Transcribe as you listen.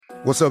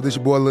What's up, this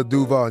your boy Lil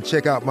Duval, and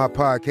check out my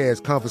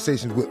podcast,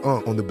 Conversations with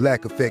Unc, on the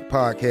Black Effect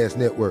Podcast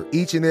Network.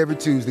 Each and every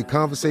Tuesday,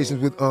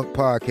 Conversations with Unc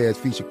podcast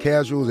feature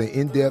casuals and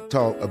in-depth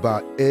talk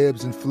about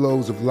ebbs and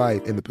flows of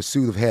life and the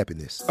pursuit of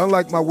happiness.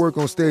 Unlike my work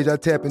on stage, I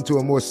tap into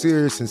a more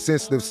serious and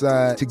sensitive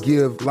side to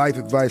give life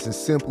advice and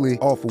simply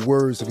offer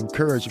words of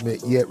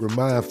encouragement, yet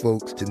remind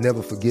folks to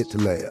never forget to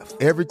laugh.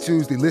 Every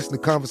Tuesday, listen to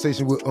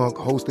Conversations with Unc,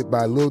 hosted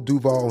by Lil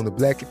Duval on the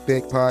Black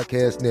Effect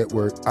Podcast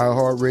Network,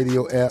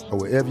 iHeartRadio app, or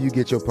wherever you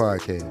get your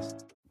podcasts.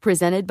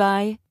 Presented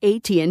by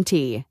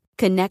AT&T.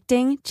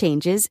 Connecting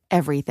changes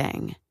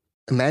everything.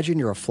 Imagine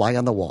you're a fly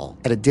on the wall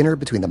at a dinner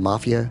between the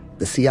Mafia,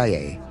 the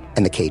CIA,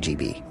 and the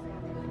KGB.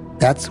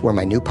 That's where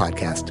my new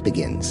podcast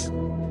begins.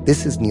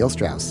 This is Neil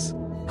Strauss,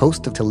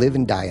 host of To Live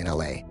and Die in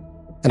LA,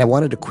 and I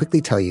wanted to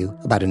quickly tell you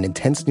about an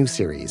intense new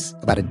series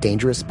about a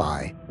dangerous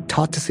spy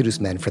taught to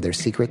seduce men for their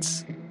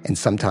secrets and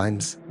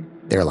sometimes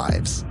their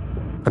lives.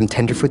 From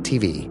Tenderfoot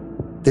TV,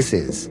 this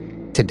is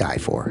To Die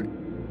For.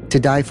 To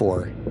Die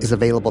For is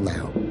available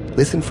now.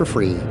 Listen for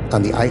free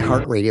on the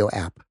iHeartRadio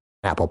app,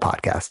 Apple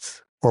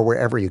Podcasts, or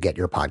wherever you get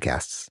your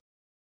podcasts.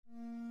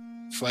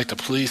 It's like the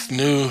police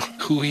knew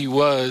who he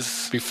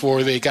was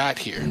before they got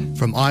here.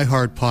 From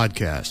iHeart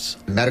Podcasts.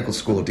 The medical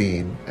school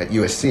dean at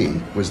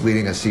USC was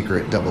leading a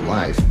secret double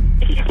life.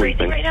 Is he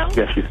breathing right now?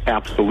 Yes, he's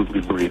absolutely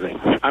breathing.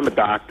 I'm a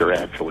doctor,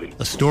 actually.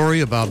 A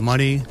story about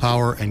money,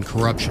 power, and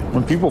corruption.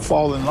 When people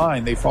fall in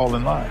line, they fall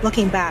in line.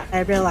 Looking back,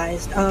 I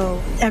realized,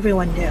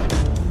 everyone knew.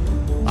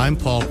 I'm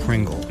Paul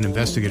Pringle, an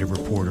investigative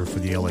reporter for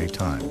the LA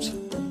Times.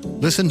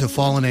 Listen to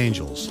Fallen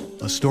Angels,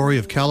 a story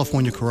of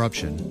California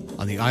corruption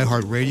on the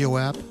iHeartRadio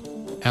app,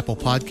 Apple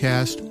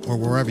Podcast, or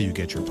wherever you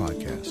get your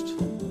podcasts.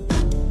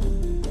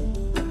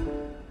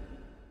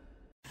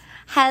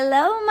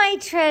 Hello, my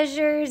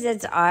treasures.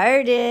 It's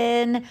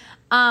Arden.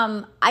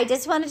 I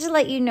just wanted to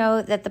let you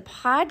know that the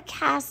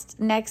podcast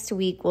next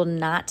week will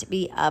not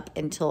be up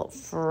until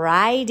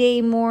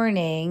Friday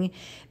morning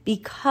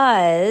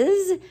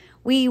because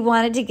we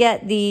wanted to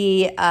get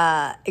the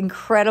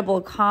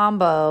incredible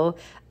combo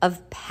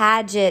of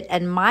Paget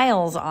and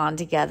Miles on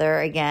together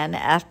again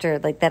after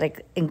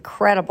that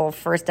incredible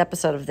first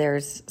episode of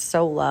theirs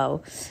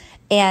solo.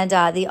 And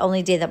the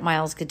only day that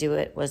Miles could do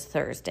it was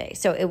Thursday.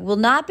 So it will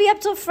not be up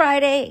till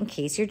Friday in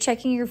case you're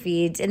checking your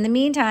feeds. In the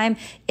meantime,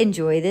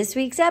 enjoy this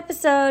week's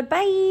episode.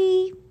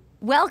 Bye.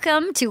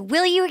 Welcome to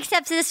Will You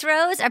Accept This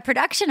Rose, a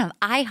production of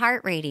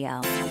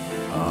iHeartRadio.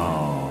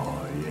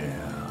 Oh, yeah.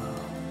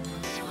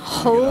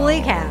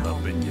 Holy cow.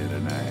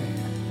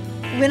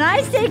 When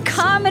I say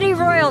comedy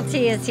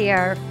royalty is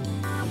here,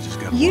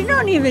 you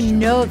don't even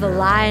know the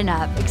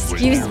lineup.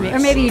 Excuse me. Or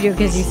maybe you do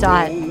because you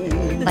saw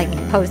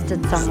it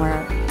posted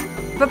somewhere.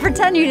 But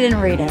pretend you didn't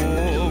read it.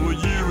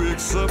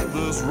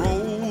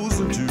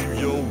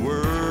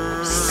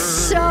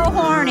 So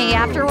horny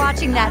after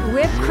watching that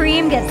whipped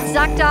cream get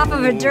sucked off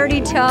of a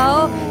dirty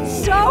toe.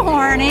 So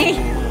horny.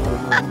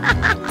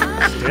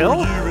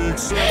 Still?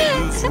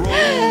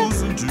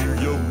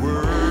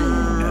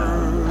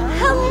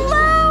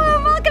 Hello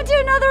and welcome to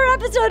another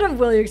episode of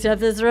Will You Accept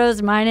This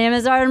Rose? My name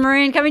is Arden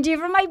Marine, coming to you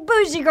from my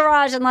bougie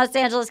garage in Los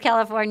Angeles,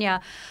 California.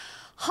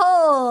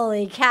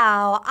 Holy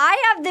cow.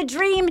 I have the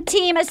dream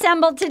team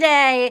assembled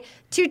today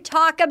to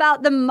talk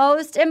about the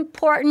most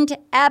important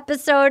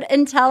episode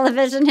in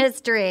television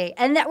history.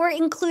 And that we're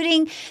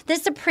including the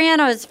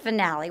Sopranos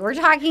finale. We're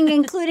talking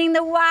including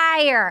The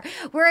Wire.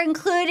 We're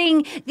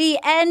including the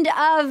end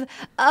of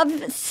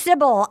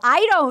Sybil.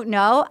 I don't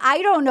know.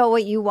 I don't know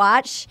what you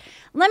watch.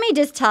 Let me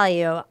just tell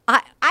you,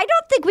 I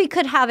don't think we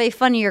could have a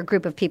funnier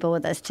group of people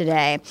with us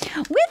today.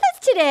 With us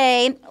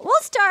today, we'll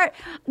start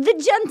the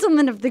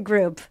gentleman of the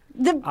group.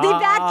 The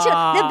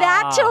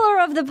bachelor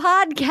of the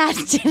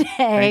podcast today.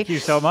 Thank you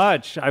so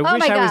much. I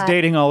wish I was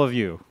dating all of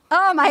you.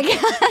 Oh, my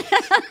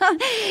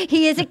God.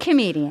 He is a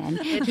comedian.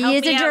 He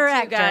is a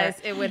director. Too,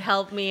 guys. It would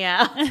help me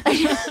out.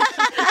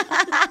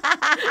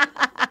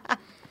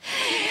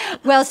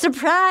 Well,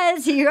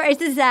 surprise,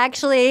 this is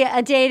actually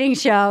a dating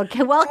show.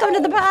 Welcome to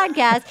the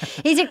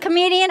podcast. He's a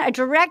comedian, a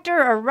director,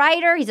 a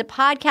writer. He's a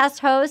podcast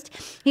host.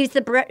 He's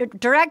the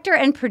director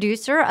and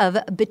producer of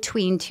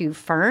Between Two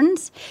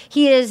Ferns.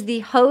 He is the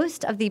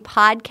host of the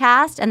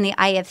podcast and the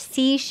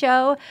IFC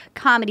show,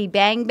 Comedy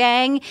Bang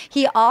Bang.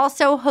 He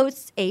also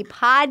hosts a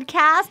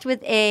podcast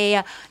with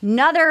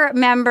another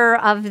member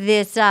of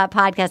this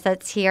podcast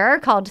that's here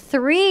called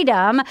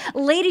Threedom.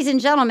 Ladies and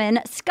gentlemen,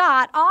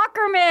 Scott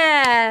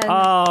Aukerman.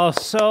 Oh,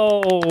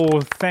 so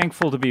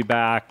thankful to be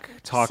back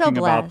talking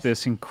about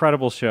this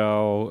incredible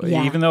show.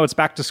 Yeah. Even though it's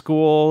back to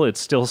school, it's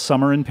still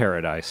summer in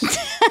paradise.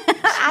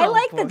 I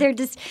like that they're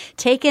just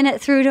taking it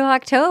through to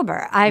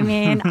October. I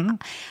mean,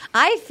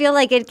 I feel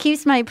like it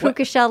keeps my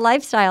puka shell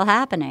lifestyle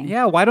happening.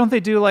 Yeah, why don't they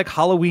do like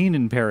Halloween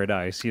in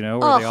paradise, where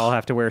they all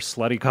have to wear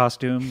slutty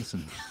costumes?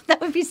 And... That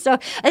would be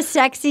a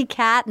sexy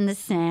cat in the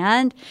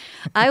sand.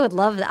 I would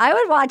love that. I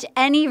would watch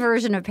any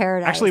version of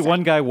Paradise. Actually,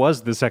 one guy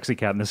was the sexy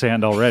cat in the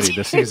sand already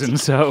this season,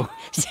 so.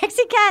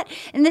 Sexy cat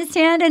in the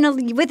sand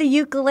with a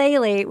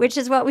ukulele, which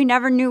is what we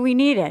never knew we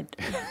needed.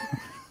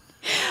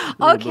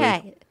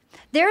 Okay.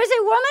 There is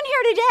a woman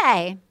here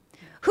today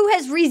who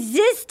has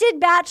resisted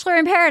Bachelor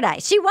in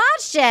Paradise. She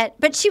watched it,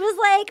 but she was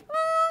like,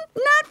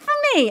 not for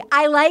me.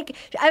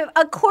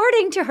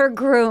 According to her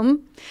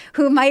groom,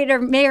 who may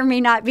or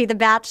may not be the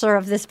Bachelor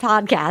of this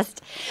podcast,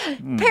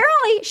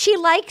 apparently she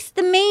likes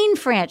the main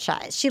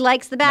franchise. She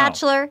likes The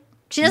Bachelor. No.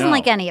 She doesn't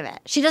like any of it.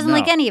 She doesn't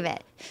like any of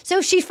it.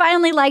 So she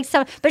finally likes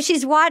some, but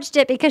she's watched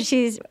it because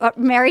she's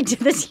married to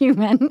this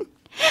human.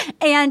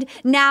 And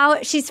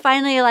now she's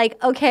finally like,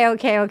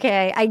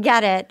 okay, I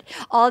get it.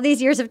 All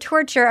these years of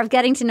torture of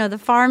getting to know the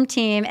farm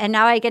team, and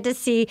now I get to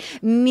see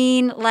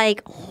mean,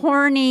 like,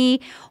 horny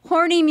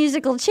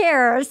musical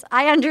chairs.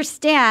 I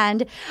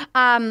understand.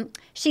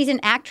 She's an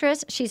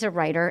actress, she's a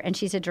writer, and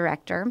she's a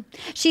director.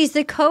 She's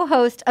the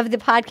co-host of the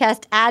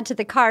podcast Add to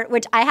the Cart,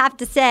 which I have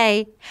to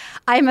say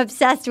I'm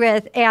obsessed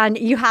with, and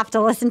you have to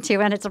listen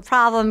to, and it's a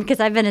problem because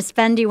I've been a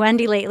spendy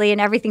Wendy lately,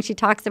 and everything she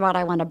talks about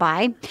I want to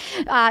buy.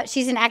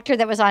 She's an actor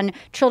that was on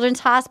Children's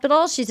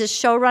Hospital. She's a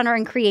showrunner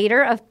and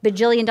creator of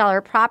Bajillion Dollar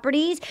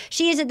Properties.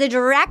 She is the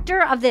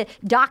director of the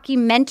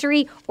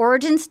documentary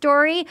origin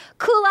story,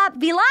 Kulap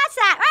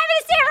Vilasa. I'm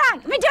going to say it wrong.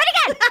 Let me do it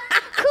again.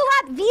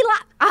 Kulap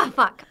Vilasa. Oh,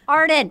 fuck.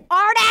 Arden,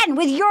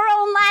 with your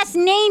own last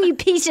name, you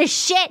piece of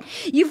shit.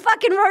 You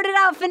fucking wrote it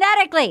out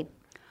phonetically.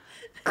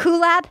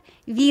 Kulap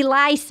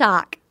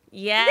Vilaysack.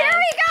 Yes. There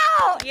we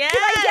go. Yes.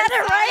 Did I get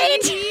it right?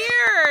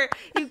 Here.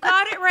 You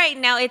got it right.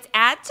 Now it's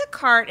add to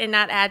cart and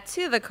not add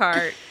to the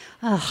cart.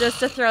 Just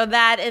to throw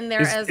that in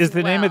there as well. Is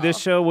the name of this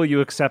show, Will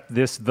You Accept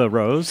This, The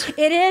Rose?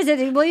 It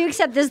is. Will You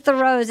Accept This, The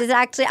Rose? Is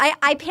actually,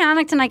 I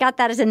panicked and I got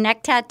that as a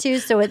neck tattoo,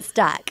 so it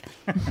stuck.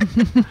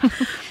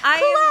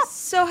 I am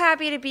so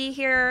happy to be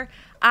here.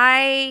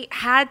 I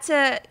had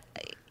to,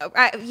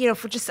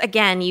 for just,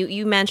 again,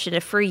 you mentioned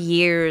it for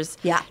years.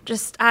 Yeah.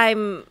 Just,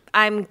 I'm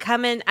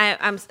coming. I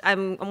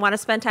want to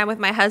spend time with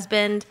my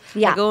husband.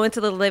 Yeah. I go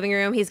into the living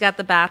room. He's got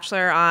The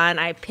Bachelor on.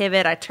 I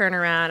pivot. I turn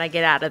around. I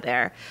get out of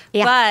there.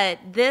 Yeah.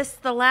 But this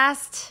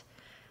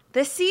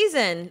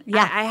season,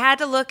 yeah. I had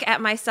to look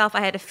at myself.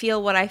 I had to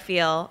feel what I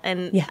feel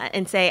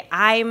and say,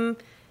 I'm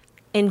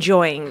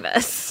enjoying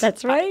this.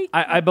 That's right.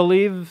 I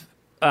believe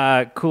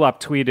Kulap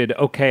tweeted,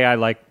 okay, I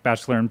like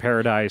Bachelor in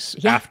Paradise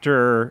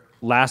after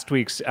last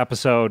week's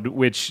episode,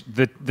 which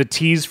the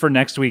tease for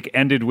next week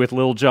ended with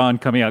Lil Jon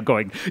coming out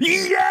going,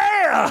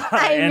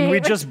 yeah! We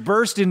just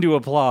burst into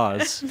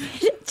applause.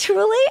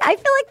 Truly, I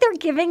feel like they're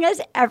giving us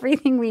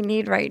everything we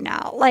need right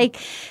now. Like,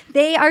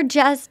 they are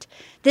just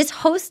this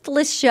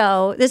hostless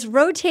show, this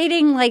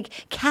rotating, like,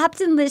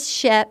 captainless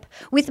ship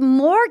with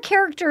more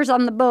characters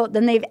on the boat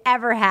than they've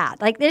ever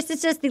had. Like, this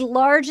is just the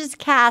largest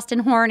cast in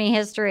horny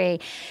history.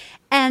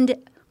 And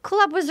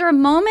Kulap, was there a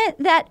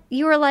moment that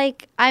you were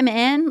like, I'm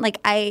in?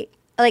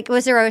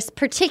 Was there a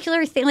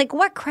particular thing? Like,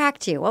 what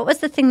cracked you? What was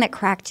the thing that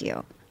cracked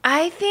you?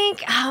 I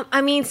think,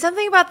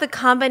 something about the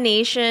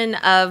combination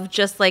of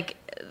just like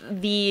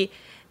the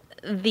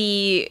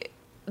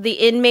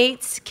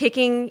inmates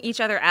kicking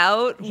each other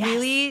out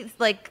really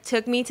like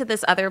took me to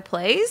this other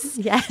place.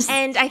 Yes.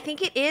 And I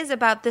think it is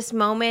about this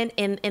moment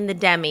in the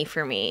Demi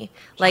for me.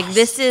 Like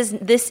this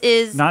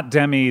is not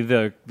Demi,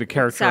 the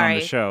character on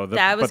the show,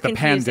 that was but the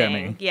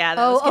Pandemi. Yeah.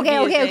 That was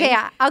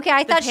okay.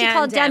 I thought she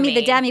called Demi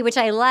the Demi, which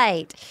I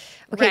liked.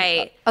 Okay.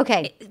 Right.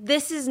 Okay.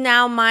 This is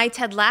now my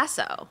Ted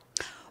Lasso.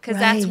 Because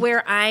that's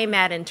where I'm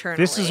at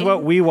internally. This is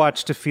what we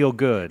watch to feel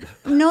good.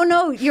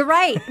 No, you're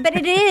right. But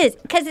it is.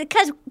 Because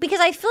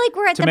I feel like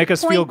we're at the point... To make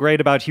us feel great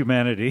about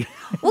humanity.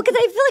 Well, because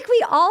I feel like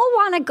we all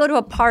want to go to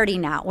a party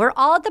now. We're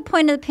all at the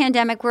point of the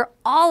pandemic where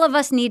all of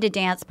us need a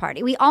dance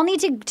party. We all need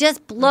to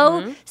just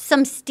blow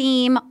some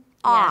steam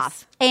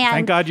off. And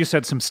thank God you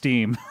said some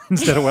steam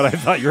instead of what I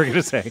thought you were going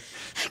to say.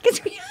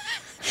 Because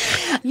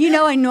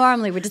I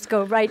normally would just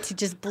go right to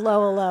just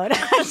blow a load.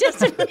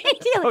 Just immediately.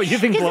 Oh, you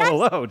think blow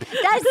a load?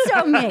 That's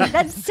so me.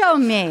 That's so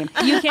me.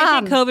 You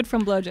can't get COVID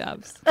from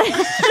blowjobs.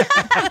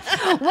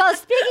 Well,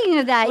 speaking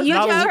of that, you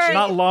just heard...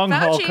 Not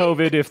long-haul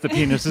COVID if the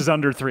penis is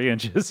under 3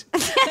 inches.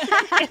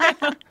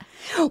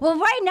 Well,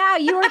 right now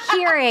you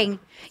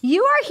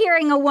are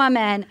hearing a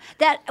woman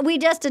that we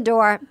just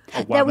adore,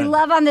 that we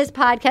love on this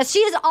podcast. She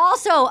is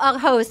also a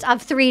host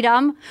of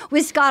Freedom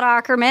with Scott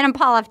Aukerman and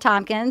Paul F.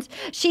 Tompkins.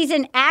 She's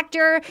an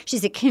actor.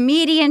 She's a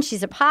comedian.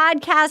 She's a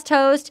podcast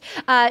host.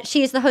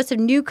 She is the host of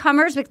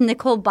Newcomers with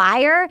Nicole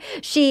Byer.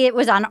 She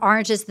was on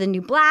Orange is the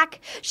New Black.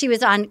 She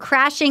was on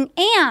Crashing.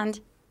 And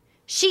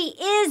she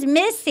is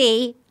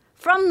Missy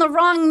from The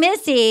Wrong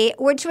Missy,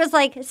 which was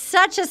like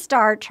such a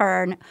star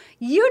turn.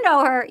 You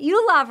know her.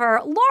 You love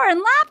her.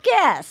 Lauren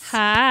Lapkus.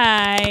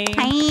 Hi.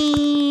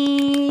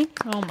 Hi.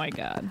 Oh, my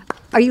God.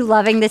 Are you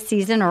loving this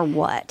season or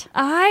what?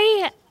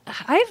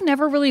 I've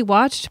never really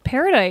watched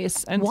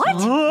Paradise. What?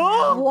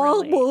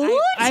 Really.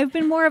 What? I've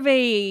been more of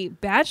a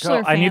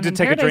Bachelor fan. I need to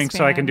take Paradise a drink fan.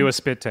 so I can do a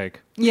spit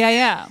take.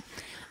 Yeah.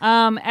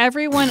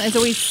 Everyone is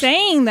always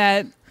saying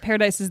that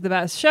Paradise is the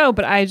best show,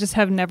 but I just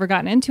have never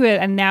gotten into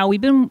it. And now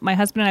my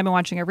husband and I have been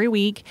watching every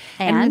week.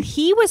 And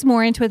he was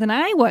more into it than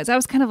I was. I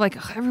was kind of like,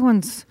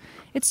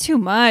 it's too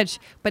much.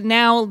 But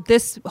now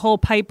this whole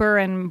Piper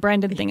and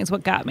Brendan thing is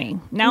what got me.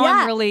 Now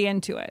I'm really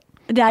into it.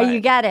 Now you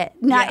get it.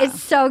 Now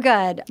it's so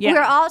good. Yeah.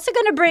 We're also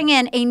going to bring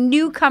in a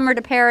newcomer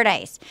to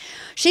Paradise.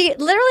 She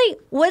literally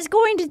was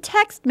going to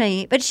text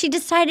me, but she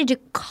decided to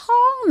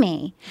call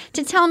me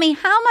to tell me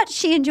how much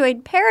she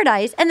enjoyed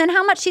Paradise and then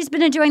how much she's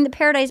been enjoying the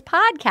Paradise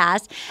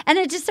podcast. And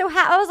it just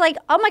I was like,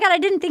 oh my God, I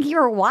didn't think you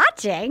were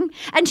watching.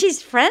 And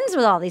she's friends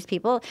with all these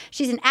people.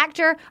 She's an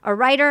actor, a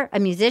writer, a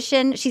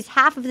musician. She's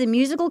half of the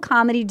musical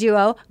comedy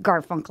duo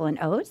Garfunkel and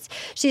Oates.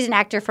 She's an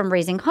actor from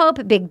Raising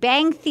Hope, Big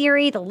Bang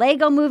Theory, the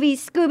Lego Movie,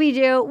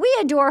 Scooby-Doo. We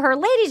adore her.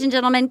 Ladies and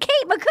gentlemen,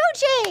 Kate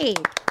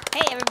Micucci.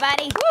 Hey,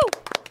 everybody.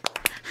 Woo.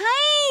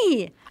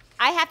 Hi.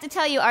 I have to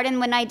tell you, Arden,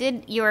 when I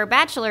did your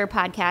Bachelor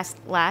podcast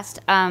last,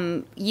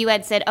 you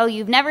had said, oh,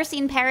 you've never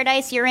seen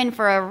Paradise? You're in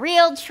for a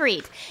real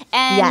treat.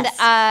 And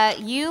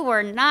you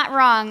were not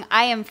wrong.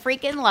 I am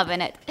freaking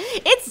loving it.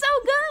 It's so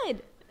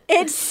good.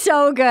 It's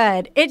so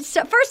good.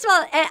 First of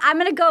all, I'm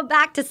going to go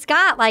back to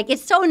Scott. Like,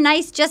 it's so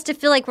nice just to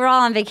feel like we're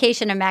all on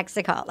vacation in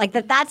Mexico. Like,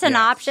 that's an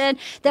option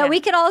that we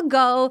could all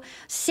go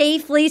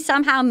safely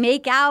somehow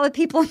make out with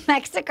people in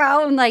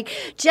Mexico. And, like,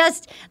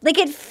 just, like,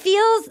 it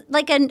feels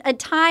like a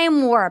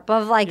time warp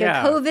of, like, a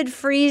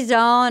COVID-free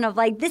zone of,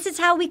 like, this is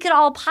how we could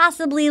all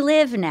possibly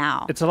live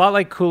now. It's a lot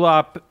like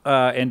Kulop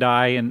and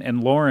I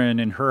and Lauren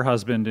and her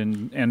husband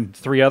and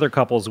 3 other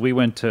couples. We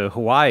went to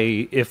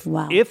Hawaii.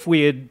 If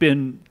we had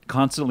been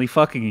constantly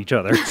fucking each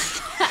other.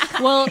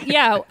 Well,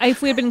 yeah,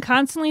 if we had been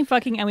constantly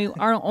fucking and we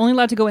are only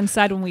allowed to go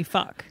inside when we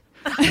fuck.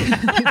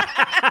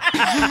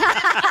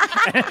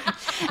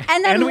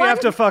 and we have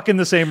to fuck in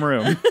the same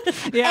room.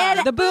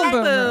 Yeah, the boom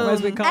room,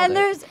 as we call it.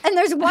 And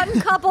there's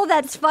one couple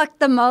that's fucked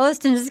the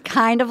most and just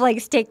kind of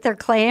like stake their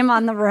claim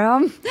on the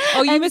room.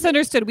 Oh, you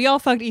misunderstood. We all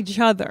fucked each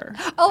other.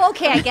 Oh,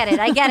 okay, I get it.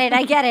 Well,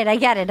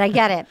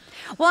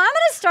 I'm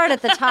going to start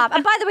at the top.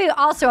 And by the way,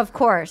 also, of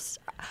course,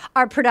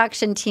 our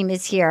production team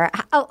is here.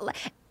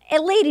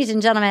 Ladies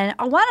and gentlemen,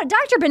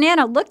 Dr.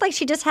 Banana looked like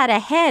she just had a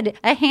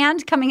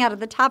hand coming out of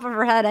the top of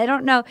her head. I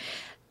don't know.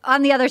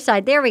 On the other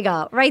side. There we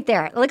go. Right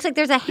there. It looks like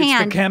there's a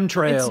hand. It's the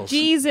chemtrails. It's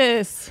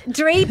Jesus.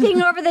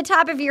 Draping over the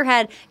top of your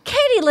head.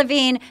 Katie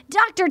Levine,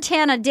 Dr.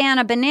 Tana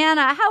Dana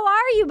Banana. How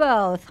are you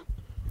both?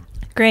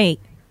 Great.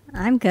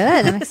 I'm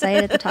good. I'm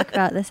excited to talk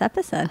about this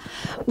episode.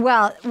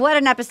 Well, what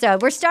an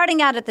episode. We're starting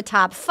out at the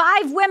top.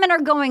 5 women are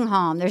going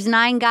home. There's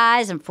 9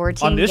 guys and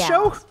 14 on this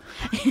gals. show?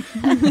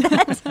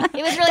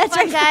 It was really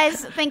fun,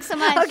 guys. Thanks so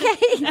much. Okay.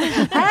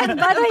 By the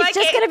way,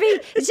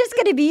 it's just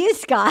gonna be you,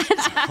 Scott.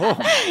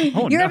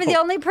 You're gonna be the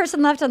only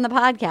person left on the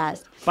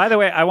podcast. By the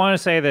way, I want to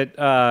say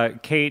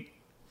that Kate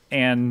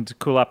and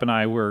Kulop and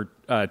I were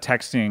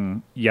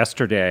texting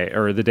yesterday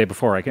or the day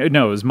before. It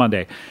was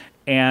Monday.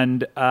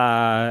 And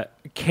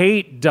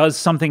Kate does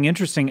something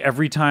interesting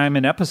every time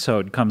an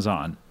episode comes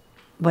on.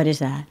 What is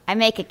that? I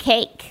make a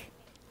cake.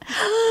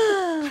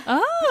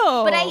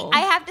 Oh! But I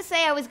have to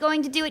say I was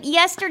going to do it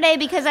yesterday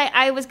because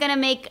I was gonna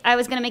make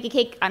a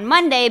cake on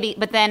Monday.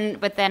 But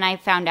then I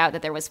found out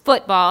that there was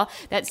football.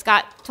 That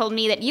Scott told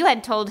me that you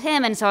had told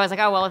him, and so I was like,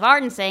 oh well, if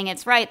Arden's saying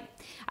it's right.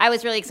 I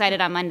was really excited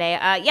on Monday.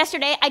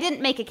 Yesterday I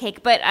didn't make a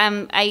cake, but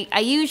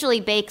I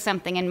usually bake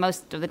something, and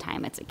most of the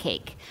time it's a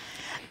cake.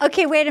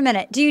 Okay, wait a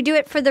minute. Do you do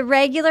it for the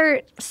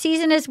regular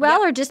season as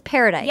well, or just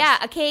Paradise? Yeah,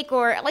 a cake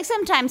or like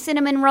sometimes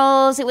cinnamon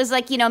rolls. It was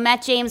like,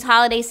 Matt James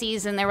holiday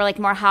season. There were like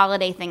more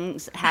holiday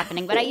things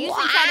happening. But I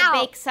usually try to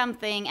bake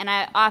something, and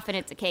often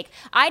it's a cake.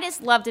 I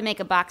just love to make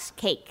a box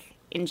cake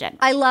in general.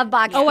 I love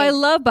box cake. Oh, I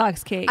love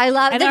box cake. They're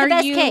the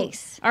best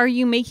cakes. Are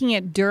you making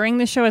it during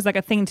the show as like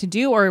a thing to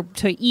do or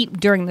to eat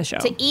during the show?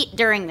 To eat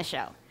during the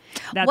show.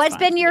 What's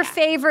been your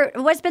favorite?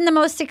 What's been the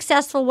most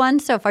successful one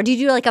so far? Do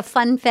you do like a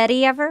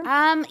funfetti ever?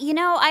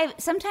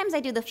 Sometimes I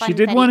do the funfetti. She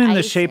did one in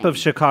the shape of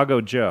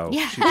Chicago Joe.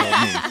 Yeah. She told me.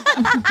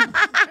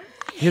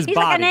 He's body.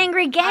 Like an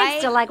angry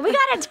gangster. We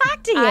got to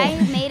talk to you.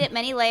 I made it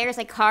many layers.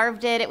 I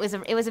carved it. It was a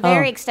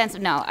very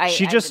extensive. No,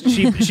 she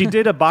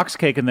did a box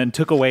cake and then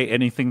took away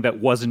anything that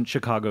wasn't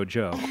Chicago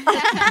Joe.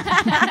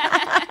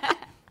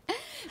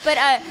 But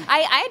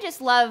I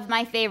just love,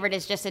 my favorite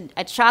is just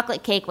a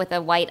chocolate cake with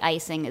a white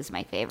icing is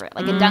my favorite.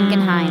 Like a Duncan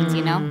Hines,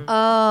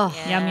 Oh.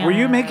 Yes. Yum, yum. Were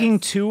you making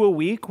 2 a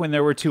week when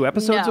there were 2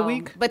 episodes a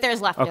week? But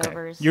there's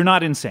leftovers. Okay. You're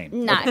not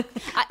insane. Not.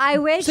 I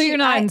wish. So you're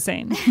not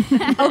insane.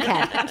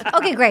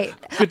 Okay, great.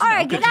 All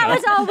right, that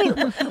was all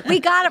we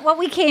got what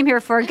we came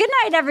here for. Good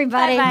night,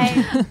 everybody.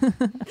 Bye-bye.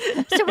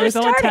 So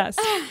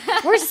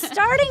we're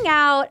starting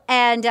out,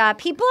 and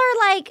people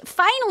are like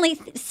finally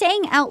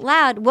saying out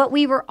loud what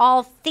we were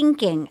all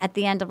thinking at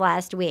the end of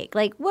last week.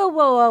 Like,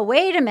 whoa,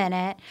 wait a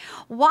minute.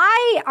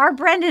 Why are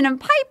Brendan and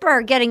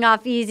Piper getting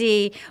off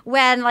easy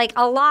when like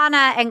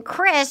Alana and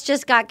Chris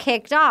just got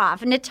kicked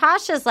off? And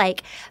Natasha's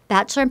like,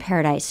 Bachelor in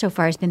Paradise so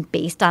far has been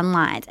based on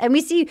lines. And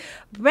we see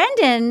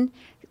Brendan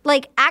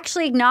like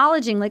actually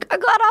acknowledging like, I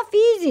got off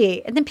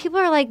easy. And then people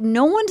are like,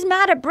 no one's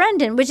mad at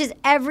Brendan, which is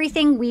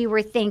everything we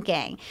were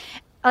thinking.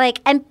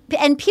 Like,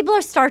 and people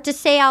are start to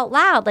say out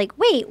loud, like,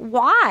 wait,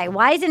 why?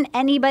 Why isn't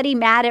anybody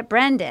mad at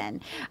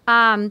Brendan?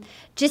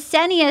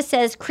 Jasenia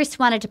says Chris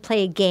wanted to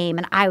play a game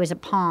and I was a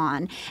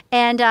pawn.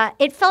 And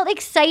it felt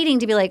exciting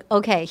to be like,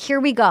 okay, here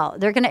we go.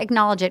 They're going to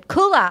acknowledge it.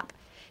 Kulap,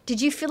 did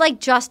you feel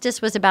like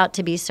justice was about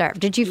to be served?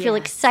 Did you feel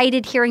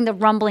excited hearing the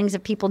rumblings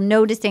of people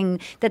noticing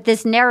that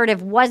this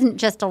narrative wasn't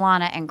just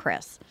Alana and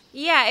Chris?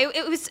 Yeah,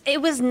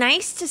 it was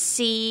nice to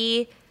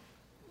see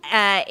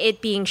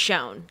it being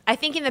shown. I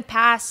think in the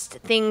past,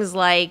 things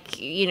like,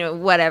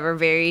 whatever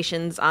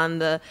variations on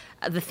the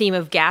theme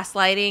of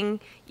gaslighting,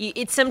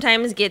 it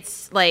sometimes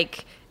gets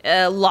like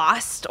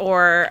lost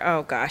or,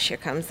 oh gosh, here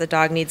comes the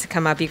dog needs to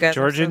come up. You guys,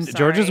 George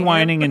is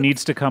whining and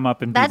needs to come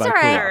up and be That's by all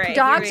right. Kulap.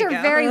 Dogs are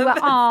very well.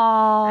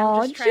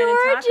 Oh,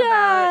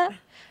 Georgia.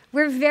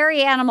 We're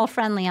very animal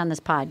friendly on this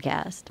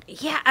podcast.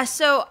 Yeah,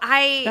 so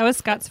That was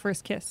Scott's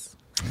first kiss.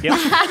 Yep.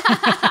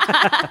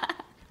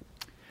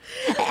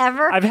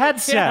 Ever? I've had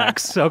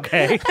sex,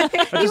 okay? I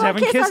just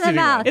haven't kissed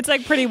anyone. It's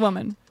like Pretty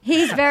Woman.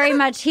 He's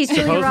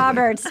Julia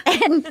Roberts,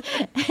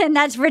 and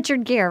that's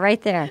Richard Gere right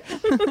there.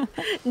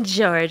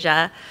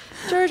 Georgia,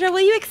 will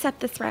you accept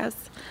this rose?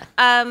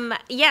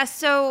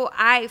 So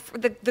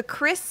the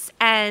Chris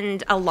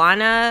and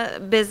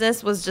Alana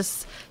business was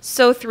just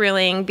so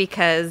thrilling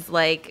because,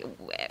 like,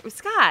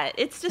 Scott,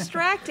 it's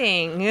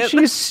distracting.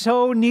 She's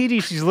so needy.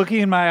 She's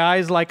looking in my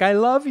eyes like, I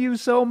love you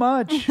so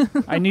much.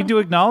 I need to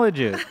acknowledge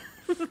it.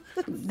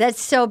 That's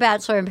so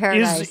Bachelor in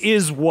Paradise.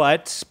 Is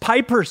what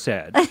Piper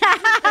said.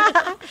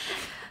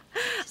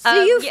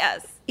 So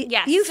yes.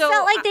 You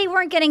felt like they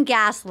weren't getting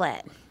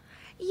gaslit.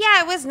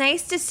 Yeah, it was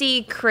nice to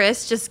see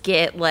Chris just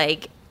get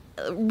like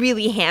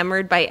really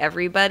hammered by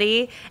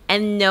everybody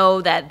and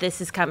know that this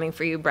is coming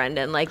for you,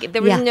 Brendan. Like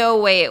there was no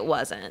way it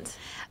wasn't.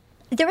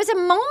 There was a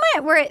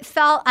moment where it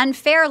felt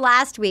unfair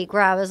last week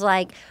where I was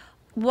like,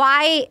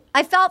 why?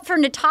 I felt for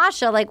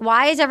Natasha, like,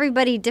 why is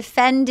everybody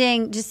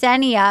defending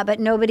Jasenia, but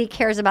nobody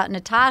cares about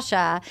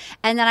Natasha?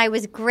 And then I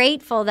was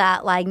grateful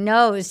that, like,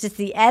 no, it's just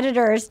the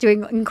editors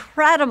doing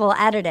incredible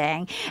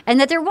editing and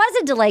that there was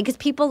a delay because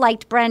people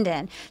liked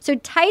Brendan. So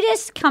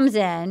Titus comes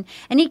in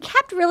and he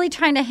kept really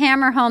trying to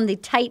hammer home the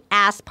tight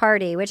ass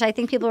party, which I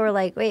think people were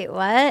like, wait,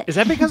 what? Is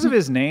that because of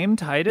his name,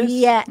 Titus?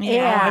 Yeah.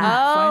 I'm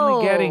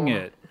finally getting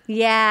it.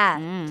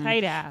 Yeah.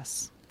 Tight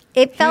ass.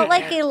 It felt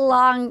like a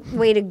long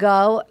way to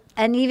go.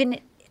 And even,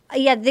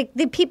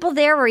 the people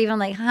there were even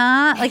like,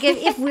 huh? Like,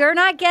 if we're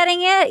not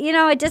getting it,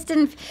 it just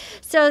didn't.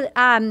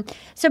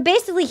 So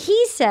basically,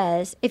 he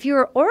says, if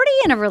you're already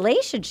in a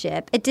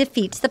relationship, it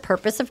defeats the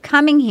purpose of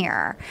coming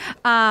here.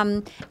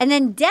 And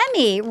then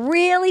Demi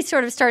really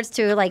sort of starts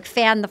to, like,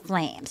 fan the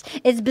flames.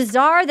 It's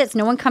bizarre that's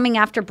no one coming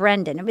after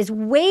Brendan. It was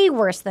way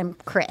worse than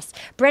Chris.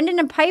 Brendan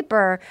and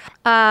Piper,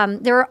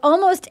 they were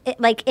almost,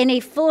 like, in a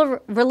full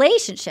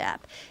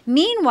relationship.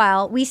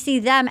 Meanwhile, we see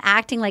them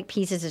acting like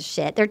pieces of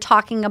shit. They're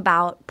talking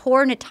about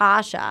poor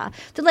Natasha.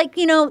 They're like,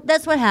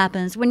 that's what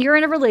happens when you're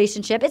in a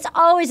relationship. It's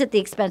always at the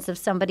expense of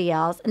somebody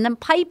else. And then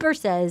Piper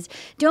says,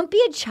 don't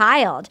be a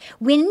child.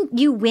 When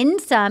you win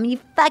some, you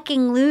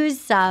fucking lose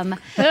some.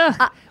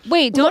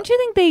 Wait, don't you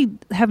think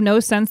they have no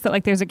sense that,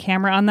 like, there's a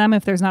camera on them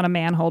if there's not a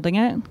man holding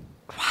it?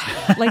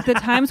 Like the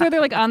times where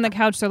they're like on the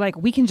couch, they're like,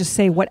 we can just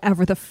say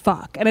whatever the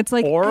fuck. And it's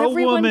like, or a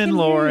woman,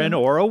 Lauren,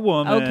 or a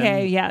woman.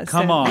 Okay, yes.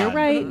 Come on.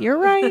 You're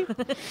right.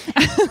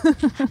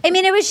 I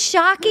mean, it was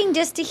shocking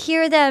just to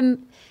hear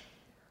them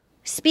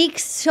speak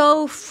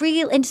so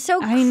freely and so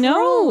cruelly. I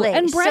know.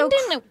 And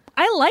Brendan,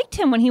 I liked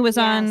him when he was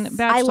on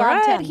Bachelorette. I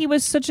loved him. He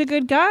was such a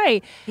good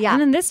guy. Yeah.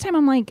 And then this time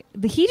I'm like,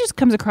 he just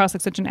comes across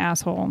like such an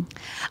asshole.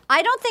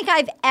 I don't think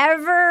I've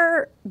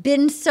ever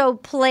been so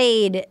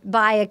played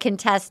by a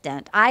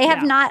contestant. I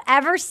have not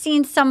ever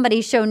seen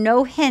somebody show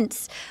no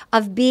hints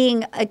of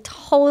being a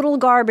total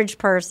garbage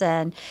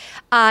person.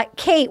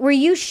 Kate, were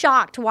you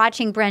shocked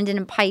watching Brendan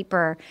and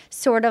Piper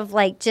sort of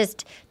like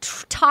just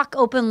talk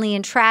openly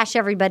and trash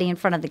everybody in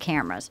front of the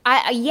cameras?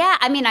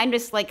 I mean, I'm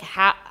just like,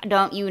 how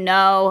don't you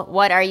know?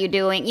 What are you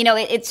doing?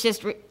 It's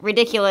just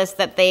ridiculous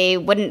that they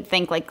wouldn't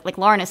think, like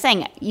Lauren is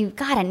saying, you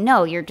gotta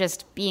know you're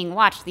just being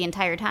watched the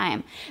entire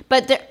time.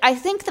 But I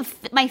think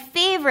my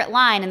favorite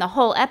line in the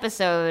whole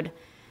episode,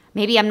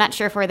 maybe I'm not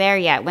sure if we're there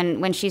yet,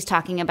 when she's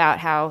talking about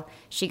how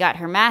she got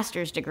her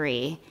master's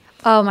degree.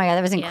 Oh my God,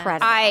 that was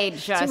incredible.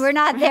 So we're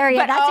not there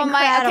yet. That's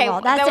incredible.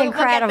 Okay, that's incredible.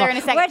 We'll get there in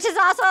a second. Which is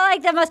also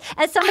like the most,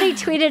 as somebody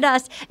tweeted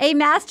us, a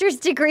master's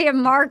degree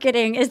in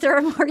marketing. Is there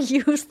a more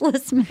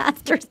useless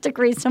master's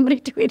degree? Somebody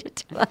tweeted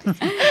to us.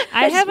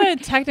 I have a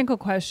technical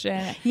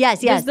question.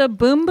 Yes. Does the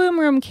boom boom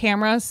room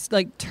camera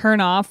like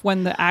turn off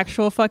when the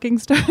actual fucking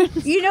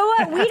starts? You know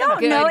what? We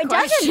don't know. It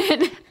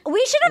doesn't.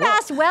 We should have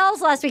asked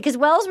Wells last week because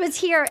Wells was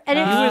here, and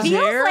it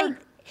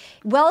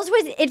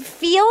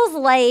feels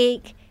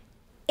like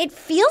it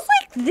feels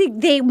like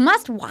they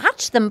must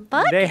watch them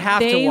fuck. They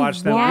have to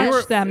watch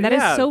them. That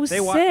is so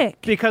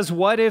sick. Because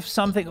what if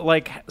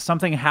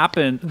something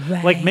happened?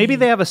 Right. Like maybe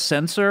they have a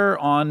sensor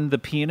on the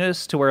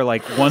penis to where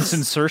like once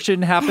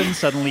insertion happens,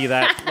 suddenly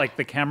that like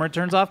the camera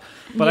turns off.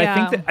 But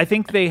I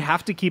think they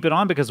have to keep it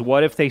on because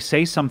what if they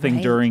say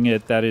something during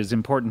it that is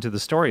important to the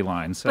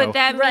storyline? So. But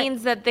that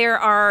means that there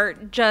are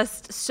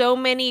just so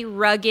many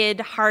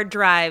rugged hard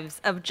drives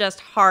of just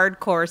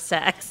hardcore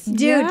sex,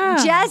 dude.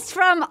 Just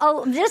from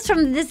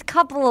this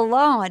couple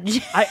alone.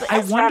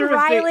 I wonder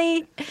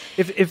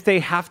if they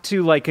have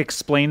to like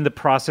explain the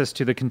process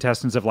to the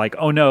contestants of like,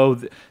 oh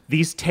no,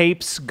 these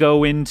tapes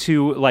go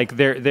into like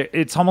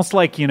it's almost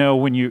like, you know,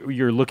 when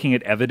you're looking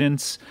at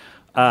evidence.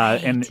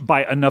 And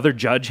by another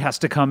judge has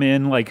to come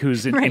in, like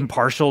who's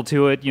impartial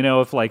to it. You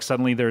know, if like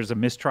suddenly there's a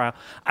mistrial,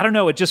 I don't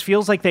know. It just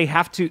feels like they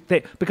have to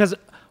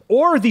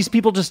or these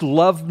people just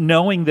love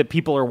knowing that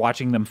people are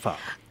watching them fuck.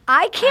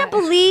 I can't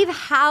believe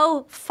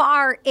how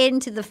far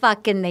into the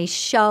fucking they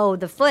show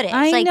the footage.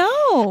 I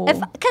know.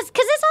 Because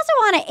it's also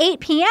on at 8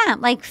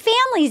 p.m. Like,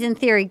 families, in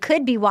theory,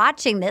 could be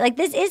watching this. Like,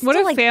 this is what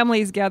still, if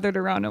families gathered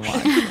around and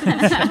watched?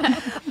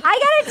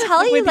 I gotta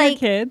tell you, with like... your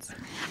kids?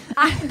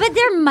 But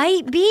there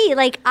might be.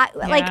 Like,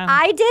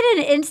 I did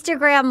an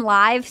Instagram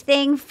Live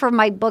thing for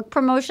my book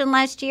promotion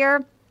last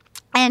year.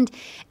 And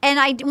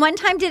I one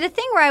time did a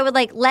thing where I would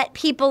like let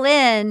people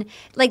in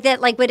like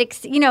that, like would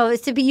so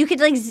you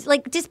could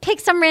like just pick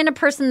some random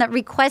person that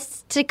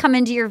requests to come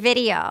into your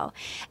video.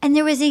 And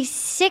there was a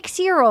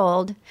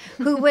 6-year-old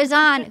who was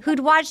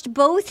who'd watched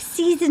both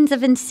seasons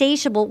of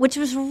Insatiable, which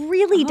was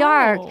really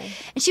dark.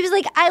 And she was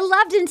like, I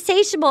loved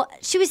Insatiable.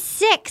 She was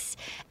 6.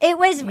 It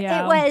was.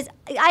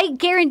 I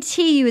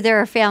guarantee you, there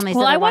are families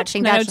that are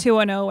watching. I watched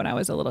 90210 when I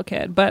was a little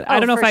kid, but I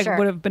don't know if I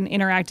would have been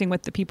interacting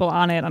with the people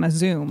on it on a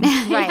Zoom.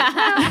 Right.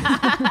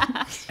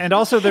 And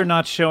also, they're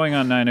not showing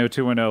on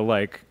 90210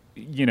 like,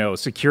 you know,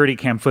 security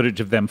cam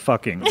footage of them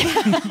fucking.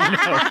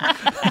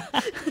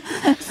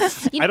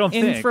 I don't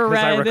think, because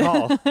I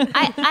recall.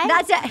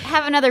 I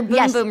have another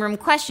boom room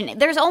question.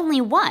 There's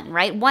only one,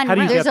 right? One How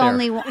do you room. get there?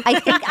 Only one. I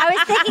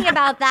was thinking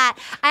about that.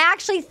 I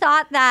actually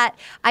thought that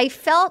I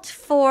felt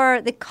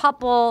for the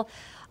couple.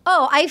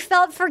 Oh, I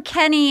felt for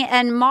Kenny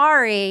and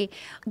Mari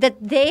that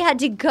they had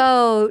to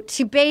go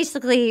to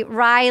basically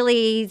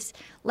Riley's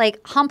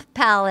like hump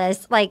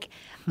palace, like.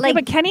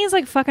 But Kenny's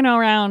like fucking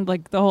around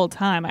like the whole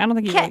time. I don't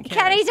think he really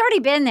cares. Kenny's already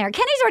been there.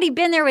 Kenny's already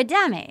been there with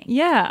Demi.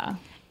 Yeah.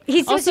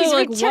 He's also, just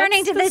like,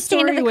 returning to the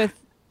scene of the with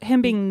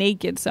him being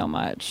naked so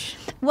much.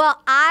 Well,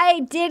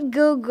 I did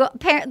Google.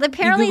 Apparently,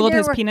 you Googled there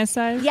his were penis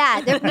size. Yeah,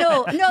 there's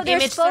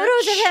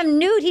photos of him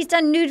nude. He's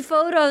done nude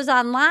photos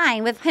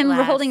online with him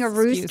holding a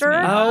rooster.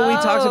 Oh, we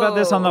talked about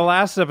this on the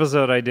last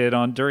episode I did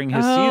during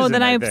his season. Oh,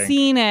 then I've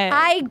seen it.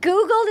 I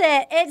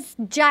Googled it.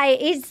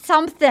 It's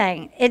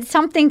something. It's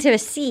something to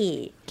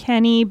see.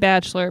 Kenny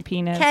Bachelor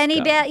penis.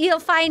 You'll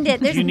find it.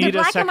 There's the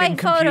black and white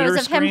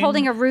photos of him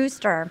holding a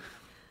rooster.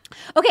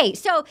 Okay,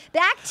 so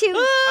back to...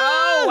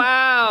 Oh,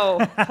 wow.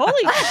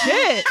 Holy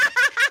shit.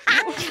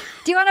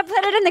 Do you want to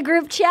put it in the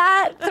group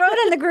chat? Throw it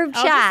in the group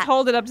chat. I'll just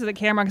hold it up to the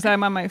camera because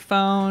I'm on my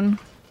phone.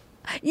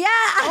 Yeah.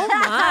 Oh,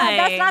 my.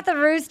 That's not the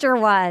rooster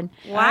one.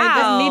 Wow. It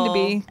doesn't need to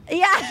be.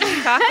 Yeah.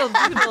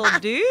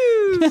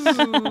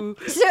 Cockle-doodle-doo.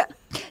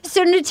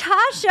 So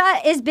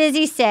Natasha is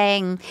busy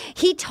saying,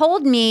 he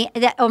told me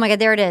that, oh my God,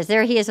 there it is.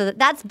 There he is. So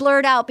that's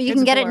blurred out, but you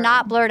can get it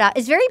not blurred out.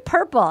 It's very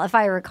purple, if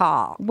I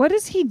recall. What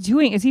is he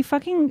doing? Is he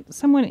fucking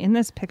someone in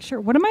this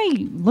picture? What am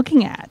I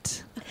looking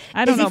at?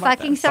 I don't know about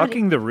fucking this.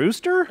 Fucking the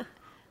rooster? Is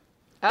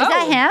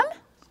that him?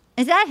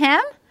 Is that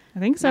him? I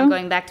think so. I'm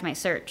going back to my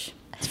search.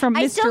 It's from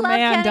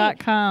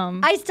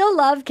MrMan.com. I still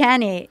love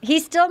Kenny.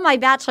 He's still my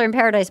Bachelor in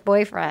Paradise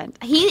boyfriend.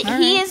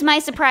 He is my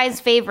surprise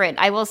favorite,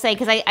 I will say,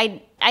 because I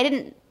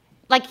didn't...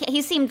 Like,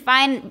 he seemed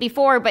fine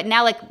before, but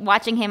now, like,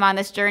 watching him on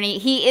this journey,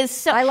 he is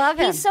so... I love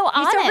him. He's so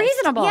honest. He's so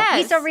reasonable. Yes.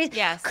 He's so reasonable.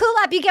 Yes. Cool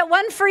up. You get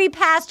one free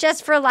pass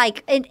just for,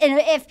 like... And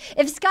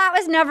if Scott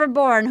was never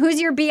born, who's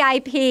your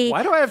BIP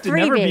Why do I have to freebie?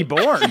 never be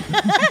born?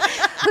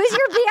 Who's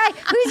your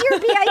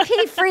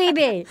BIP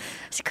freebie?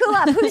 Cool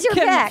up. Who's your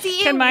pick?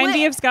 Can mine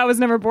be if Scott was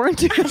never born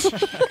too?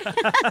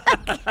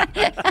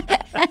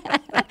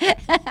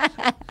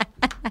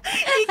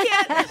 He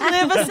can't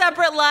live a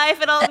separate life,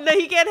 and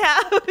he can't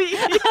have. He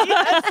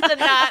has to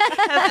not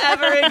have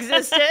ever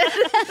existed.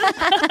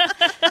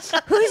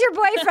 Who's your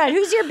boyfriend?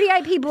 Who's your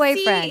BIP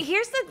boyfriend? See,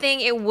 here's the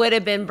thing: it would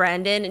have been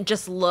Brendan.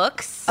 Just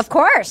looks, of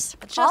course,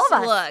 just all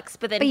of us. looks.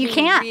 But then you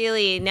can't.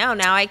 Really, now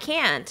I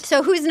can't.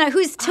 So who's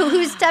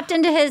stepped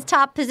into his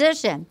top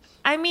position?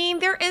 I mean,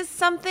 there is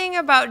something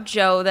about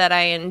Joe that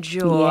I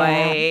enjoy.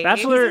 Yeah.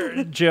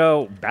 Bachelor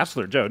Joe.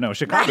 No,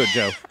 Chicago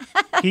Joe.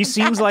 He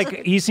seems like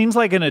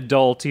an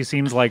adult. He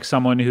seems like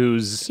someone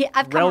who's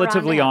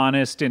relatively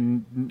honest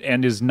and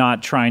is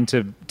not trying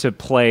to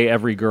play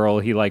every girl.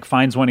 He like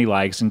finds one he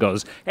likes and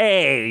goes,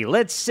 "Hey,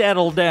 let's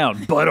settle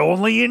down, but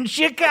only in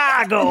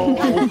Chicago."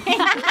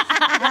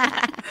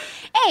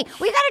 Hey,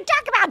 we got to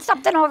talk about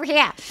something over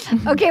here.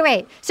 Okay,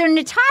 wait. So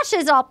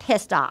Natasha's all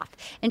pissed off.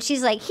 And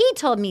she's like, he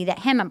told me that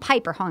him and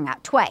Piper hung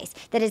out twice,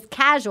 that it's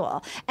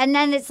casual. And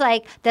then it's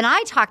like, then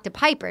I talked to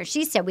Piper.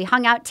 She said we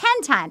hung out 10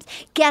 times.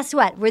 Guess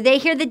what? Were they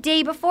here the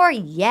day before?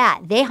 Yeah,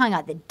 they hung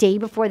out the day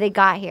before they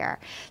got here.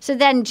 So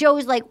then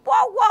Joe's like,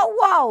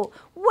 whoa.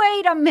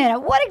 Wait a minute.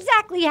 What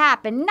exactly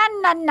happened?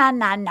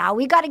 No.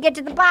 We got to get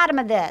to the bottom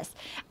of this.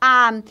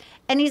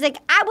 And he's like,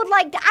 I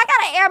got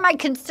to air my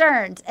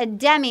concerns. And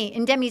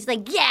Demi's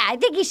like, yeah, I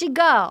think you should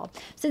go.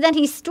 So then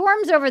he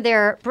storms over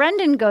there.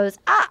 Brendan goes,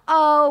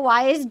 uh-oh,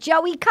 why is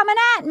Joey coming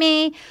at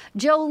me?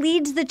 Joe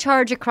leads the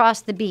charge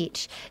across the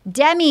beach.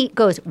 Demi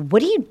goes,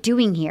 what are you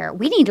doing here?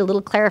 We need a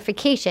little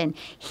clarification.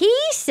 He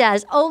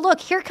says, oh, look,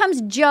 here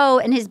comes Joe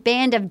and his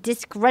band of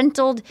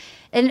disgruntled,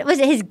 and it was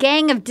his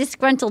gang of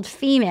disgruntled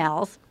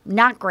females.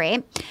 Not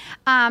great.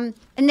 And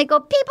they go,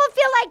 people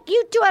feel like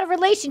you two had a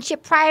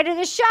relationship prior to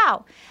the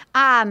show.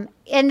 And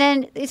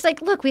then it's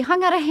like, look, we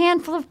hung out a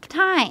handful of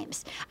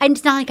times. And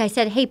it's not like I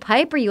said, hey,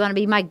 Piper, you want to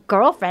be my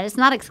girlfriend? It's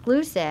not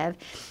exclusive.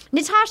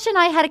 Natasha and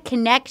I had a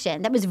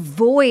connection that was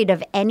void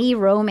of any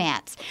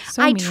romance.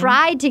 I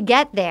tried to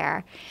get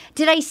there.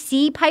 Did I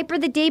see Piper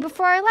the day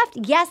before I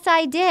left? Yes,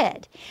 I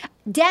did.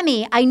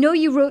 Demi, I know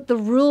you wrote the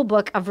rule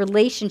book of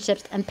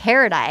relationships and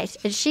paradise.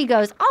 And she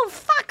goes, oh,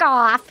 fuck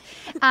off.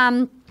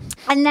 And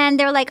then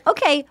they're like,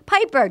 okay,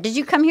 Piper, did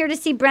you come here to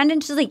see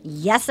Brendan? She's like,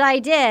 yes, I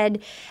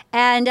did.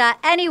 And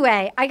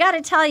anyway, I got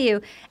to tell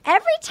you,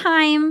 every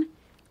time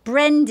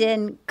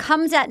Brendan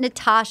comes at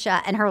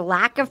Natasha and her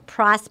lack of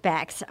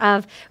prospects,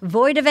 of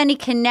void of any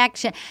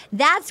connection,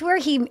 that's where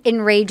he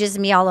enrages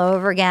me all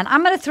over again.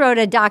 I'm going to throw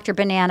to Dr.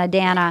 Banana,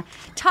 Dana.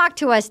 Talk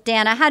to us,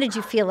 Dana. How did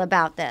you feel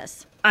about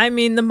this? I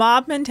mean, the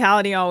mob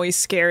mentality always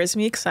scares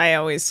me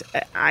because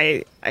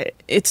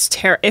it's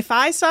terrible. If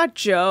I saw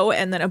Joe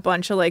and then a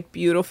bunch of like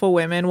beautiful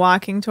women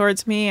walking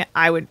towards me,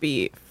 I would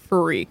be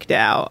freaked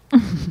out.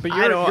 But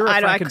you're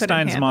a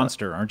Frankenstein's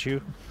monster, aren't you?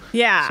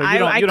 Yeah, so you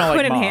don't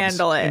couldn't like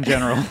handle it in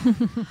general.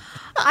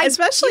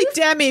 Especially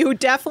Demi, who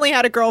definitely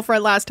had a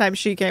girlfriend last time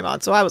she came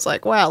on. So I was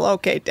like, well,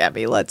 okay,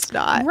 Demi, let's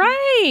not.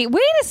 Right.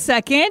 Wait a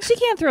second. She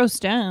can't throw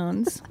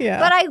stones.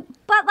 Yeah.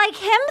 But like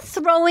him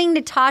throwing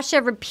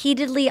Natasha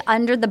repeatedly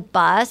under the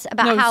bus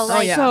about how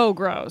so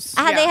gross.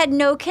 How they had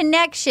no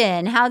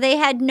connection, how they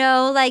had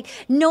no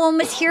one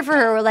was here for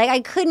her. Like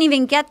I couldn't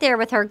even get there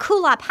with her.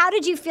 Kulop, how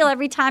did you feel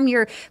every time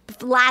your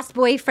last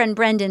boyfriend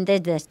Brendan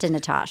did this to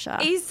Natasha?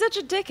 He's such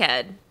a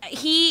dickhead.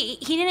 He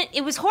didn't.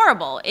 It was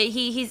horrible.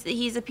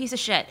 He's a piece of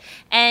shit,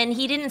 and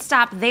he didn't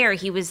stop there.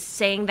 He was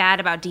saying that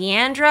about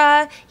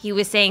Deandra. He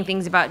was saying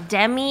things about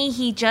Demi.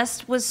 He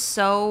just was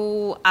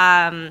so.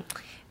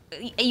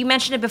 You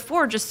mentioned it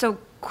before, just so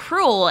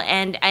cruel,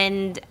 and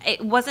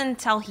it wasn't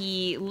until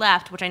he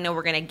left, which I know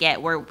we're gonna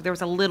get, where there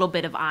was a little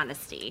bit of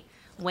honesty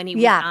when he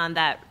was on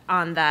that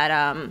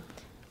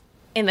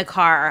in the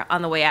car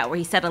on the way out, where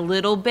he said a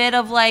little bit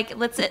of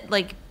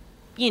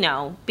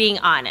being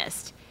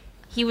honest.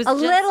 He was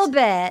little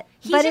bit,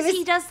 but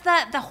he does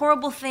the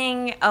horrible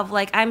thing of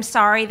like, I'm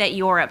sorry that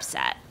you're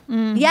upset.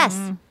 Mm-hmm.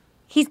 Yes,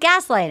 he's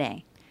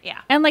gaslighting. Yeah,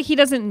 and like he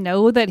doesn't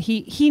know that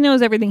he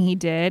knows everything he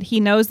did. He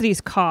knows that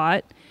he's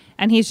caught.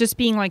 And he's just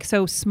being like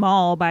so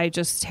small by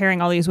just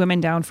tearing all these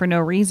women down for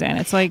no reason.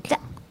 It's like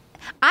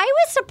I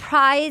was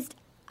surprised.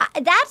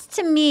 That's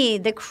to me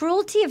the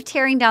cruelty of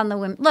tearing down the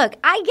women. Look,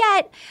 I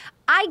get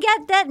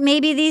that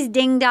maybe these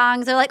ding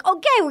dongs are like,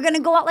 okay, we're gonna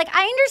go out. Like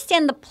I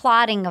understand the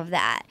plotting of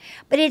that,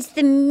 but it's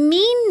the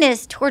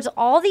meanness towards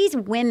all these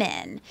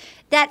women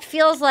that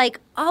feels like,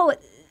 oh,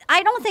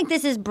 I don't think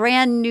this is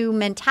brand new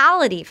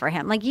mentality for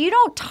him. Like you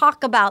don't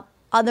talk about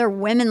other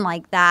women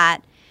like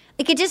that.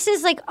 Like it just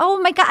is like, oh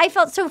my God, I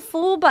felt so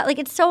fooled, but like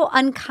it's so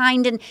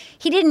unkind, and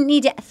he didn't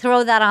need to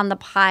throw that on the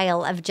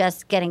pile of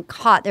just getting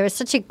caught. There was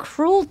such a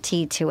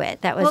cruelty to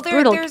it that was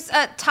brutal. There's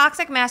a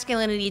toxic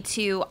masculinity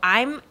too.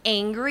 I'm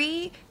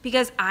angry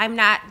because I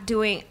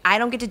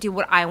don't get to do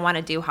what I want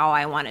to do how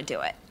I want to do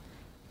it,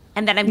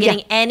 and that I'm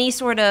getting any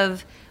sort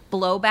of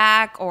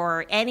blowback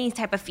or any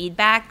type of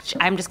feedback.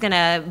 I'm just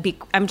gonna be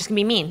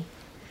mean.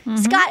 Mm-hmm.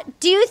 Scott,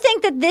 do you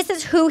think that this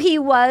is who he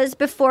was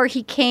before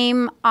he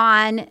came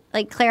on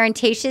like Claire and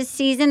Tayshia's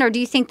season, or do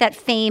you think that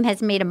fame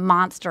has made a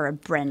monster of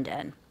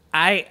Brendan?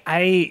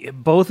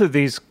 Both of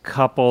these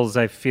couples,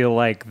 I feel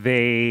like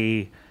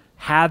they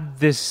had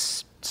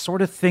this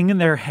sort of thing in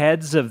their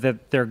heads of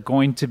that they're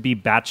going to be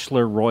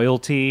bachelor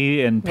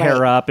royalty and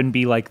pair up and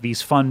be like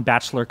these fun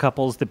bachelor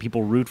couples that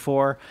people root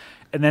for.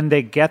 And then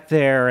they get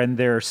there and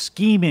their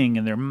scheming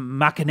and their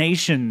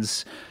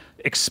machinations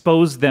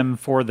expose them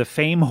for the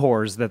fame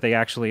whores that they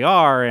actually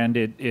are, and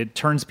it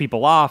turns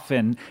people off.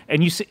 And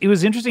you see, it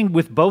was interesting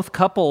with both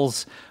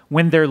couples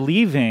when they're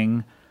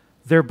leaving,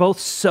 they're both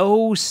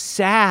so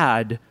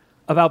sad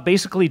about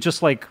basically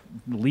just like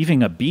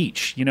leaving a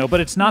beach, but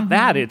it's not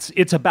that.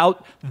 It's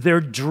about their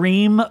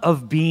dream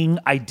of being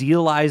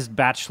idealized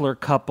bachelor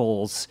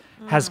couples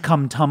has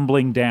come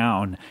tumbling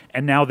down,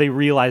 and now they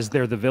realize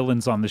they're the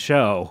villains on the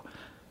show.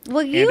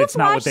 Well, and it's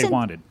not what they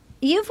wanted.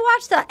 You've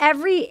watched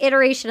every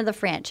iteration of the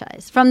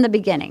franchise from the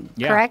beginning,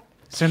 correct?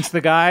 Since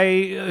the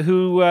guy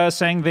who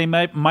sang "They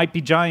Might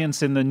Be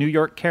Giants" in the New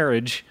York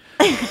Carriage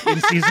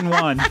in season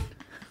 1.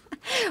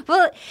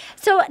 Well,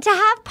 so to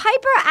have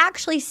Piper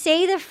actually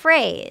say the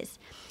phrase,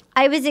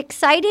 I was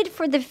excited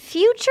for the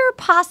future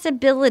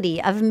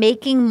possibility of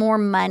making more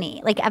money,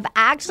 like of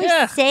actually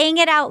saying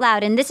it out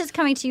loud. And this is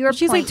coming to your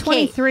She's point, like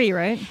 23, Kate.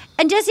 right?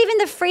 And just even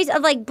the phrase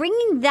of like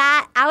bringing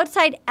that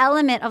outside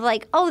element of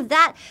like, oh,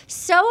 that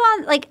so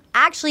on, like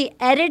actually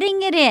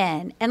editing it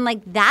in. And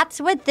like,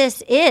 that's what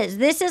this is.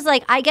 This is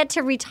like, I get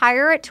to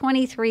retire at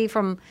 23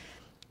 from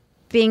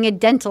being a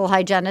dental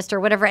hygienist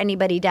or whatever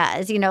anybody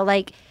does, you know,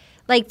 like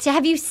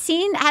have you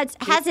seen,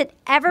 has it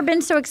ever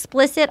been so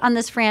explicit on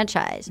this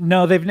franchise?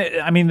 No,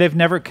 they've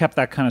never kept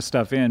that kind of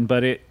stuff in,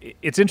 but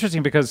it's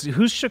interesting because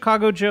who's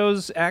Chicago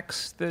Joe's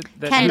ex?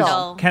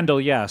 Kendall. Kendall,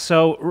 yeah.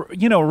 So,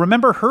 you know,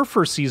 remember her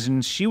first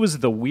season, she was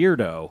the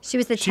weirdo. She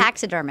was the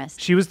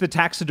taxidermist. She was the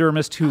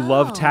taxidermist who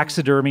loved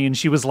taxidermy, and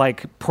she was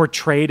like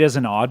portrayed as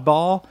an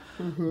oddball.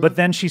 Mm-hmm. But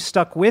then she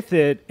stuck with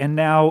it, and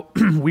now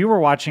we were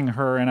watching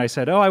her, and I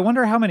said, oh, I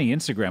wonder how many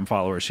Instagram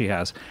followers she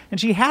has. And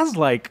she has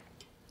like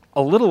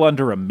a little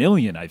under 1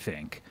 million, I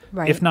think,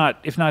 right. if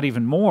not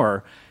even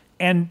more.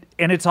 And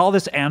it's all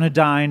this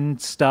anodyne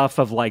stuff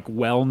of like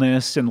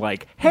wellness and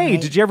like, hey,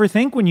 did you ever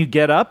think when you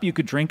get up you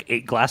could drink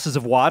 8 glasses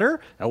of water?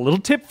 A little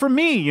tip from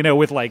me, you know,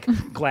 with like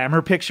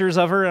glamour pictures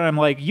of her. And I'm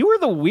like, you were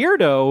the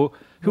weirdo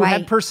who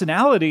had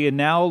personality, and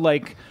now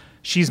like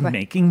she's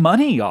making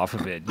money off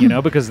of it, you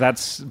know,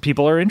 because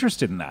people are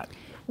interested in that.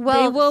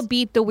 Well, they will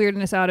beat the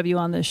weirdness out of you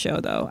on this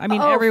show, though. I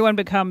mean, everyone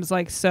becomes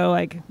like so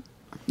like,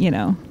 you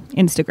know,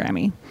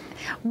 Instagrammy.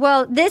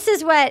 Well, this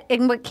is what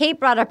Kate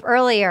brought up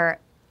earlier.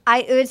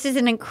 This is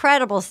an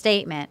incredible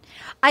statement.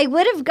 I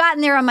would have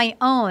gotten there on my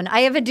own.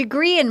 I have a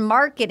degree in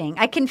marketing.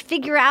 I can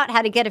figure out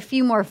how to get a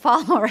few more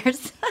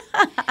followers.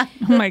 Oh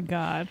my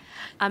God.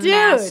 A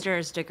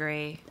master's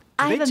degree.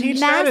 Do they teach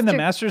that in the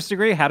master's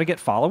degree, how to get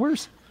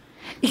followers?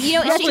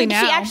 You know, she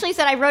actually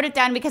said, I wrote it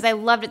down because I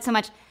loved it so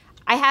much.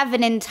 I have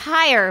an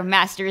entire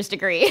master's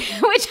degree,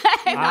 which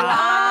she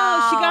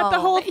got the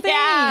whole thing.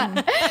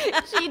 Yeah,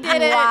 she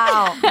did it.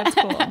 Wow. That's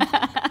cool.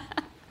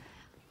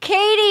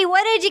 Katie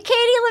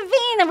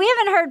Levine, we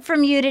haven't heard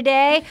from you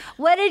today.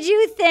 What did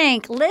you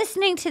think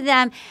listening to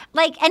them?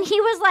 Like, and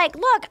he was like,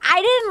 look,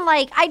 I didn't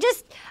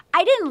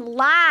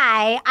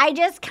lie. I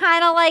just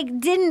kind of like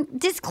didn't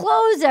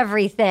disclose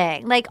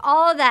everything, like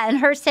all of that. And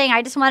her saying,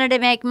 I just wanted to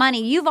make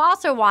money. You've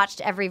also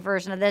watched every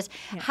version of this.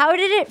 Yeah. How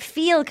did it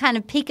feel kind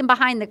of peeking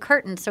behind the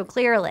curtain so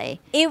clearly?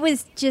 It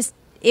was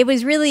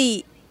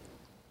really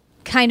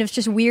kind of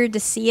just weird to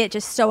see it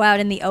just so out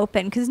in the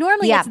open, because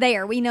normally it's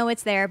there. We know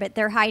it's there, but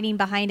they're hiding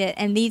behind it.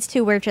 And these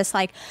two were just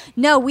like,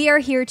 no, we are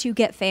here to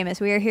get famous.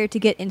 We are here to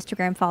get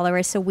Instagram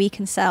followers so we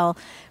can sell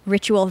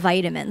ritual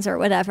vitamins or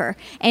whatever.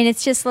 And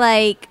it's just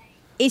like,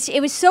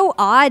 it was so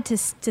odd to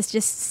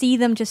just see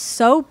them just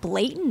so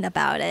blatant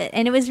about it.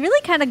 And it was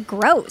really kind of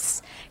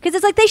gross, because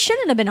it's like they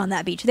shouldn't have been on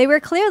that beach. They were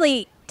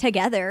clearly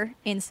together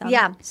in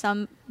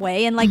some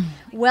way. And like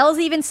Wells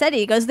even said it.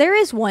 He goes, there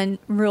is one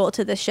rule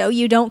to the show.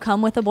 You don't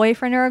come with a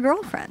boyfriend or a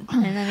girlfriend.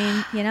 And I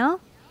mean, you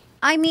know?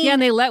 Yeah,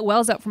 and they let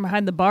Wells out from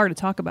behind the bar to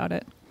talk about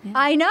it. Yeah.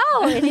 I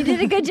know. And he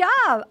did a good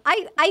job.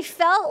 I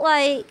felt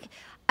like,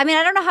 I mean,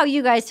 I don't know how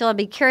you guys feel. I'd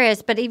be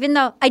curious, but even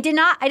though I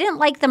didn't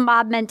like the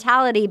mob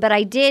mentality, but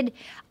I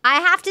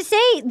have to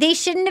say they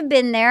shouldn't have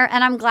been there.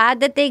 And I'm glad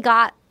that they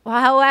got,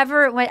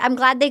 I'm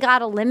glad they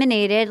got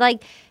eliminated.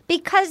 Like,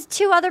 because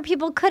 2 other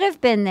people could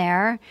have been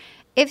there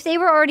if they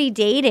were already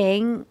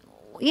dating.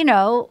 You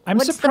know, I'm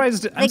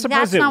surprised.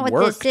 That's not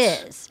what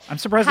this is. I'm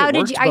surprised.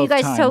 Are you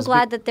guys so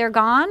glad that they're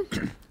gone?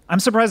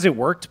 I'm surprised it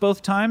worked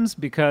both times,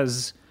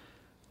 because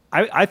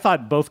I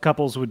thought both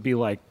couples would be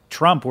like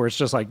Trump, where it's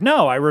just like,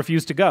 no, I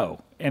refuse to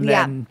go, and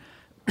then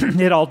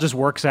it all just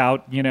works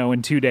out, you know,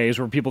 in 2 days,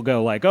 where people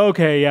go like,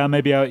 okay, yeah,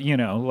 maybe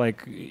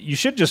like you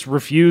should just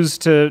refuse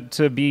to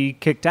be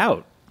kicked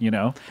out, you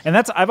know, and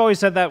I've always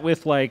said that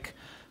with like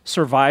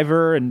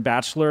Survivor and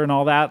Bachelor and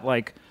all that,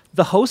 like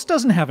the host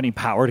doesn't have any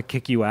power to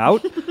kick you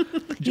out.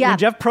 When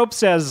Jeff Probst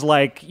says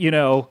like, you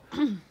know,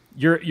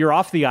 you're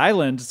off the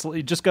island,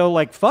 you just go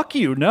like, fuck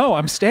you, no,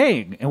 I'm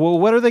staying. And well,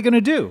 what are they going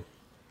to do?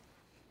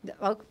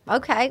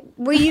 Okay.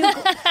 Were you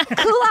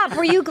Kulap?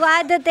 Were you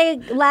glad that they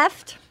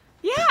left?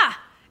 Yeah,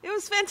 it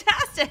was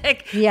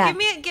fantastic. Yeah,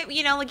 give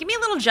me a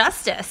little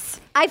justice.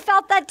 I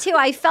felt that too.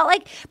 I felt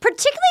like,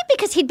 particularly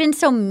because he'd been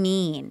so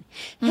mean.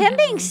 Him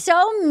being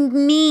so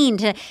mean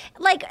to,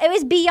 like, it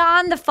was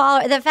beyond the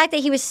fact that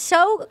he was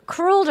so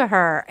cruel to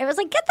her. It was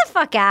like, get the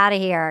fuck out of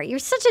here. You're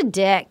such a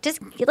dick. Just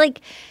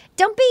like,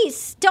 don't be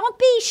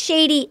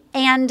shady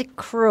and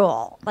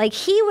cruel. Like,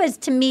 he was,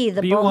 to me,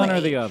 the bully. Be one or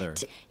the other.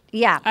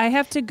 Yeah. I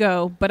have to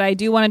go, but I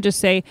do want to just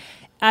say,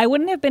 I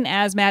wouldn't have been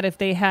as mad if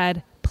they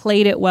had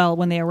played it well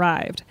when they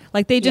arrived.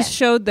 Like, they just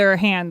showed their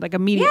hand like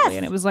immediately,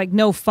 and it was like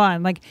no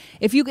fun. Like,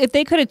 if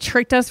they could have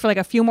tricked us for like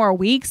a few more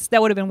weeks,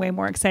 that would have been way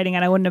more exciting,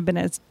 and I wouldn't have been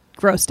as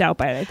grossed out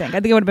by it. I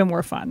think it would have been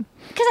more fun.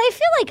 Because I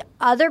feel like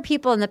other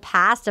people in the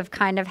past have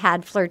kind of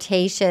had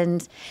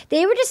flirtations.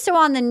 They were just so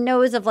on the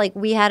nose of like,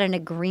 we had an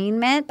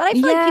agreement. But I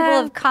feel like people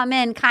have come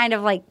in kind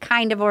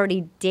of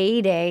already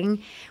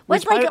dating.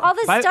 What's like all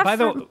this stuff.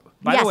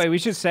 By the way, we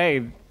should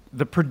say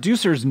the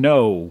producers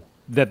know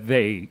that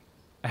they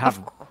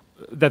have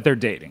that they're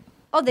dating.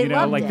 Oh, they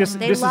love like it. This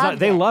is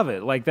they love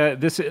it. Like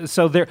that. This is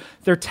so they're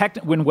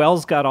when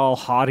Wells got all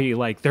haughty,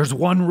 like there's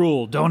one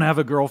rule: don't have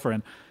a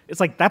girlfriend. It's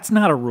like that's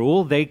not a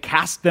rule. They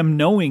cast them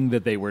knowing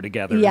that they were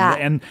together,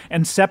 and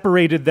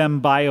separated them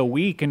by a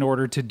week in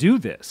order to do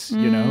this.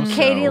 You know,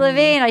 Katie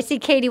Levine. I see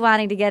Katie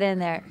wanting to get in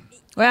there.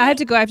 Well, I have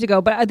to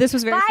go. But this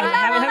was very fun.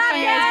 Bye,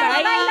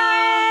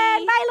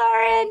 Lauren. Bye,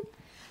 Lauren.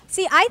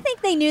 See, I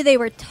think they knew they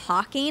were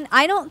talking.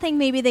 I don't think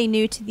maybe they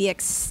knew to the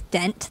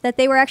extent that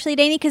they were actually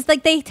dating, because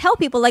like they tell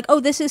people like, oh,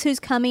 this is who's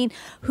coming.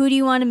 Who do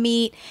you want to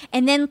meet?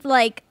 And then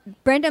like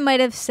Brenda might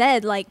have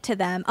said like to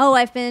them, oh,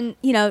 I've been,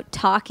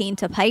 talking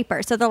to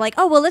Piper. So they're like,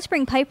 oh, well, let's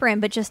bring Piper in.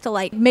 But just to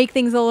like make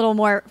things a little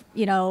more,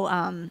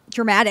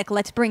 dramatic,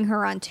 let's bring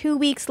her on 2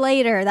 weeks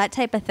later, that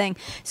type of thing.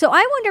 So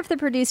I wonder if the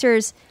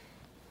producers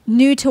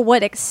knew to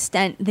what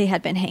extent they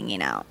had been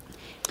hanging out.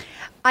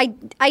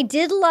 I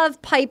did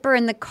love Piper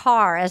in the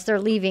car as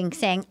they're leaving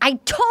saying, I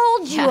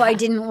told you I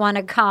didn't want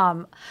to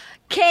come.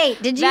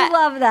 Kate, did you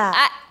love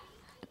that?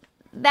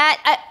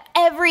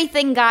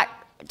 Everything got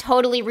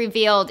totally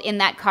revealed in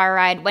that car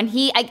ride when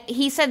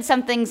he said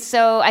something,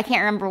 so I can't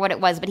remember what it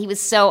was, but he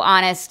was so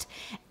honest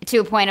to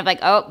a point of like,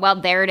 oh,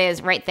 well, there it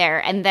is right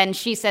there. And then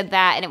she said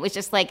that, and it was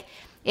just like,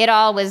 it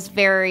all was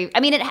very,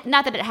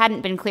 not that it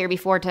hadn't been clear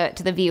before to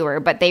the viewer,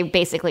 but they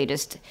basically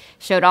just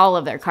showed all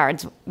of their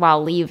cards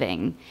while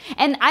leaving.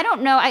 And I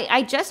don't know,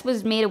 I just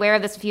was made aware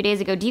of this a few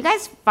days ago. Do you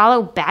guys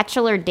follow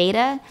Bachelor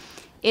Data?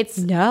 It's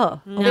Instagram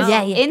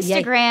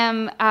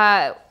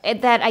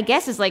that I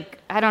guess is like,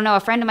 I don't know, a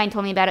friend of mine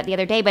told me about it the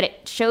other day, but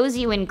it shows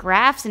you in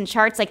graphs and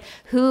charts like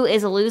who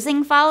is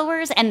losing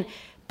followers, and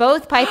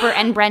both Piper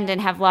and Brendan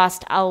have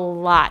lost a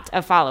lot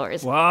of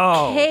followers.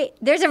 Wow. Hey,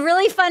 there's a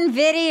really fun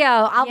video.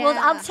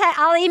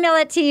 I'll email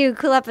it to you,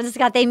 Cool Up and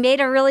Scott. They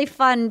made a really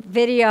fun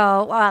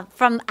video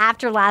from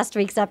after last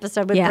week's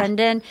episode with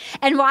Brendan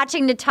and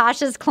watching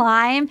Natasha's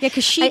climb. Yeah,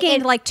 because she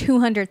gained like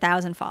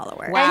 200,000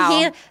 followers. Wow.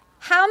 And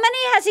how many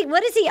has he?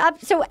 What is he up?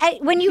 So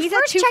when you He's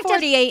first at checked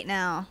 248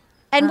 now.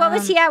 And what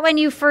was he at when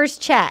you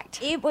first checked?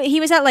 He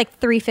was at like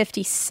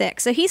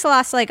 356. So he's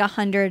lost like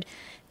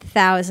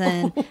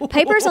 100,000.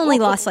 Piper's only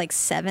lost like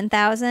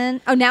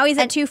 7,000. Oh, now he's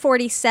at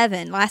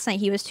 247. Last night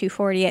he was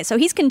 248. So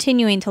he's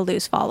continuing to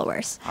lose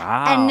followers.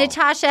 Wow. And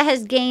Natasha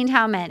has gained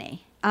how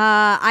many?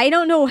 I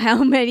don't know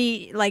how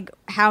many.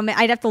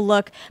 I'd have to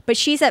look. But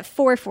she's at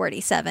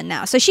 447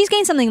 now. So she's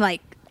gained something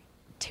like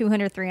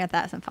 200,000,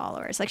 300,000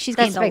 followers. Like she's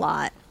gained a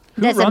lot.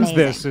 Who runs amazing.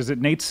 This? Is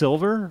it Nate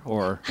Silver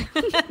or?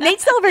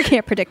 Nate Silver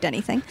can't predict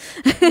anything.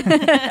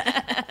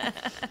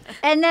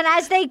 And then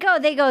as they go,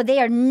 they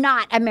are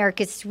not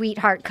America's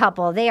sweetheart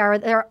couple. They are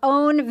their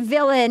own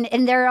villain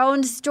in their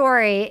own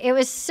story. It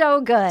was so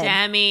good.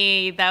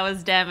 Demi. That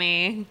was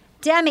Demi.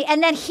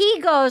 And then he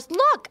goes,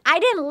 look, I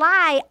didn't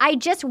lie. I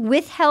just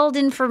withheld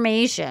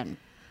information.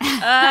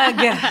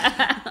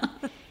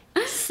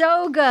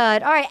 So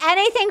good. All right.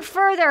 Anything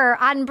further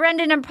on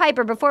Brendan and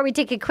Piper before we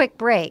take a quick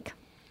break?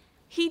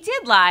 He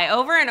did lie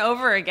over and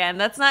over again.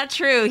 That's not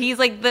true. He's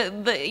like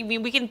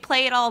we can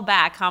play it all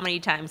back how many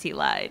times he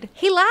lied.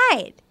 He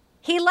lied.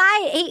 He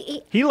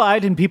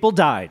lied and people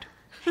died.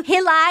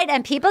 He lied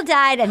and people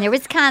died and there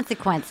was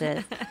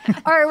consequences.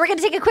 All right, we're going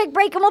to take a quick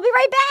break and we'll be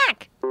right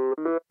back.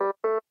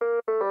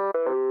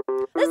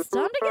 It's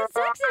time to get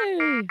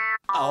sexy.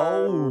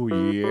 Oh,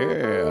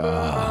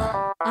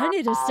 yeah. I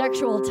need a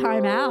sexual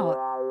timeout.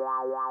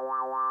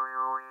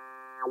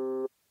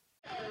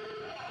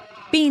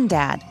 Bean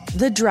Dad,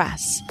 The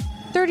Dress,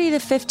 30 to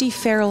 50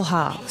 Feral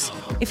Hogs.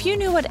 If you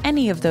knew what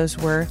any of those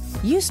were,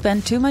 you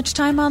spend too much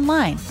time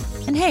online.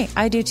 And hey,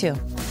 I do too.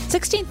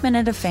 16th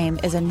Minute of Fame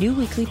is a new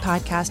weekly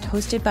podcast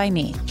hosted by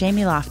me,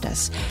 Jamie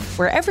Loftus,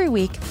 where every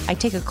week I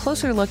take a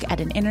closer look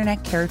at an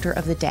internet character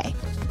of the day.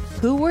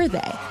 Who were they?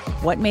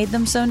 What made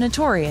them so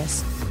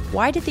notorious?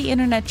 Why did the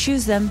internet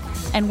choose them?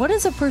 And what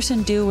does a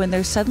person do when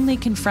they're suddenly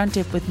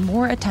confronted with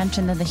more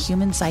attention than the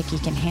human psyche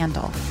can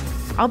handle?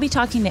 I'll be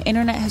talking to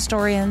internet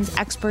historians,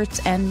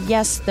 experts, and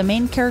yes, the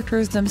main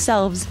characters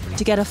themselves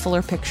to get a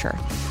fuller picture.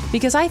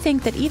 Because I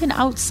think that even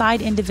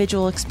outside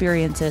individual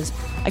experiences,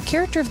 a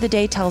character of the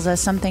day tells us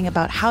something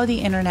about how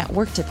the internet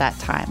worked at that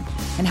time,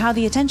 and how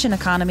the attention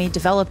economy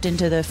developed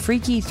into the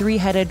freaky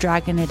three-headed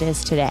dragon it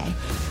is today.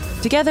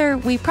 Together,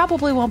 we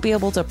probably won't be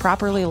able to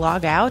properly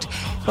log out,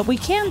 but we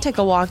can take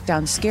a walk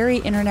down scary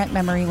internet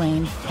memory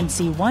lane and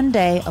see one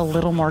day a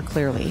little more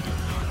clearly.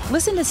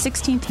 Listen to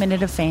 16th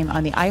Minute of Fame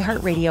on the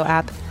iHeartRadio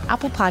app,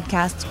 Apple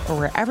Podcasts, or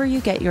wherever you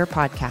get your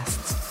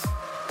podcasts.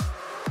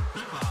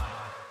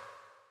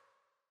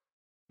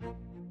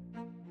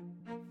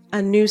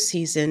 A new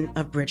season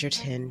of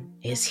Bridgerton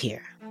is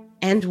here.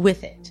 And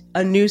with it,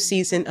 a new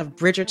season of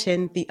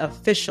Bridgerton, the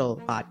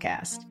official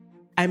podcast.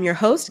 I'm your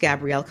host,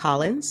 Gabrielle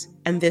Collins,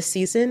 and this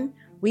season,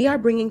 we are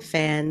bringing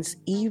fans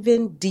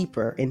even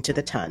deeper into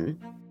the ton.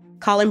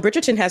 Colin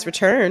Bridgerton has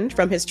returned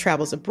from his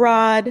travels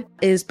abroad.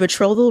 Is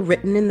betrothal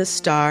written in the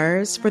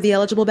stars for the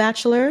eligible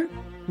bachelor?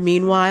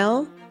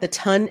 Meanwhile, the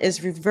ton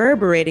is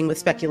reverberating with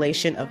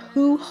speculation of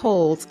who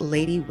holds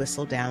Lady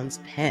Whistledown's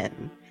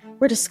pen.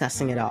 We're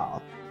discussing it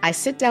all. I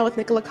sit down with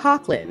Nicola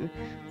Coughlan,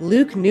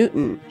 Luke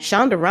Newton,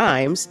 Shonda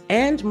Rhimes,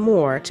 and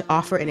more to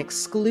offer an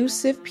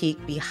exclusive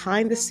peek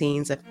behind the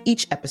scenes of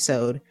each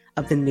episode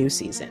of the new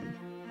season.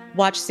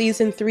 Watch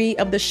season 3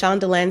 of the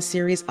Shondaland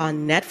series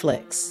on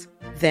Netflix.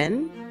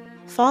 Then,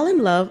 fall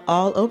in love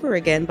all over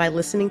again by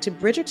listening to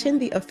Bridgerton,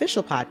 the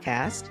official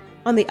podcast,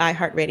 on the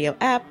iHeartRadio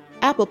app,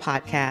 Apple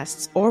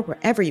Podcasts, or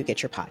wherever you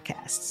get your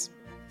podcasts.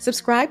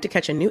 Subscribe to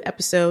catch a new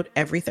episode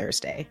every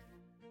Thursday.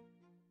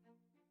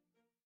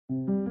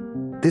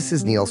 This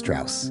is Neil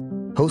Strauss,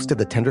 host of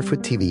the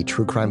Tenderfoot TV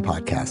true crime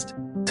podcast,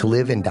 To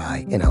Live and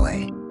Die in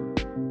LA.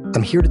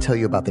 I'm here to tell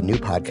you about the new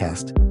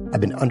podcast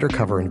I've been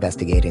undercover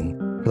investigating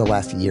for the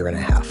last year and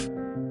a half.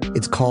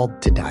 It's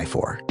called To Die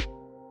For.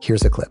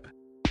 Here's a clip.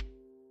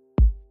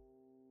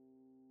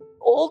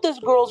 All these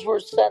girls were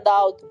sent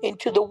out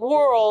into the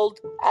world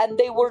and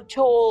they were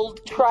told,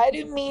 try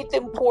to meet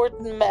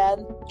important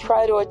men,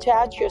 try to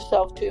attach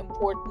yourself to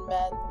important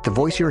men. The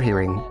voice you're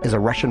hearing is a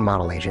Russian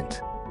model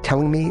agent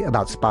telling me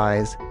about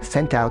spies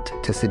sent out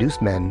to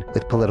seduce men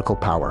with political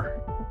power.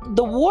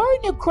 The war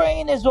in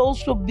Ukraine is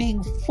also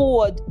being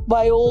fought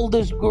by all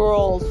these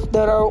girls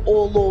that are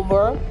all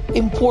over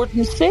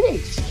important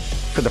cities.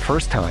 For the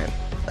first time,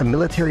 a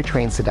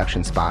military-trained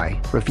seduction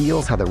spy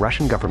reveals how the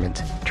Russian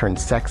government turned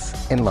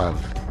sex and love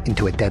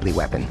into a deadly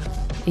weapon.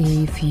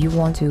 If you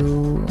want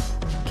to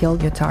kill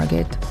your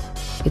target,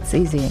 it's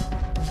easy.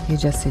 You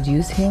just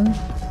seduce him,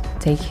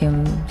 take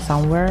him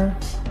somewhere,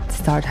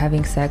 start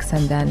having sex,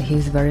 and then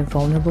he's very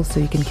vulnerable, so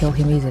you can kill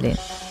him easily.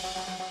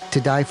 To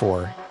Die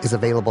For is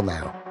available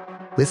now.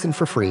 Listen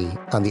for free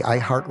on the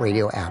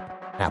iHeartRadio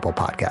app, Apple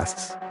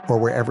Podcasts, or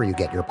wherever you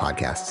get your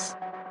podcasts.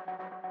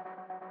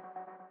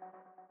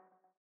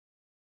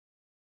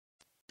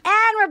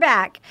 And we're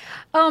back.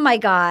 Oh my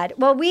God.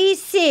 Well, we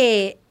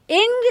see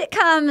in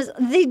comes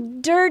the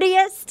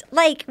dirtiest,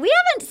 like, we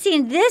haven't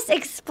seen this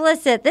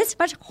explicit, this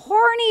much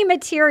horny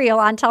material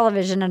on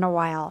television in a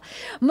while.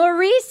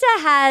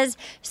 Marisa has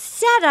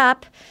set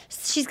up,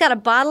 she's got a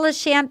bottle of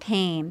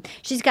champagne.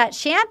 She's got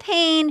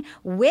champagne,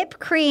 whipped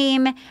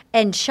cream,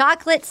 and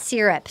chocolate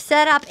syrup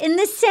set up in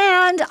the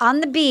sand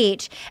on the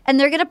beach, and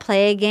they're going to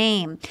play a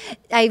game.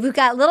 We've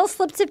got little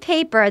slips of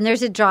paper, and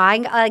there's a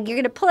drawing. You're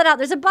going to pull it out.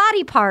 There's a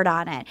body part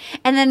on it.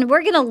 And then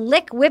we're going to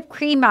lick whipped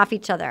cream off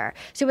each other.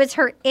 So it's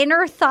her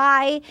inner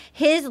thigh,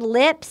 his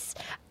lips,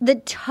 the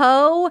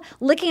toe,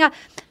 licking off.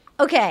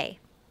 Okay,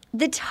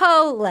 the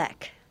toe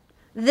lick.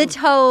 The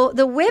toe,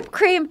 the whipped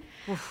cream.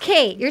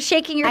 Kate, you're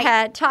shaking your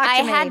head. Talk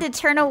to me. I had to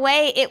turn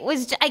away. It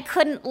was, I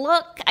couldn't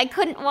look. I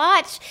couldn't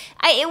watch.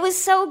 It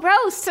was so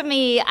gross to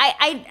me.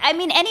 I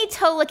mean, any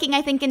toe licking,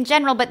 I think, in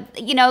general,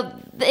 but, you know,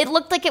 it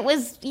looked like it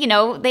was, you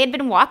know, they had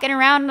been walking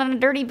around on a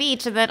dirty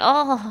beach and then,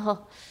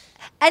 oh.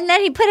 And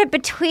then he put it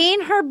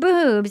between her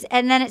boobs,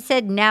 and then it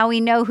said, now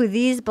we know who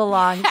these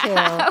belong to.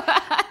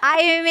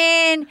 I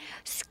mean,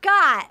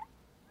 Scott,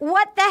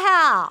 what the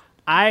hell?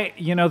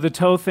 The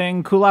toe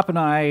thing, Kulap and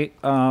I,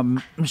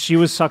 she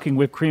was sucking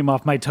whipped cream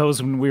off my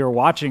toes when we were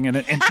watching,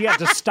 and she had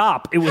to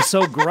stop. It was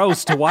so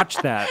gross to watch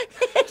that.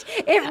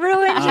 It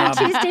ruined your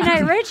Tuesday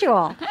night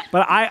ritual.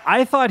 But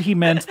I thought he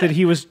meant that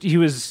he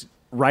was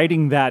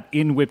writing that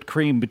in whipped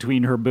cream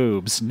between her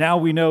boobs. Now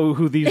we know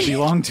who these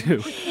belong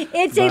to.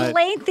 It's a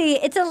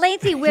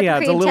lengthy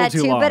whipped cream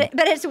tattoo,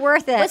 but it's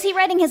worth it. Was he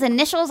writing his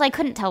initials? I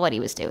couldn't tell what he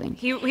was doing.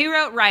 He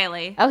wrote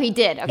Riley. Oh, he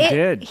did.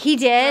 Okay. He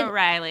did. He wrote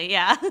Riley,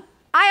 yeah.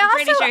 I'm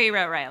pretty sure he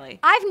wrote Riley.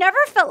 I've never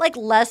felt like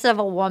less of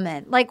a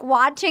woman. Like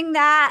watching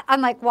that,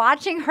 I'm like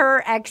watching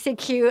her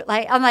execute.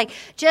 Like I'm like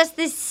just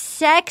the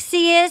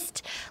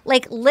sexiest.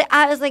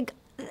 I was like,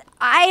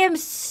 I am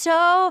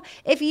so.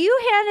 If you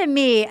handed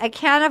me a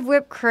can of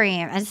whipped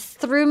cream and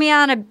threw me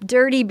on a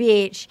dirty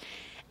beach,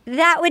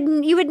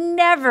 you would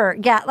never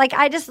get. Like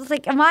I just was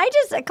like, am I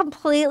just a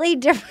completely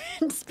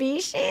different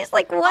species?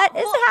 Like what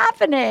is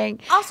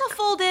happening? Also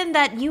fold in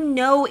that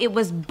it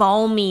was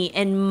balmy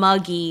and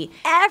muggy.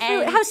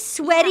 How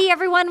sweaty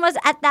everyone was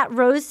at that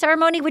rose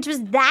ceremony, which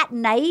was that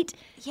night.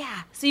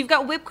 Yeah. So you've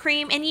got whipped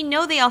cream, and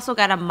they also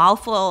got a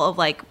mouthful of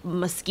like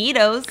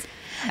mosquitoes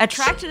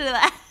attracted to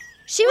that.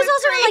 She was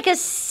also in like a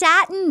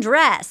satin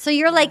dress. So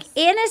you're like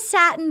in a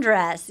satin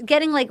dress,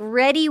 getting like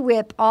ready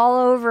whip all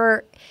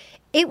over.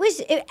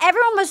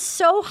 Everyone was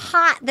so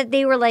hot that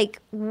they were like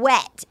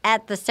wet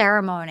at the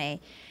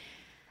ceremony.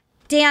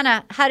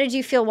 Dana, how did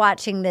you feel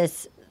watching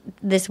this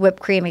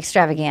whipped cream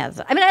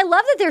extravaganza? I mean, I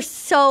love that they're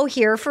so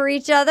here for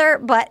each other,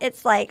 but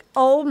it's like,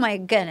 oh my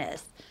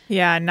goodness.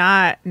 Yeah,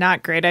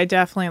 not great. I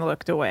definitely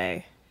looked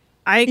away.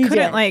 I You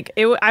couldn't did. like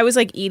it. I was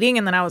like eating,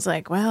 and then I was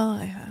like, "Well,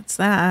 that's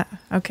that.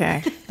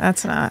 Okay,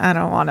 that's not. I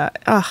don't want to.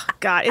 Oh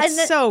God,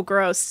 it's so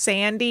gross,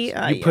 sandy.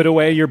 You put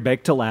away your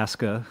baked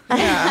Alaska. Yeah,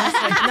 I was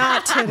like,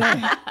 not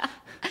today.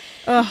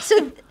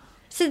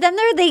 So then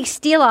they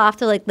steal off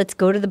to like, let's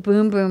go to the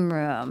boom boom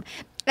room.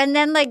 And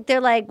then like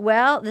they're like,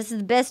 well, this is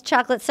the best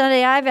chocolate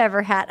sundae I've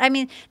ever had. I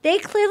mean, they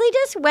clearly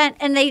just went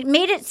and they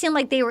made it seem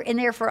like they were in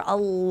there for a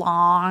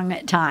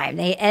long time.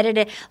 They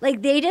edited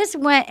like they just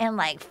went and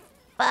like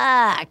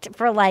fucked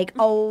for like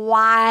a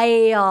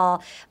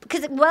while.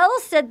 Because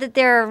Wells said that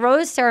their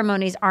rose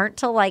ceremonies aren't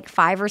till like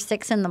 5 or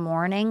 6 in the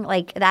morning.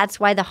 Like that's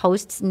why the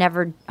hosts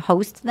never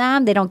host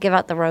them. They don't give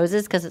out the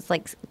roses because it's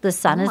like the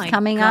sun is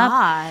coming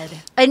up.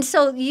 And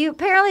so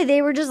apparently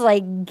they were just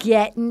like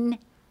getting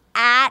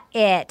at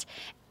it.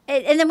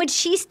 And then when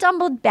she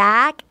stumbled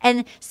back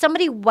and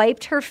somebody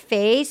wiped her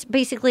face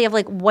basically of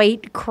like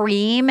white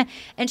cream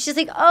and she's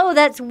like, oh,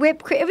 that's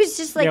whipped cream. It was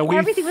just like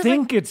everything was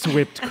like, it's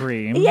whipped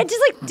cream. yeah,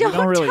 just like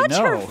don't really touch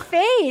her know.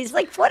 face.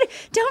 Like what?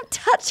 Don't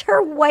touch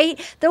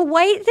the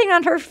white thing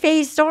on her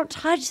face. Don't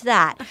touch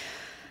that.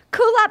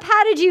 Kulap,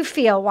 how did you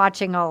feel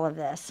watching all of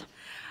this?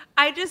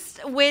 I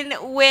just so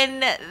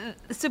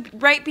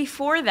right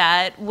before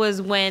that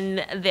was when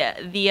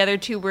the other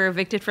two were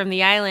evicted from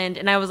the island,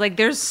 and I was like,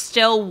 "There's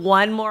still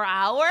 1 more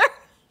hour."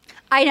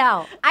 I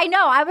know.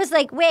 I was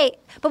like, wait,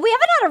 but we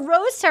haven't had a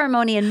rose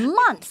ceremony in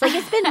months. Like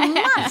it's been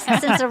months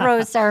since a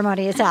rose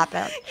ceremony has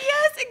happened.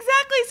 Yes,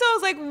 exactly. So I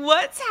was like,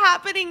 "What's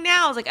happening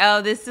now?" I was like,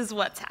 "Oh, this is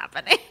what's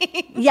happening."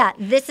 Yeah,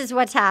 this is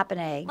what's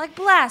happening. Like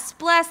bless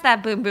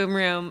that boom boom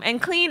room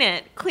and clean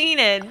it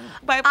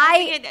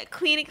by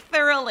cleaning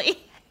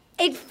thoroughly.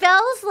 It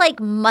feels like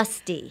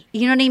musty.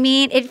 You know what I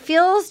mean? It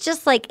feels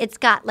just like it's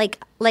got like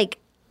a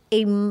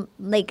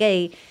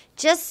dirty.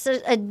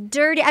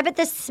 I bet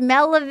the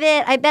smell of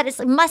it. I bet it's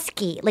like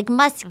musky.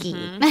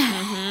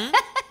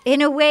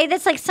 In a way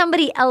that's like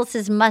somebody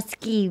else's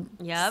musky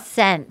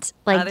scent.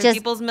 Like other just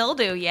people's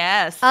mildew.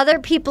 Yes. Other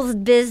people's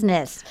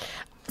business.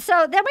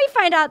 So then we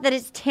find out that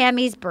it's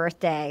Tammy's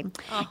birthday,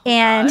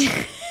 and.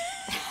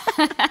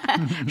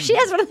 She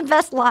has one of the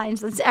best lines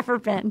that's ever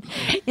been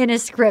in a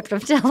script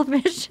of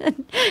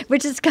television,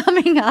 which is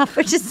coming up,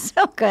 which is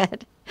so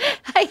good.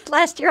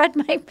 Last year I had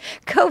my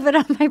COVID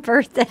on my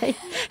birthday,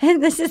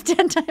 and this is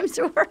 10 times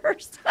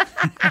worse.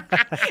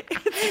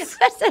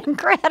 That's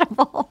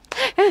incredible.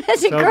 It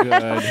was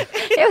incredible. Good.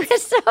 It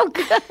was so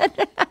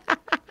good.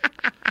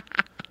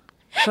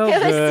 So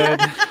good.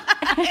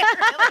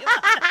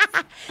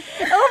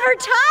 Over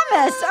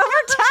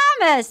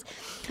Thomas.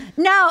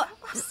 No,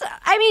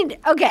 I mean,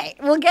 okay,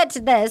 we'll get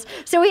to this.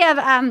 So we have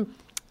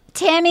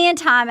Tammy and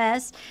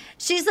Thomas.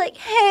 She's like,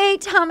 hey,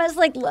 Thomas,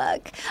 like,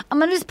 look, I'm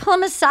going to just pull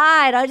him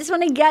aside. I just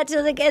want to get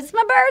to, like, it's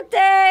my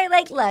birthday.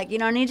 Like, look, you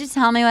don't need to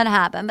tell me what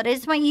happened, but I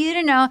just want you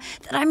to know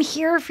that I'm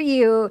here for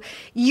you.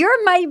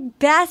 You're my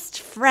best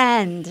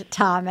friend,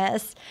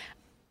 Thomas.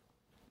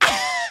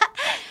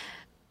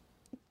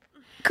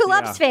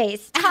 Kulup's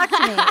face. Talk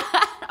to me.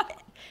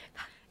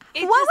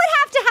 What would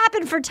have to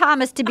happen for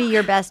Thomas to be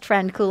your best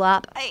friend,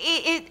 Kulop?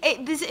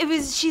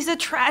 She's a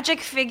tragic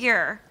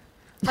figure.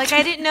 Like,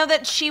 I didn't know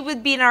that she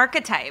would be an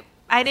archetype.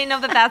 I didn't know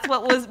that that's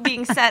what was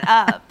being set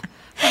up.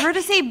 For her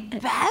to say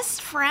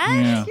best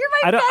friend? Yeah. You're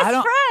my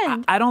best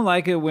friend. I don't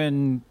like it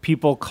when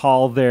people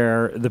call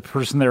the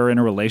person they're in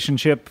a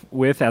relationship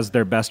with as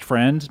their best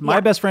friend.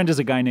 My best friend is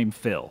a guy named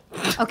Phil.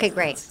 Okay,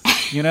 great.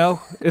 You know?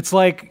 It's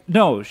like,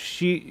 no,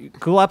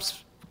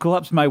 Kulop's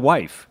my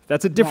wife.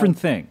 That's a different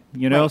thing,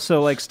 you know? Right.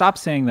 So, like, stop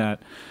saying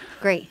that.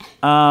 Great.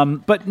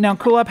 But now,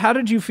 Kulop, how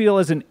did you feel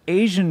as an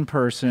Asian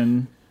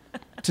person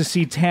to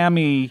see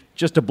Tammy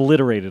just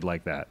obliterated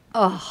like that?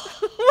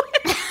 Oh.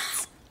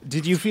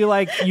 Did you feel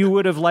like you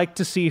would have liked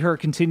to see her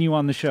continue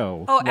on the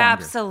show? Oh, longer?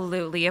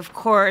 Absolutely. Of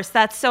course.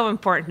 That's so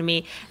important to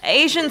me.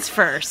 Asians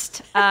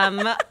first.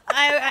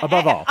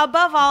 Above all.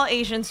 Above all,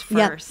 Asians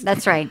first. Yep,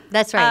 that's right.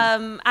 That's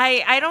right.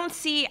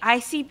 I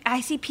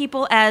see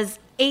people as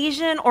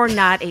Asian or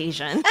not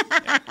Asian.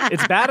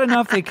 It's bad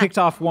enough they kicked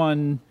off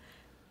one,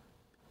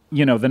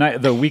 you know,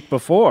 the week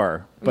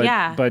before,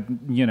 but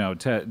you know,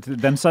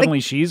 then suddenly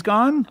she's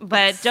gone.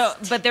 But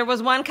there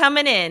was one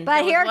coming in.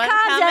 But here comes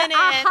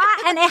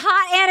a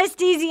hot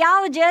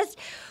anesthesiologist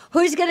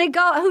who's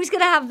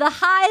gonna have the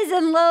highs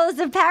and lows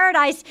of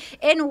paradise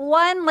in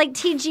one like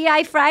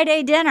TGI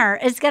Friday dinner.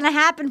 It's gonna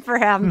happen for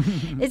him.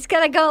 It's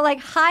gonna go like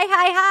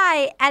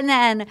high, and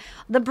then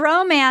the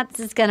bromance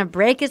is gonna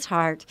break his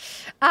heart.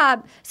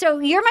 So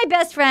you're my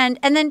best friend,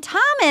 and then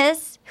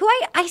Thomas, who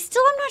I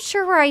still am not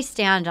sure where I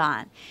stand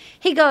on.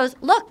 He goes,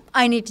 look,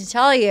 I need to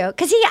tell you,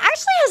 because he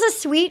actually has a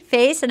sweet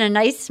face and a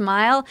nice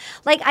smile.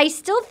 Like I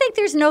still think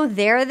there's no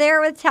there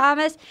with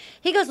Thomas.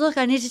 He goes, look,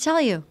 I need to tell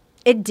you.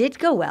 It did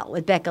go well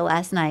with Becca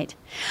last night.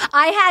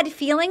 I had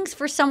feelings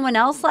for someone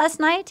else last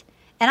night,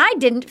 And I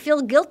didn't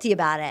feel guilty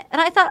about it. And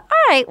I thought,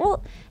 all right,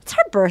 well, it's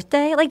her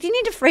birthday. Like, do you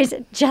need to phrase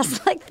it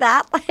just like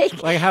that?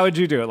 Like how would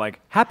you do it? Like,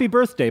 happy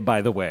birthday,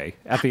 by the way,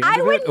 at the end I of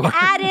it? wouldn't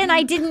add in,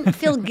 I didn't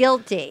feel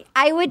guilty.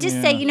 I would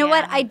just say, you know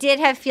what? I did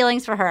have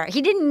feelings for her.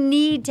 He didn't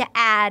need to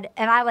add,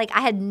 and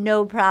I had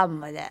no problem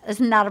with it. It's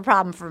not a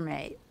problem for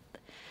me.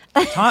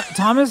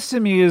 Thomas to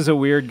me is a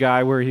weird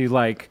guy where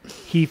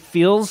he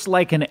feels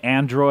like an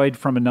android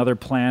from another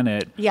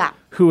planet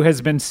who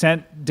has been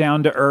sent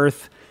down to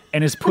Earth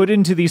and is put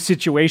into these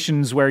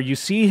situations where you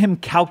see him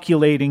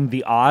calculating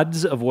the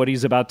odds of what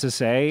he's about to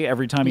say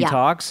every time he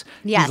talks.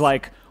 Yes. He's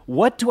like,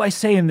 what do I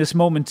say in this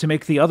moment to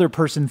make the other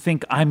person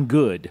think I'm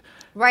good?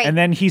 Right. And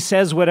then he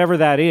says whatever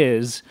that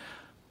is.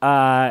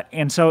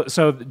 And so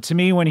to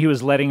me, when he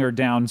was letting her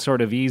down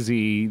sort of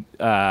easy,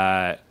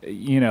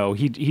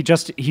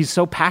 he's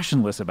so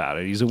passionless about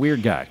it. He's a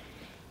weird guy.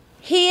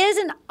 He is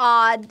an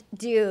odd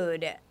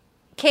dude.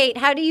 Kate,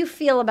 how do you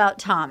feel about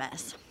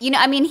Thomas? He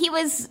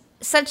was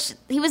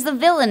the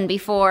villain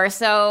before,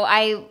 so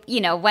I,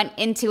 went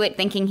into it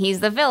thinking he's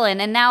the villain,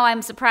 and now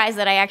I'm surprised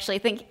that I actually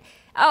think,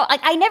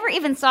 I never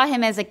even saw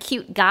him as a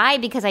cute guy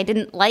because I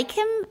didn't like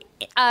him.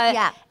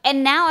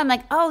 And now I'm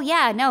like,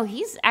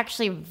 he's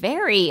actually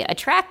very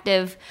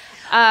attractive.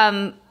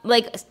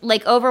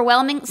 Like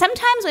overwhelming.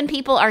 Sometimes when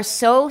people are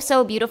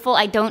so beautiful,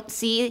 I don't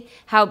see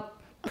how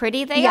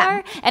pretty they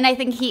are, and I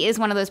think he is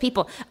one of those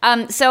people.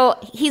 So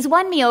he's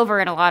won me over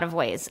in a lot of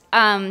ways.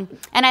 And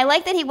I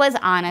like that he was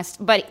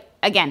honest, but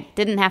again,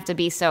 didn't have to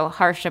be so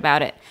harsh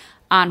about it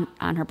on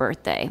her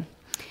birthday.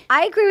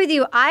 I agree with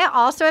you. I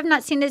also have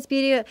not seen this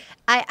beauty.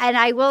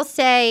 I will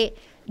say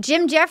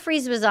Jim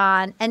Jeffries was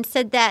on and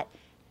said that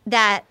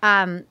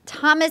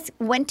Thomas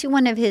went to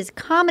one of his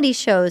comedy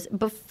shows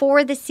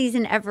before the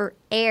season ever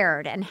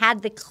aired and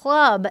had the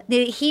club.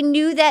 He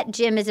knew that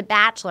Jim is a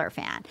Bachelor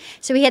fan.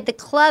 So he had the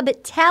club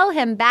tell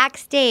him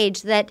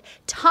backstage that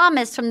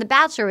Thomas from The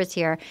Bachelor was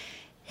here.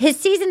 His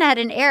season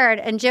hadn't aired,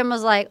 and Jim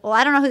was like, well,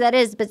 I don't know who that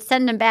is, but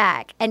send him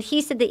back. And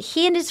he said that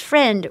he and his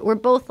friend were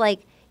both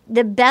like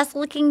the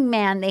best-looking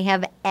man they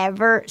have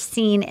ever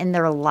seen in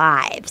their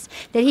lives.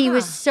 That he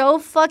was so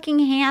fucking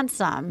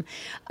handsome.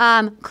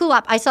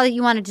 Kulop, I saw that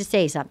you wanted to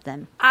say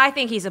something. I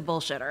think he's a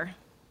bullshitter.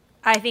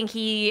 I think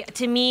he's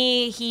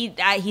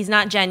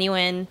not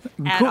genuine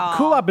at all.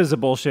 Kulop is a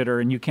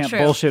bullshitter, and you can't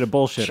bullshit a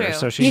bullshitter. True.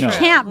 So she knows. You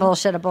can't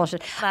bullshit a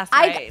bullshit. That's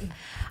right.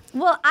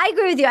 Well, I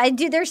agree with you. I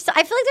feel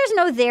like there's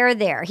no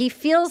there. He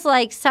feels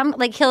like a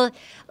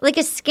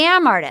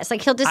scam artist.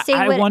 Like he'll just say.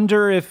 I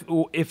wonder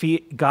if he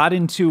got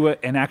into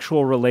an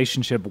actual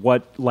relationship,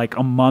 what like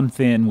a month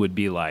in would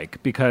be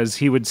like, because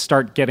he would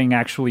start getting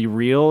actually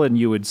real, and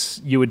you would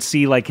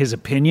see like his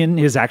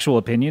actual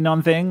opinion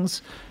on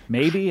things.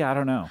 Maybe, I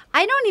don't know.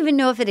 I don't even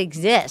know if it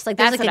exists. Like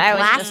there's like a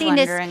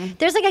glassiness.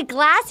 There's like a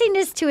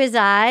glassiness to his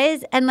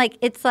eyes, and like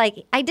it's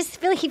like I just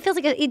feel like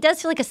he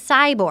does feel like a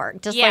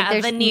cyborg. Just like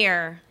there's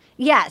veneer.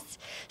 Yes.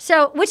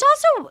 So, which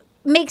also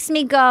makes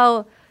me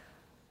go,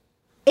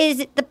 is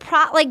it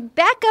like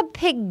Becca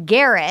picked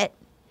Garrett?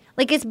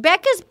 Like, is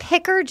Becca's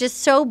picker just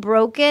so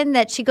broken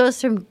that she goes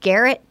from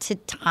Garrett to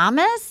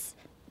Thomas?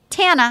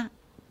 Tana,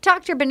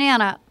 Dr.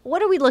 Banana,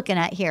 what are we looking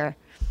at here?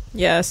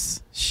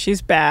 Yes,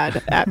 she's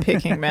bad at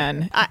picking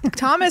men.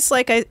 Thomas,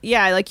 like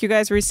you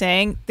guys were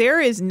saying,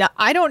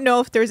 I don't know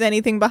if there's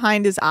anything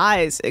behind his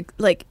eyes.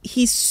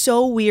 He's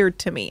so weird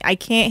to me. I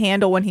can't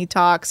handle when he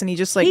talks and he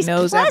just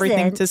knows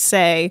everything to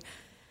say.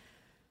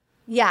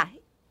 Yeah.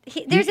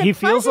 He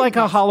feels like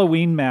a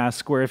Halloween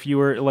mask where if you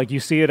were like,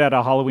 you see it at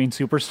a Halloween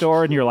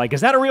superstore and you're like,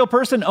 is that a real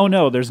person? Oh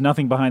no, there's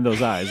nothing behind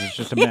those eyes. It's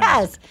just a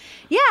mask.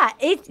 Yes.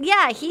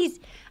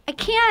 I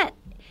can't.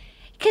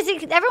 Because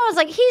everyone's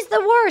like, he's the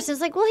worst. It's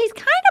like, well, he's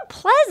kind of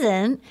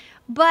pleasant,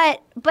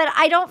 but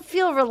I don't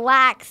feel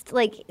relaxed.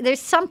 Like, there's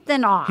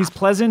something off. He's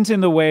pleasant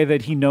in the way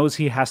that he knows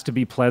he has to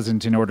be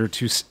pleasant in order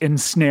to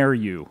ensnare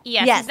you.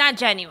 Yes, he's not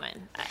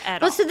genuine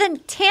at all. So then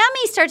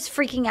Tammy starts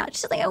freaking out.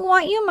 She's like, I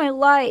want you in my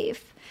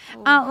life.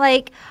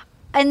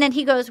 And then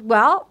he goes,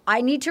 well,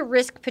 I need to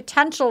risk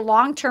potential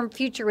long-term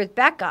future with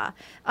Becca.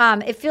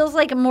 It feels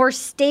like a more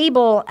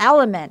stable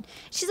element.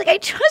 She's like, I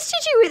trusted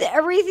you with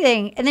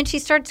everything. And then she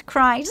starts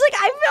crying. She's like,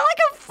 I feel like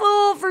a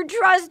fool for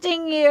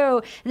trusting you.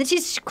 And then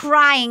she's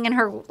crying in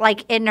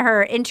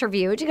her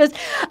interview. And she goes,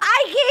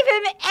 I gave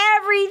him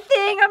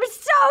everything. I'm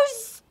so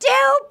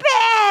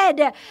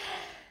stupid.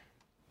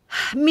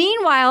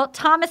 Meanwhile,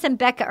 Thomas and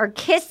Becca are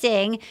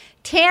kissing.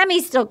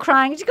 Tammy's still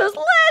crying. She goes,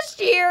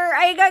 last year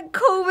I got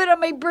COVID on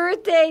my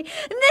birthday, and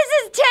this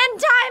is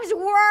 10 times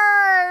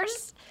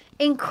worse.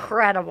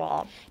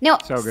 Incredible. No,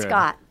 so good.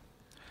 Scott.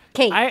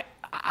 Kate.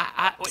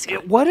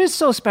 What is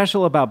so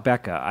special about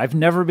Becca? I've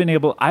never been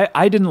able...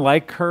 I didn't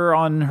like her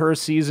on her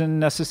season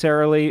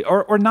necessarily,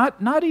 or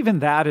not even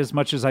that as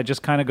much as I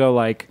just kind of go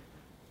like,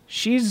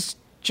 she's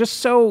just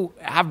so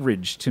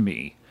average to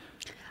me.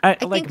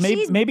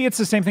 Maybe it's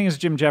the same thing as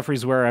Jim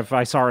Jeffries, where if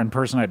I saw her in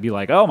person, I'd be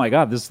like, "Oh my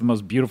God, this is the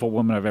most beautiful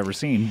woman I've ever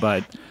seen."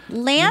 But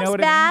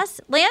Lance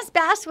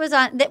Bass was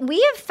on. That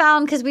we have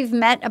found because we've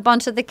met a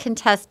bunch of the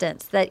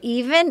contestants that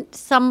even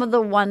some of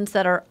the ones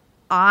that are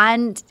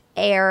on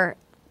air,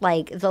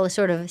 like the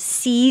sort of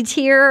C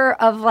tier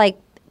of like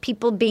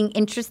people being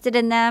interested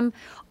in them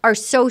are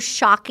so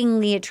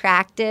shockingly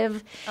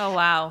attractive. Oh,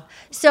 wow.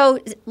 So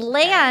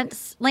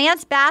Lance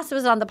Bass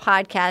was on the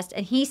podcast,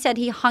 and he said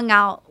he hung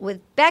out with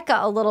Becca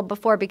a little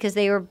before because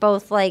they were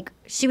both like,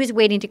 she was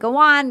waiting to go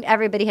on.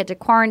 Everybody had to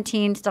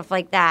quarantine, stuff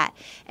like that.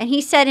 And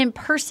he said in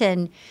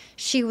person,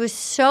 she was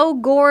so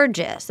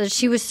gorgeous, that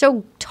she was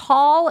so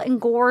tall and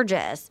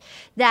gorgeous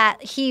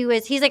that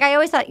he's like, I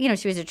always thought,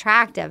 she was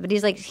attractive, but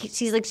he's like,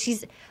 she's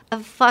a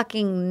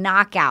fucking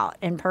knockout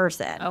in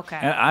person. Okay.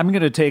 And I'm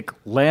going to take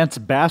Lance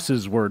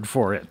Bass's word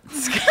for it.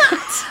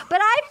 But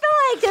I feel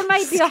like there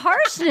might be a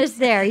harshness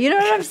there. You know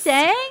what I'm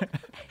saying?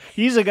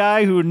 He's a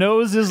guy who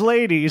knows his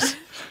ladies.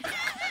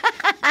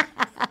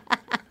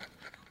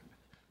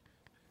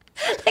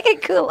 Like a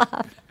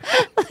Kulop.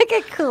 Like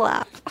a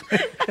Kulop.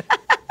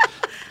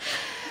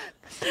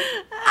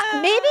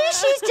 Maybe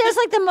she's just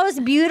like the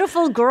most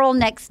beautiful girl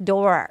next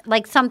door.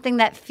 Like something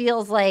that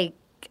feels like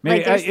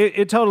Maybe,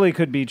 it totally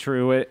could be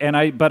true,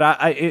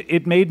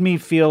 it made me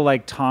feel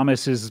like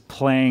Thomas is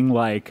playing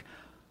like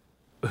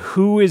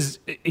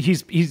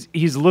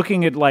he's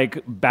looking at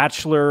like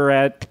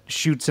Bachelorette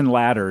Chutes and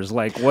Ladders,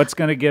 like what's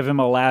going to give him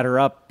a ladder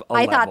up a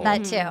level. Thought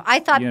that too. I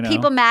thought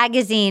People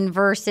Magazine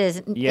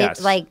versus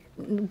like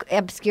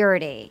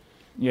obscurity.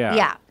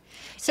 Yeah.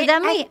 So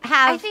then we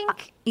have. I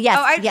think. Yes.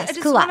 I yes.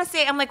 just want to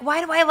say, I'm like,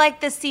 why do I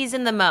like this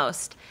season the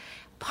most?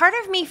 Part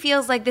of me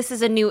feels like this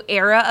is a new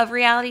era of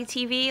reality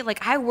TV.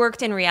 Like, I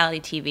worked in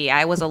reality TV.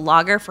 I was a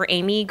logger for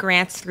Amy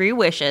Grant's 3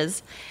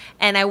 Wishes,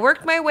 and I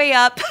worked my way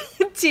up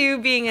to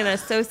being an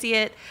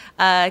associate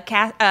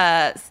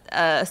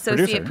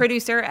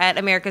producer at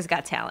America's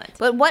Got Talent.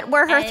 But what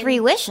were her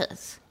 3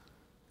 wishes?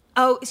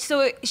 Oh,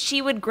 so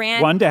she would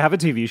grant 1, to have a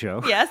TV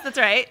show. Yes, that's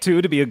right.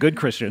 2, to be a good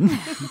Christian.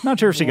 Not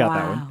sure if she got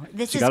that one.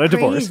 This she is got a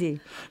crazy.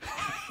 divorce.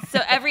 So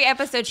every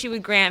episode she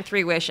would grant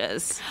 3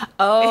 wishes.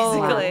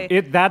 Oh, basically.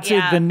 That's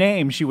the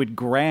name she would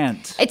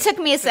grant. It took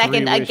me a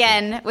second 3 wishes.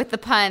 again with the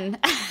pun.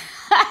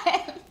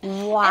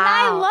 Wow. And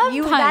I love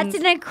puns. That's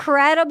an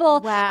incredible.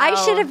 Wow. I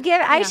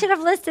should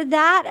have listed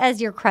that as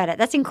your credit.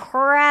 That's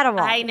incredible.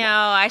 I know.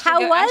 I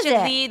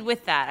should lead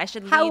with that. I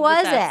should lead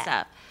with that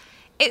stuff.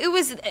 It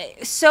was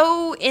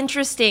so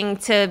interesting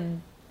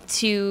to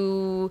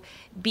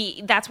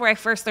be. That's where I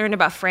first learned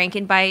about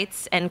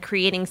Frankenbites and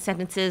creating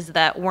sentences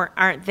that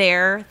aren't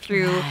there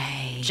through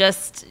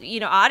just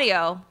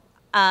audio.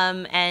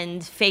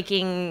 And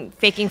faking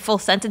full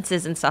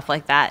sentences and stuff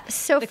like that.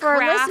 So for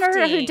our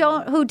listeners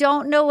who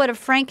don't know what a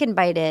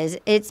Frankenbite is,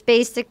 it's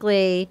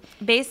basically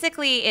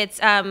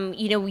it's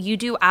you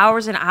do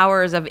hours and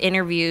hours of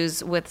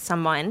interviews with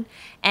someone,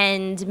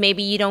 and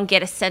maybe you don't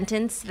get a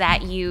sentence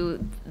that you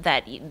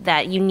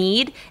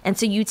need, and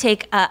so you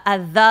take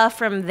a the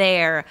from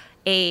there,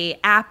 a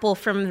apple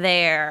from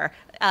there.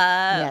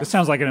 This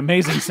sounds like an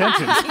amazing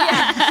sentence.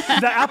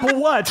 The apple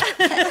what?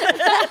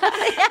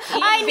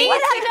 I need to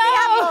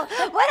know.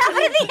 What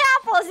happened to the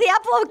apple? Is the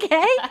apple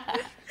okay?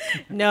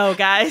 No,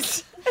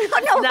 guys.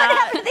 What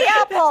happened to the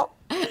apple?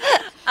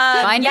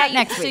 Find out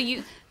next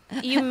week. So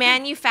you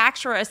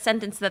manufacture a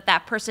sentence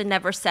that person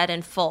never said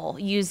in full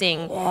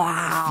using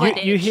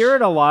footage. You hear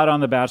it a lot on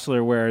The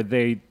Bachelor where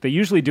they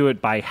usually do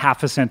it by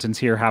half a sentence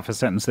here, half a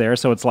sentence there.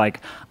 So it's like,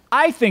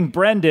 I think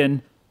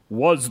Brendan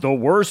was the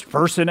worst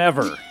person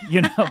ever,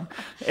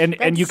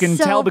 and you can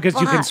tell because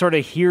you can sort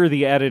of hear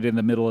the edit in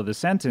the middle of the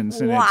sentence.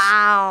 And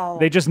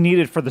they just need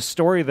it for the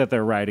story that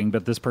they're writing,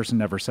 but this person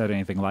never said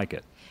anything like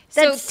it.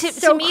 That's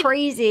to me,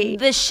 crazy.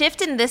 The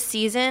shift in this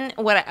season,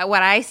 what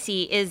I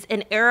see is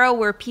an era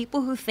where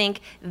people who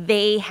think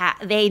they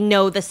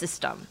know the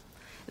system.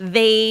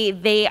 They're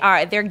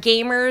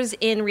gamers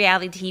in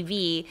reality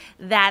TV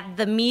that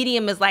the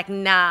medium is like,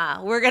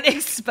 nah, we're gonna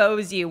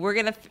expose you.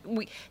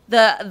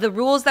 The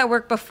rules that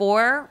worked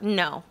before,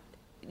 no,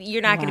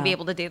 you're not gonna be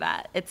able to do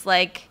that. It's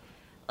like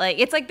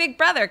Big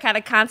Brother, kind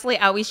of constantly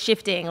always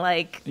shifting.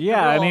 I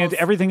mean,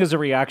 everything is a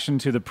reaction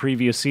to the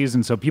previous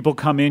season. So people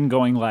come in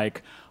going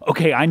like,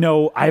 okay, I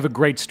know I have a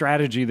great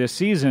strategy this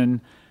season.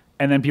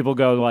 And then people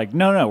go like,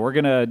 no, we're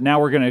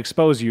gonna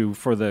expose you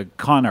for the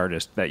con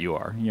artist that you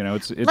are.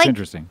 It's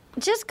interesting.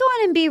 Just go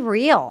in and be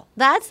real.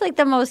 That's like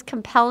the most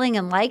compelling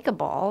and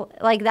likable.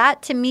 Like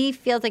that to me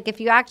feels like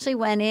if you actually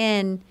went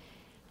in.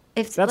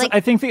 I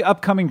think the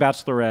upcoming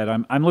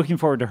Bachelorette, I'm looking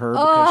forward to her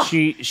because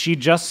she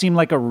just seemed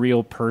like a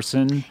real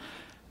person.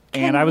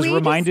 And I was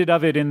reminded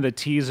of it in the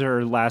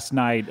teaser last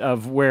night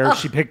of where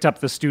she picked up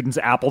the student's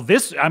apple.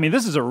 This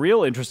is a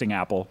real interesting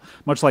apple,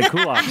 much like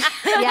Kulop's.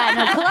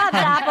 Kulop's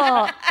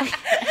apple.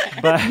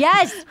 But,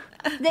 yes.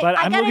 But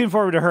I'm looking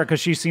forward to her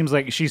because she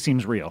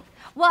seems real.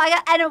 Well,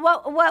 and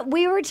what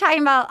we were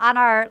talking about on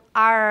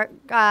our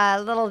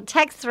little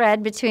text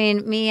thread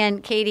between me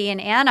and Katie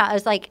and Anna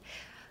is like,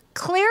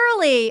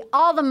 clearly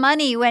all the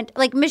money went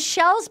like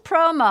Michelle's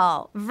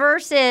promo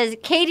versus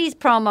Katie's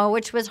promo,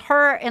 which was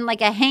her in like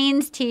a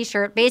Hanes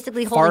t-shirt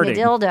basically holding a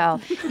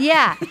dildo.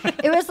 Yeah.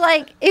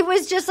 It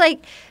was just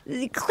like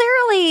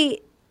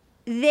clearly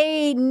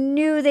they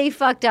knew they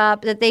fucked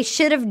up, that they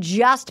should have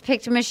just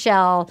picked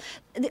Michelle.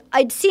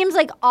 It seems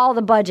like all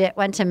the budget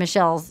went to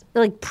Michelle's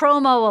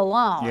promo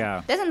alone.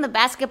 Yeah. Doesn't the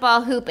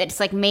basketball hoop,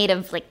 it's made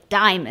of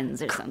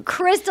diamonds or something.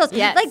 Crystals.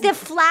 Yes. Like the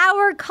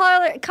flower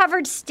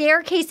covered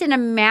staircase in a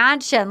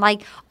mansion.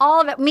 All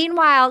of it.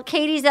 Meanwhile,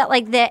 Katie's at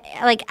the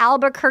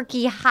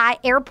Albuquerque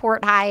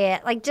Airport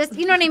Hyatt. Just,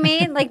 you know what I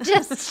mean?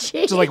 Just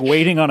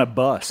waiting on a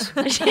bus.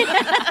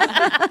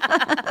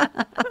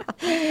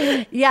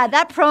 Yeah,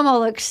 that promo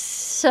looks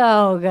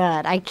so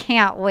good. I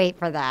can't wait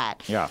for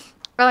that. Yeah.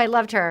 Oh, I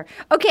loved her.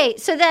 Okay,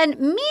 so then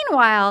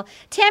meanwhile,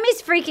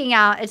 Tammy's freaking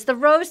out. It's the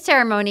rose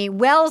ceremony.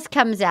 Wells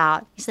comes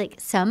out. He's like,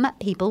 some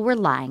people were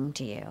lying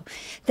to you.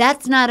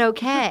 That's not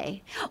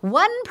okay.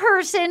 One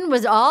person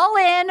was all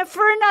in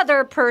for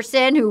another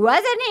person who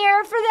wasn't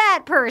here for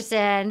that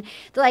person.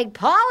 They're like,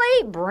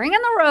 Polly, bring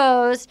in the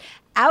rose.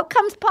 Out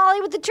comes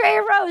Polly with the tray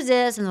of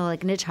roses. And they're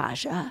like,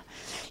 Natasha,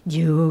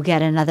 you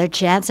get another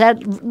chance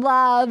at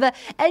love.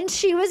 And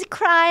she was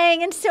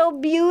crying and so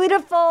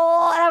beautiful.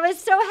 And I was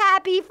so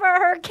happy for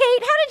her. Kate,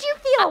 how did you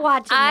feel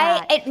watching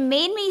that? It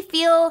made me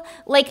feel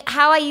like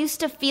how I used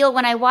to feel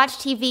when I watched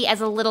TV as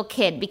a little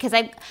kid, because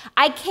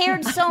I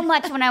cared so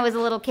much when I was a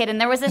little kid.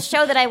 And there was a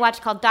show that I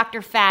watched called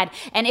Dr. Fad.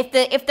 And if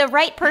the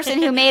right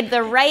person who made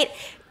the right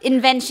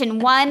invention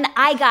won,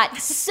 I got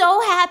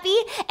so happy.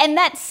 And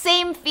that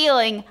same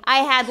feeling I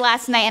had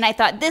last night. And I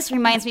thought, this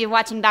reminds me of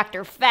watching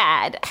Dr.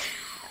 Fad.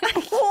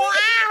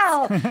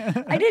 Wow!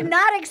 I did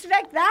not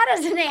expect that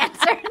as an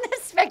answer.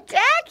 That's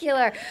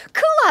spectacular.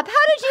 Kulap, how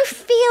did you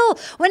feel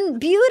when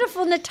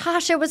beautiful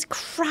Natasha was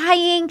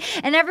crying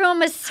and everyone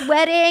was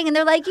sweating and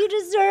they're like, you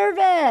deserve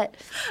it?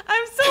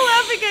 I'm so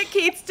laughing at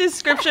Kate's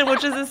description,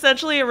 which is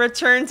essentially a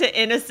return to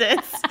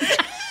innocence.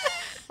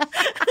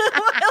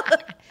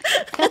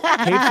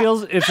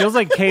 It feels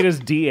like Kate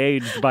is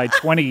de-aged by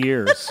 20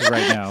 years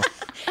right now.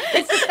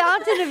 It's the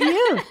fountain of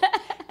youth.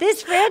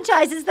 This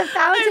franchise is the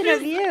fountain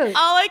of youth.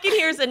 All I can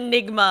hear is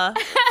Enigma,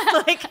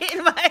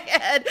 in my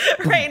head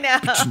right now.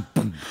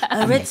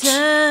 A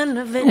return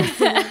of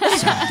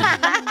innocence.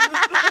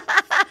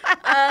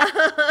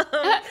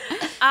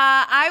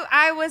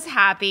 I was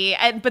happy,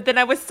 but then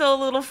I was still a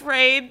little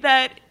afraid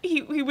that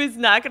he was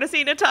not going to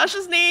say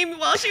Natasha's name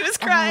while she was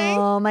crying.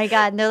 Oh my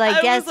God! And they're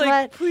like, guess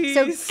what? Please.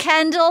 So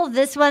Kendall,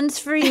 this one's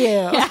for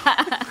you.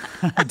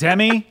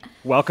 Demi,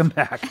 welcome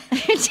back.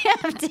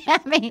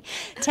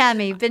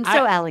 Tammy, you've been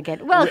so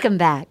elegant. Welcome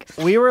back.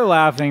 We were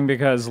laughing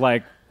because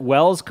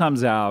Wells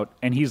comes out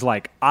and he's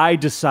like, I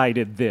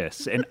decided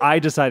this and I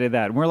decided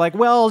that. And we're like,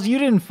 Wells, you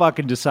didn't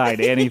fucking decide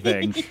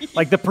anything.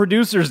 The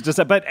producers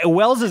decided. But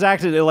Wells is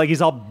acting like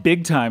he's all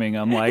big timing.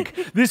 I'm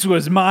like, this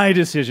was my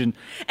decision.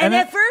 And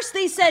at first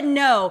they said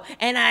no.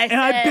 And I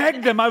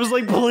begged them. I was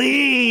like,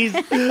 please,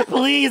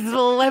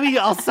 let me,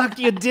 I'll suck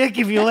you a dick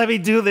if you let me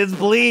do this,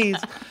 please.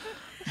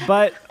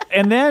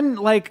 And then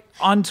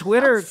on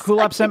Twitter,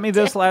 Kulap sent me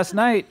this last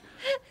night.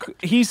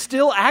 He's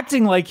still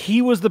acting like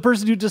he was the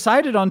person who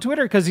decided on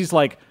Twitter because he's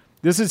like,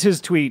 this is his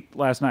tweet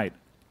last night.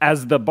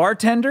 As the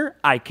bartender,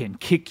 I can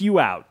kick you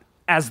out.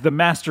 As the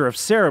master of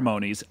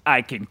ceremonies,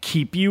 I can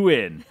keep you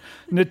in.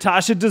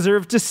 Natasha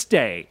deserved to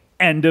stay.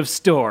 End of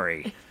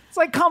story. It's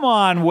like, come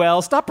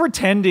on, stop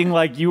pretending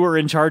like you were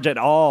in charge at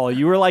all.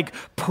 You were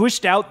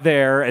pushed out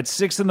there at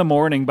 6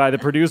 a.m. by the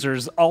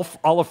producers,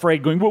 all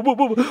afraid, going, whoa,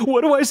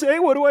 what do I say?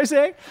 What do I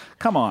say?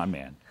 Come on,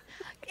 man.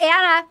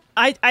 Anna.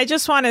 I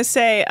just want to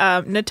say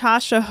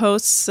Natasha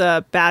hosts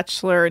a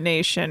Bachelor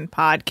Nation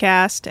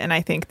podcast, and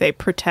I think they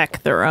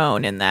protect their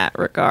own in that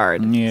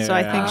regard. Yeah. So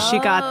I think she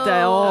got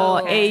the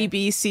whole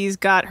ABC's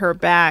got her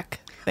back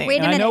thing. Wait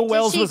a minute. I know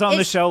Wells was on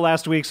the show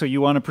last week, so you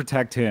want to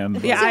protect him.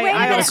 Yeah, so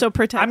I also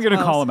protect I'm going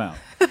to call him out.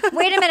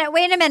 Wait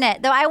a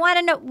minute. Though I want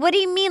to know, what do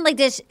you mean?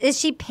 Is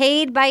she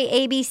paid by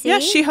ABC? Yeah,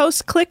 she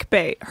hosts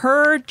Clickbait.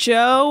 Her,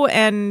 Joe,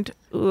 and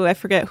I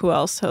forget who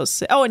else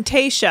hosts it. Oh, and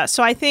Tayshia.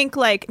 So I think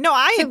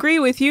I agree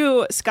with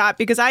you, Scott,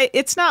 because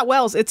it's not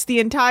Wells. It's the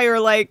entire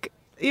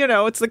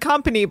it's the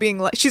company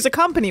being she's a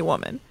company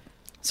woman,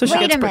 so she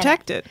gets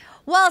protected.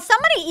 Well,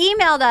 somebody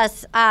emailed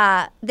us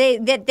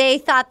they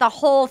thought the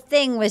whole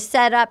thing was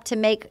set up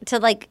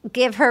to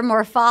give her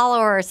more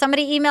followers.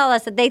 Somebody emailed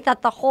us that they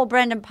thought the whole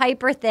Brendan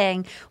Piper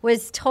thing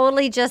was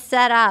totally just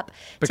set up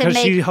because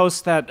she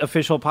hosts that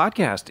official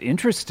podcast.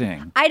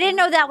 Interesting. I didn't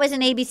know that was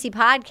an ABC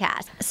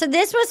podcast. So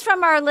this was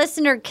from our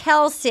listener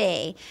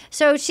Kelsey.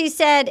 So she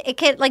said it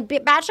can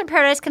Bachelor in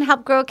Paradise can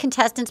help grow a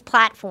contestant's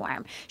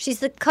platform. She's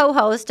the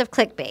co-host of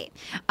Clickbait.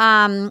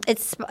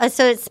 It's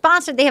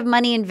sponsored. They have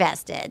money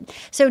invested.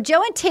 So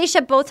Joe and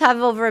Tayshia both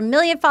have over 1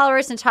 million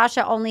followers.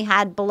 Natasha only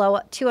had below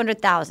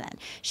 200,000.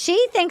 She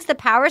thinks the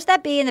powers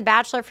that be in the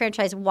Bachelor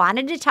franchise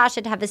wanted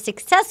Natasha to have a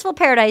successful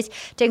Paradise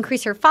to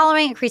increase her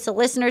following, increase the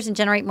listeners, and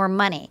generate more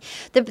money.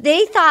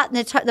 They thought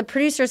the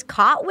producers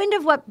caught wind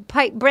of what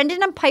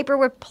Brendan and Piper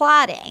were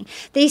plotting.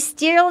 They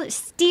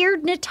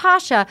steered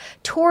Natasha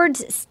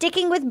towards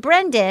sticking with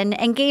Brendan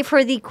and gave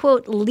her the,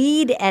 quote,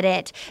 lead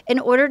edit in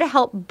order to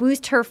help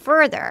boost her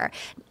further.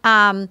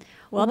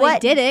 Well, they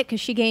did it because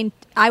she gained.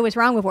 I was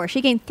wrong before.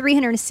 She gained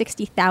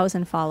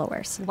 360,000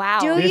 followers. Wow.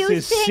 This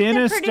is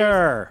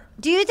sinister.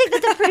 Do you think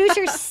that the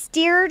producer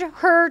steered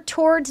her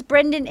towards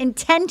Brendan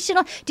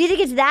intentional? Do you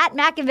think it's that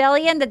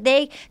Machiavellian that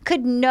they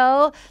could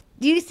know?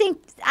 Do you think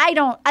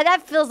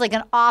that feels like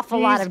an awful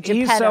lot of Geppetto.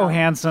 He's so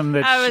handsome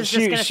that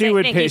she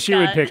would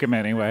pick him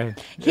anyway.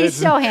 He's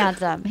so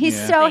handsome. He's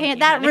so handsome.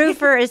 That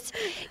roofer is,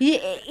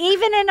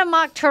 even in a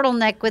mock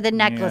turtleneck with a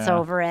necklace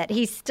over it,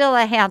 he's still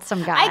a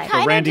handsome guy.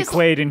 The Randy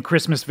Quaid in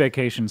Christmas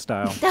Vacation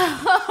style.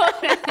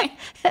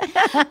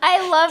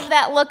 I love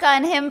that look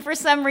on him for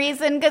some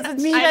reason because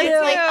it's just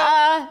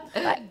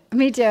like,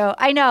 Me too.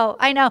 I know.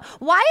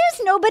 Why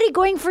is nobody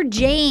going for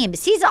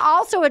James? He's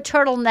also a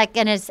turtleneck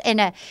and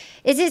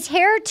is his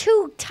hair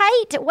too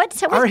tight?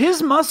 Are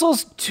his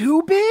muscles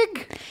too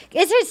big?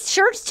 Is his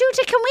shirts too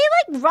tight? Can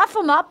we rough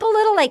him up a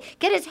little?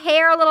 Get his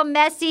hair a little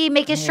messy,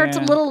 make his shirts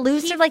a little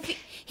looser?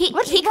 He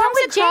comes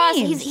across.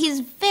 He's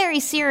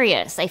very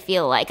serious. I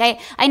feel like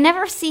I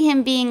never see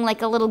him being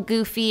a little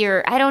goofy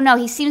or I don't know.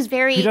 He seems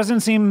very. He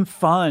doesn't seem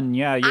fun.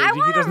 Yeah. I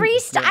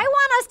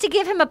want us to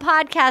give him a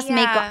podcast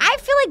makeover. I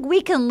feel like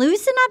we can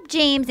loosen up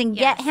James and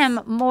get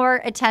him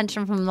more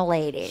attention from the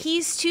ladies.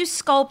 He's too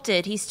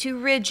sculpted. He's too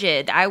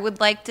rigid. I would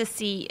like to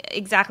see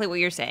exactly what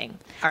you're saying.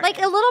 A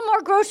little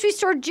more grocery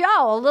store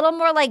Joe. A little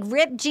more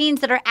ripped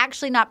jeans that are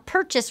actually not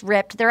purchase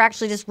ripped. They're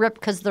actually just ripped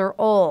because they're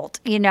old.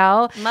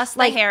 Muss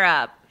the hair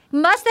up.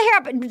 Muss the hair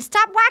up, but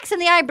stop waxing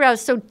the eyebrows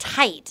so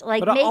tight.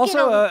 But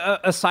also,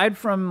 aside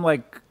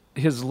from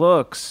his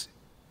looks,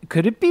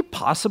 could it be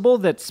possible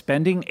that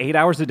spending 8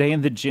 hours a day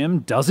in the gym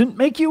doesn't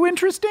make you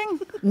interesting?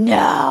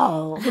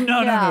 No.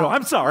 No.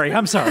 I'm sorry.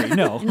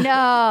 No.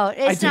 No,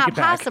 it's not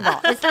possible.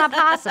 It's not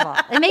possible.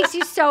 It makes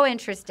you so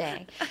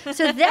interesting.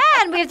 So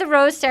then we have the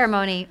rose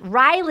ceremony.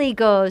 Riley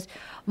goes,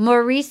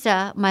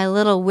 Marisa, my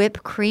little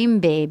whipped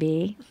cream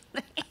baby.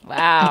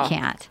 Wow. I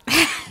can't.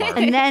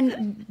 And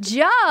then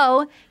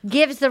Joe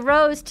gives the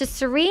rose to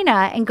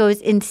Serena and goes,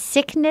 in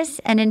sickness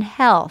and in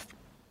health.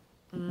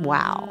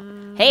 Wow.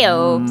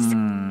 Hey-o.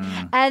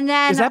 And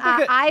then is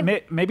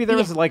that maybe there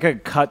was a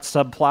cut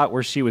subplot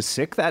where she was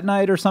sick that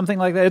night or something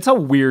like that? It's a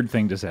weird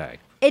thing to say.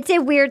 It's a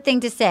weird thing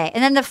to say.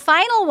 And then the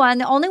final one,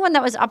 the only one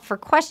that was up for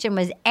question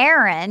was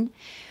Aaron.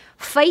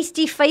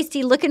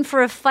 Feisty, looking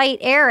for a fight,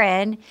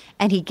 Aaron.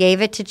 And he gave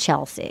it to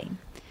Chelsea.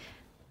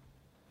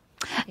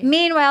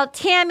 Meanwhile,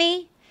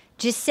 Tammy,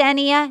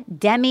 Jasenia,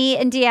 Demi,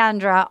 and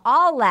Deandra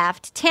all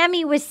left.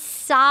 Tammy was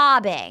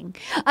sobbing.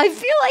 I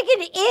feel like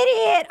an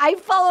idiot. I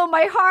follow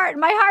my heart.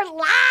 My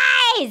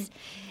heart lies.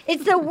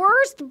 It's the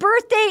worst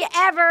birthday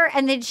ever.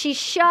 And then she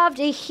shoved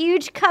a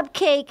huge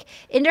cupcake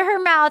into her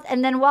mouth.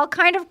 And then while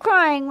kind of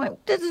crying,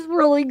 went, this is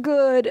really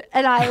good.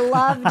 And I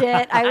loved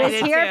it. I was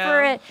here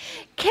for it.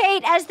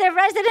 Kate, as the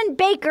resident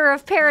baker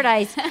of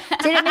Paradise,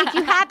 did it make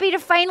you happy to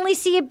finally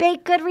see a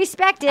baked good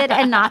respected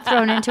and not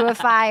thrown into a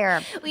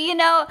fire?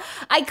 Well,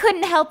 I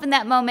couldn't help in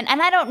that moment.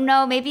 And I don't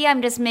know, maybe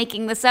I'm just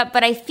making this up,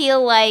 but I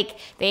feel like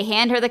they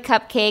hand her the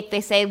cupcake.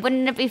 They say,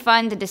 wouldn't it be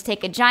fun to just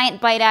take a giant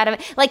bite out of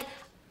it?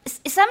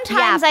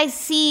 Sometimes I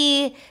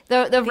see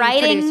the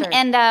writing,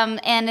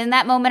 and in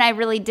that moment I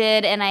really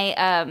did, and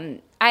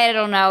I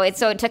don't know.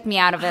 So it took me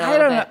out of it a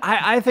little bit.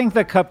 I think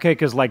the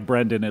cupcake is like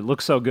Brendan. It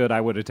looks so good,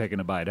 I would have taken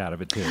a bite out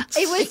of it, too.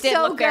 It did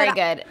look very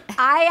good.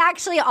 I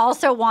actually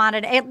also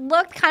wanted it.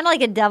 Looked kind of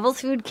like a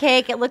devil's food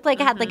cake. It looked like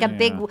it had a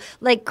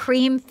big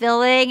cream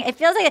filling. It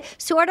feels like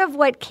sort of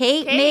what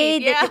Kate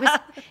made. Yeah.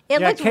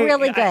 It looked Kate,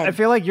 really good. I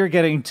feel like you're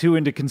getting too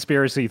into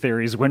conspiracy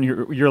theories when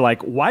you're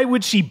like, why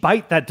would she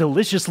bite that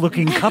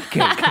delicious-looking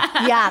cupcake?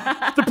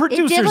 Yeah. The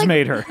producers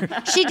made her.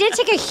 She did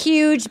take a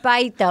huge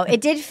bite, though.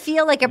 It did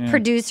feel like a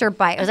producer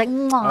bite. It was like,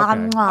 mwah,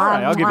 okay. mwah, All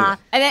right, I'll give you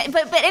that.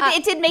 But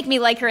it did make me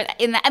like her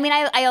in that. I mean,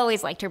 I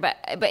always liked her, but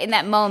in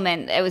that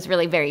moment, it was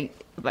really very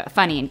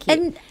funny and cute.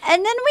 And then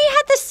we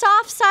had the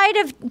soft side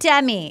of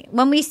Demi.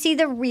 When we see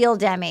the real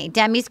Demi,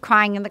 Demi's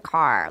crying in the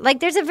car.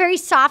 There's a very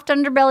soft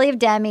underbelly of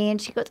Demi,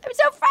 and she goes, I'm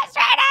so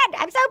frustrated.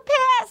 I'm so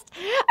pissed.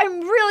 I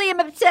really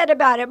am upset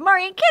about it.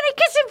 Maureen, can I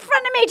kiss in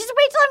front of me? Just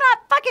wait till I'm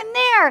not fucking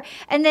there.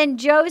 And then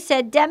Joe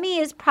said, Demi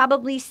is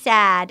probably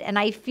sad, and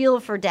I feel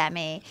for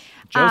Demi.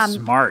 Joe's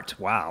smart.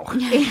 Wow.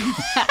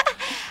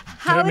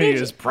 Demi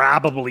is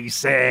probably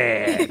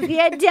sad.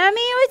 Yeah, Demi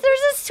there's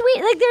a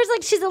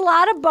sweet, she's a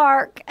lot of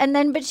bark,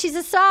 but she's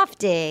a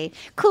softie.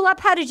 Cool Up,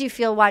 how did you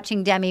feel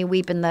watching Demi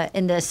weep in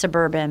the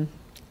Suburban?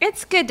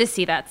 It's good to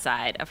see that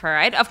side of her.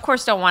 I, of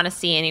course, don't want to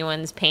see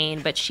anyone's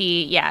pain, but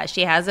she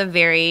has a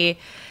very,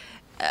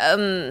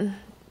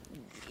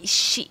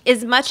 she,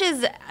 as much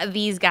as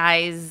these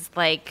guys,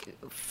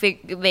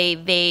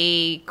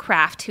 they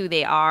craft who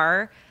they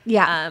are,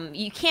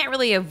 you can't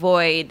really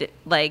avoid,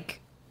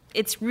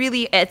 it's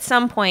really, at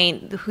some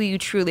point, who you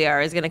truly are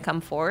is going to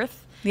come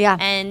forth. Yeah.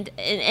 And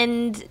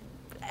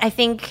I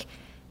think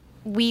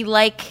we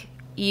like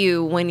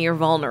you when you're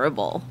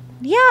vulnerable.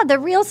 Yeah, the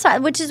real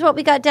side, which is what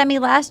we got Demi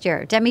last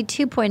year. Demi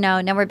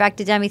 2.0, now we're back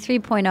to Demi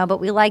 3.0, but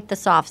we like the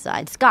soft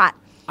side. Scott.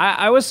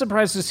 I was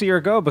surprised to see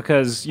her go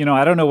because,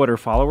 I don't know what her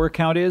follower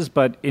count is,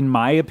 but in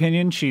my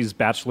opinion, she's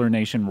Bachelor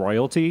Nation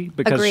royalty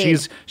because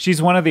Agreed.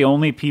 she's one of the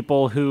only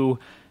people who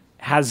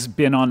has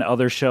been on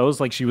other shows.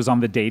 Like she was on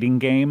The Dating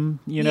Game,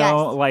 and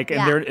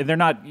they're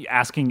not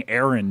asking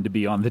Aaron to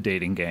be on The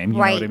Dating Game. You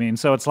know what I mean?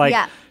 So it's like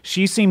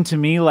she seemed to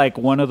me like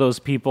one of those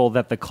people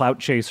that the clout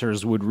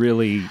chasers would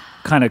really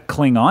kind of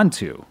cling on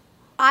to.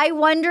 I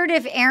wondered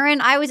if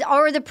Aaron,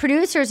 or the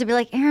producers would be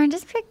like, Aaron,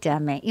 just pick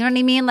Demi. You know what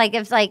I mean? Like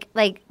if like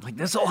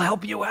this will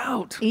help you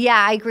out. Yeah,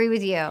 I agree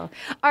with you. All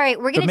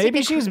right, we're gonna. But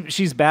maybe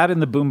she's bad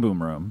in the Boom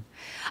Boom Room.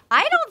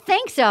 I don't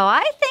think so.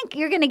 I think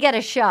you're going to get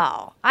a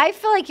show. I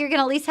feel like you're going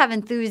to at least have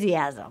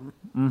enthusiasm.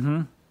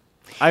 Mm-hmm.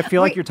 I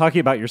feel like you're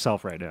talking about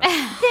yourself right now.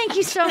 Thank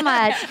you so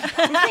much.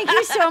 Thank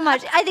you so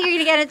much. I think you're going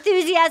to get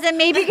enthusiasm.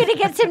 Maybe you're going to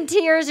get some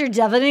tears. You're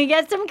definitely going to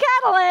get some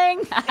cuddling.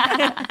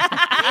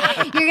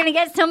 You're going to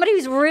get somebody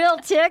who's real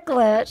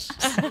ticklish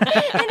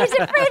and who's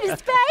afraid of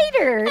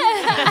spiders.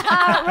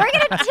 We're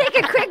going to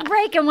take a quick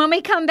break, and when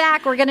we come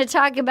back, we're going to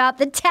talk about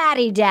the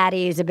Tatty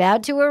Daddy who's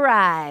about to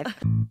arrive.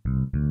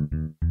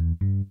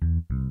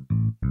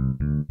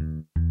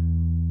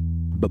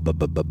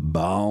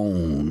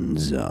 Bone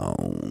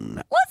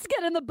Zone. Let's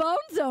get in the Bone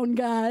Zone,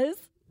 guys.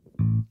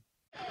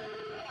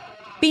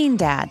 Bean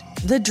Dad,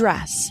 The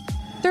Dress,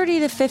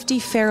 30 to 50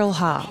 Feral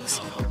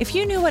Hogs. If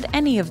you knew what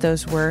any of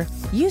those were,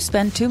 you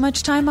spend too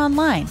much time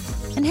online.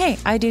 And hey,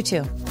 I do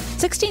too.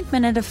 16th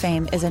Minute of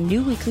Fame is a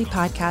new weekly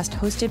podcast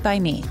hosted by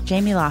me,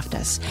 Jamie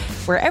Loftus,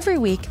 where every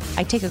week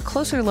I take a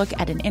closer look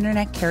at an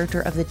internet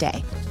character of the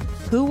day.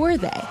 Who were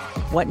they?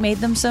 What made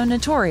them so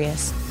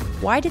notorious?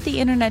 Why did the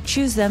internet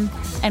choose them?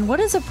 And what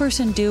does a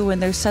person do when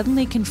they're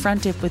suddenly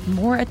confronted with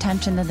more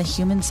attention than the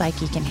human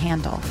psyche can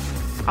handle?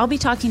 I'll be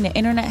talking to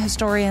internet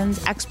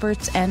historians,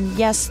 experts, and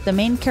yes, the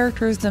main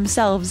characters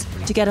themselves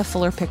to get a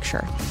fuller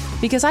picture.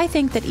 Because I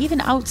think that even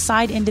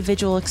outside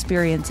individual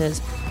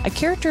experiences, a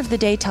character of the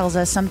day tells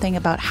us something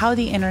about how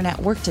the internet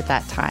worked at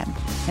that time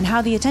and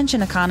how the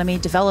attention economy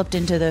developed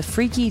into the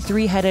freaky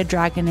three-headed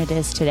dragon it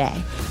is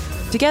today.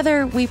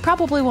 Together, we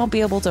probably won't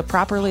be able to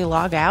properly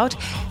log out,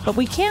 but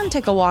we can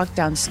take a walk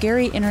down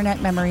scary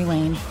internet memory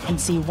lane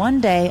and see one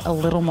day a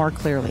little more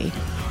clearly.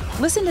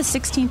 Listen to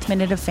 16th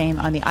Minute of Fame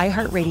on the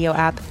iHeartRadio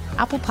app,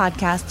 Apple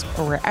Podcasts,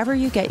 or wherever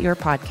you get your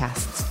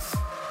podcasts.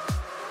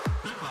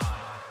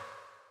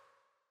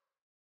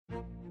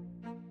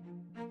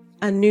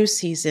 A new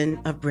season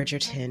of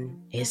Bridgerton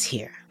is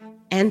here.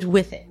 And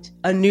with it,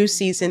 a new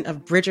season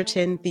of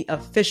Bridgerton, the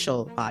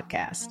official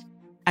podcast.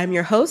 I'm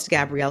your host,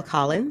 Gabrielle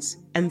Collins,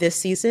 and this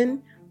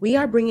season, we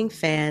are bringing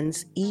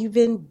fans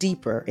even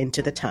deeper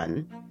into the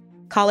ton.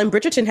 Colin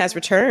Bridgerton has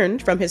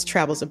returned from his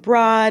travels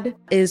abroad.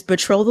 Is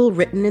betrothal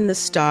written in the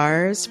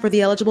stars for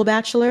the eligible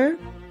bachelor?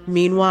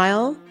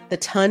 Meanwhile, the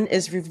ton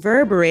is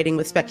reverberating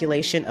with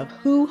speculation of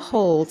who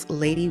holds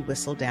Lady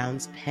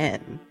Whistledown's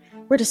pen.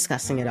 We're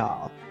discussing it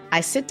all. I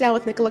sit down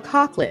with Nicola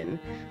Coughlan,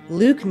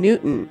 Luke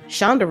Newton,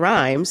 Shonda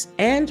Rhimes,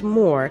 and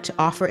more to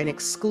offer an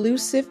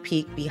exclusive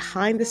peek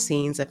behind the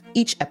scenes of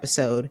each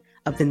episode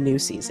of the new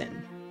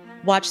season.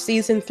 Watch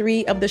season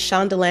 3 of the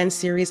Shondaland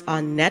series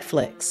on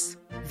Netflix.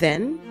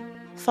 Then,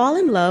 fall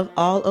in love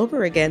all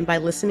over again by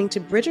listening to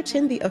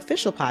Bridgerton, the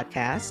official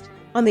podcast,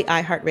 on the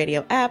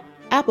iHeartRadio app,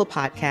 Apple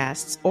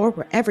Podcasts, or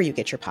wherever you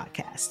get your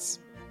podcasts.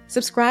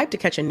 Subscribe to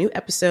catch a new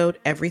episode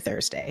every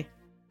Thursday.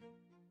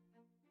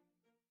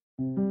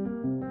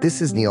 This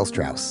is Neil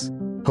Strauss,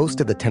 host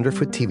of the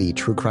Tenderfoot TV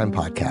true crime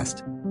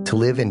podcast, To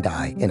Live and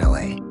Die in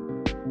LA.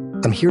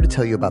 I'm here to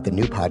tell you about the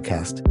new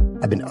podcast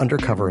I've been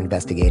undercover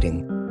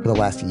investigating for the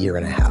last year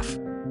and a half.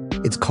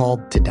 It's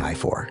called To Die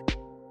For.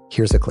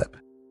 Here's a clip.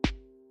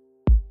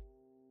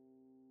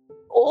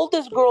 All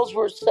these girls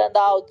were sent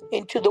out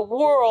into the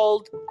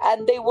world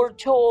and they were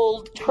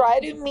told, try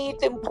to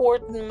meet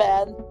important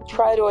men,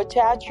 try to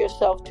attach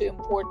yourself to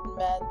important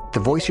men. The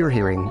voice you're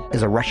hearing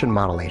is a Russian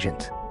model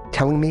agent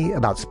telling me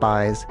about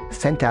spies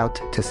sent out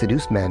to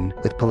seduce men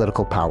with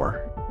political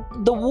power.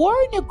 The war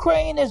in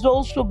Ukraine is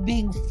also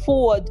being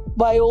fought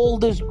by all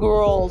these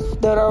girls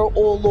that are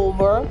all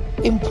over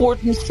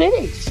important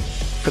cities.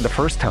 For the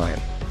first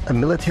time, a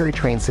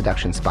military-trained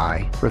seduction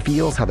spy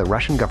reveals how the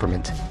Russian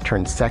government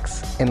turned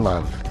sex and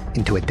love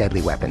into a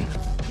deadly weapon.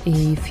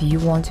 If you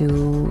want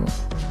to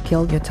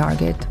kill your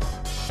target,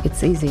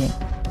 it's easy.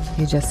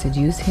 You just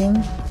seduce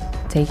him,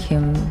 take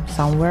him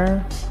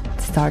somewhere,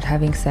 start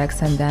having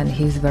sex, and then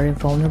he's very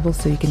vulnerable,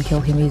 so you can kill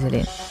him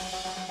easily.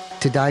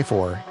 To Die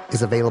For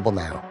is available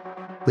now.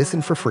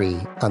 Listen for free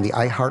on the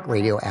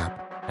iHeartRadio app,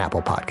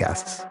 Apple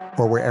Podcasts,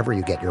 or wherever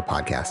you get your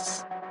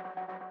podcasts.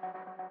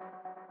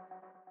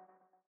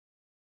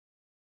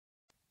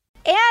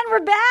 And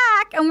we're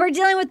back, and we're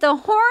dealing with the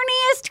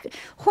horniest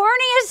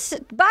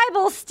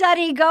Bible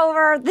study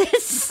goer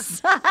this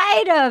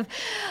side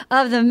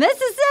of the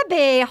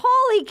Mississippi.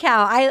 Holy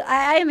cow.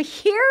 I am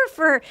here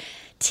for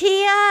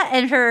Tia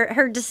and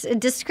her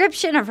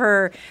description of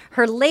her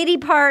lady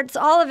parts.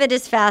 All of it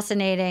is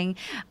fascinating.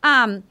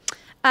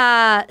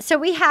 So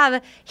we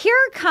have,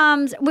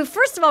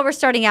 first of all, we're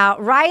starting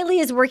out. Riley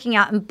is working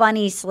out in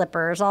bunny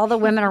slippers. All the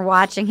women are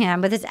watching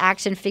him with his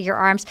action figure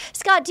arms.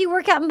 Scott, do you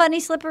work out in bunny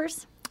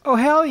slippers? Oh,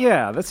 hell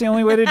yeah. That's the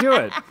only way to do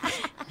it.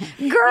 Girl,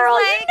 you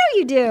know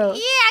you do. Yeah,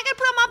 I got to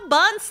put on my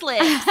bun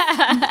slips.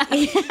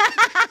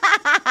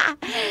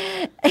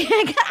 I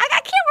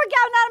can't work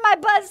out out of my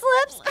butt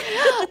slips.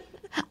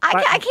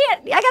 I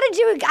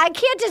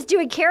can't just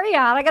do a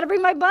carry-on. I got to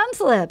bring my bun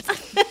slips.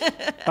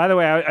 By the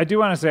way, I do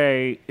want to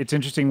say it's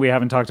interesting we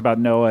haven't talked about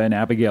Noah and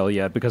Abigail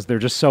yet because they're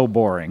just so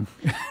boring.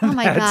 Oh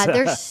my God,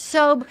 they're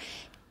so...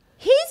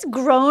 He's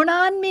grown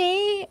on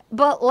me,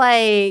 but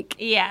like...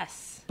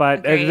 Yes.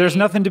 But there's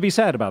nothing to be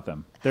said about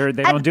them. They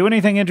don't do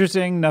anything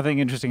interesting. Nothing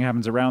interesting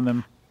happens around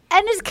them.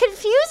 And it's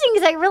confusing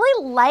because I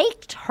really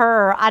liked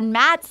her on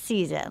Matt's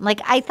season.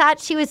 Like, I thought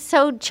she was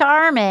so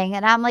charming.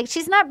 And I'm like,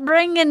 she's not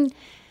bringing...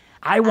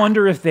 I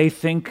wonder if they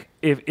think,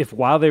 if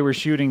while they were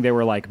shooting, they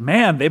were like,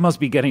 man, they must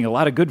be getting a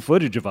lot of good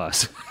footage of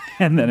us.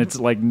 And then it's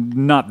like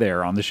not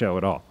there on the show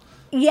at all.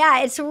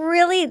 Yeah, it's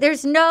really,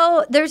 there's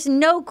no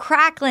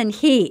crackling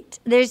heat.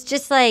 There's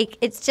just like,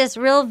 it's just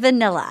real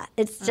vanilla.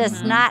 It's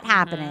just not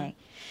happening.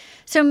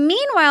 So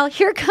meanwhile,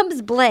 here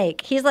comes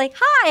Blake. He's like,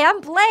 hi, I'm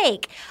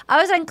Blake.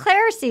 I was on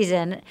Claire's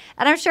season.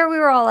 And I'm sure we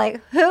were all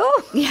like, who?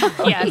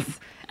 Yes.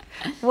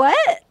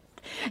 What?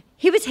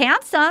 He was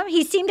handsome.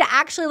 He seemed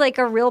actually like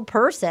a real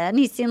person.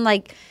 He seemed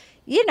like,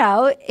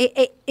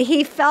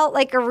 he felt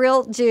like a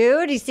real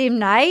dude. He seemed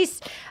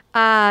nice.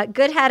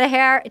 Good head of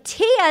hair.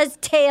 Tia's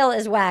tail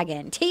is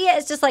wagging. Tia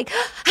is just like,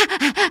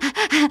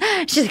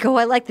 she's like, oh,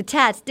 I like the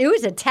tats. It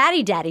was a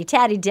tatty daddy. It's a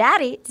tatty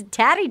daddy.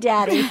 Tatty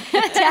daddy.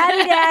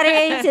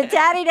 It's a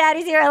tatty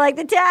daddy's here. I like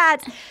the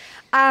tats.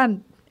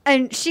 And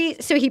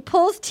so he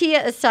pulls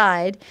Tia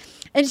aside,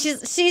 and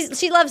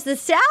she loves the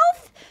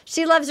South.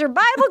 She loves her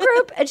Bible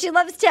group, and she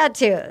loves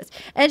tattoos.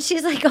 And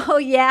she's like, oh,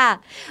 yeah.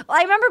 Well,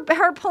 I remember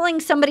her pulling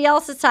somebody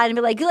else aside and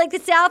be like, you like the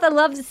South? I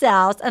love the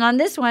South. And on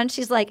this one,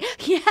 she's like,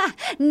 yeah,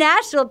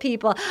 Nashville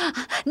people.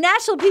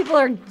 Nashville people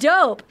are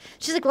dope.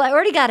 She's like, well, I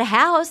already got a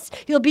house.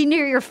 You'll be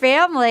near your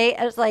family.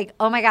 And it's like,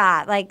 oh, my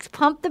God, like,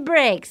 pump the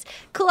brakes.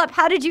 Cool Up,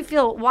 how did you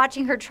feel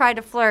watching her try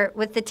to flirt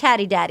with the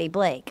tatty daddy,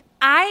 Blake?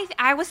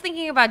 I was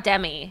thinking about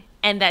Demi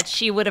and that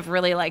she would have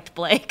really liked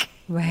Blake.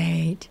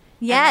 Right.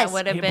 Yes.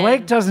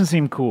 Blake doesn't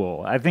seem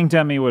cool. I think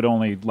Demi would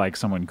only like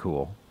someone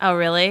cool. Oh,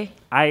 really?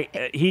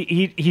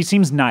 He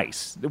seems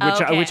nice,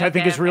 which I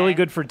think is really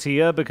good for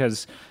Tia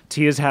because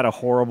Tia's had a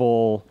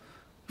horrible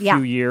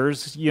few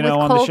years, with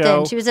on Colton. the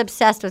show. She was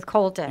obsessed with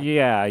Colton.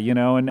 Yeah,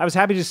 and I was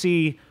happy to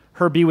see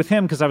her be with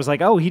him because I was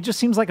like, oh, he just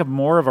seems like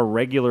more of a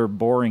regular,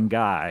 boring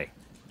guy.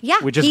 Yeah,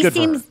 which is good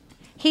for her.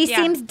 He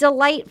seems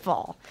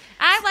delightful.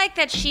 I like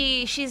that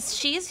she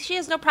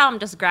has no problem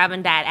just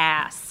grabbing that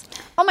ass.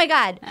 Oh my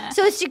God.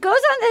 So she goes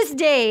on this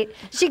date.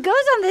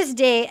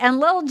 And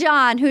Lil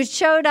Jon, who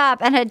showed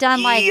up and had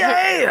done like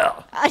a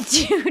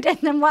dude, and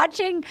then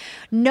watching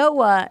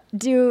Noah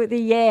do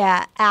the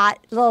at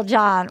Lil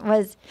Jon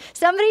was,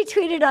 somebody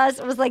tweeted us,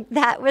 was like,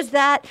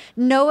 that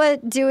Noah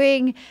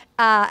doing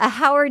a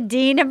Howard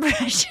Dean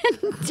impression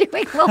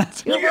doing Lil Jon.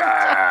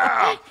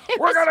 Yeah,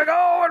 we're going to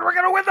go and we're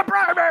going to win the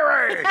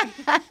primary.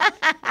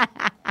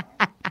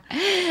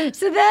 Can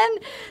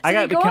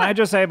I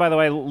just say, by the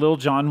way, Lil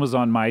Jon was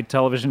on my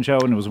television show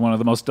and was one of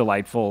the most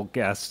delightful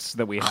guests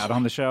that we had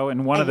on the show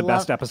and one of the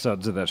best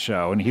episodes of that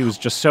show. And he was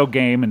just so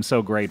game and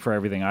so great for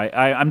everything.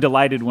 I'm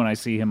delighted when I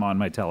see him on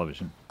my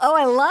television. Oh,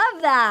 I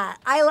love that.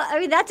 I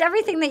mean, that's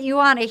everything that you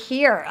want to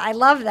hear. I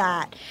love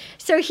that.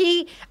 So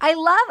imagine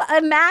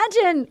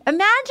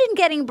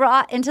getting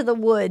brought into the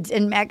woods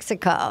in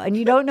Mexico and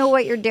you don't know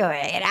what you're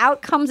doing. And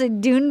out comes a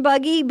dune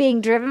buggy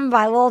being driven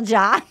by Lil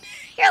Jon.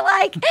 You're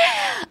like,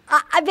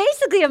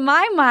 basically in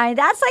my mind,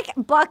 that's like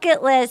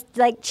bucket list,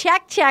 like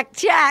check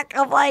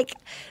of like,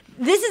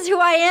 this is who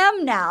I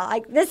am now.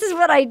 Like, this is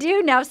what I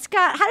do now.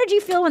 Scott, how did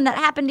you feel when that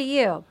happened to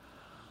you?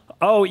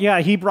 Oh, yeah,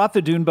 he brought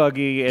the dune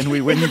buggy and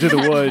we went into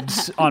the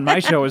woods on my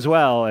show as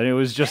well. And it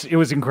was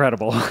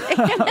incredible.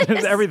 It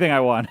was everything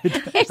I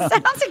wanted. It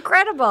sounds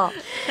incredible.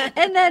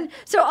 And then,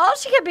 so all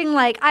she kept being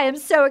like, I am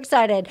so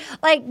excited.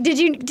 Like, did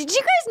you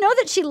guys know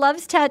that she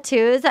loves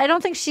tattoos? I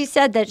don't think she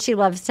said that she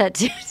loves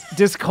tattoos.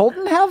 Does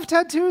Colton have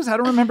tattoos? I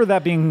don't remember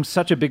that being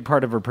such a big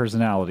part of her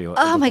personality.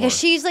 Oh my gosh,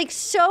 she's like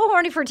so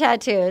horny for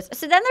tattoos.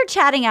 So then they're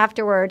chatting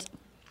afterwards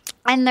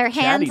and their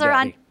hands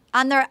are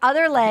on their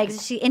other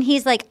legs, and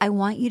he's like, I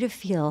want you to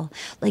feel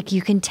like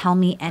you can tell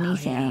me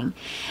anything.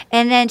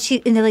 And then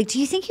they're like, do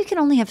you think you can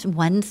only have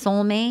one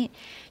soulmate?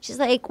 She's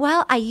like,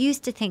 well, I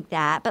used to think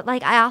that, but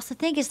like I also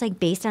think it's like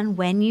based on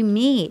when you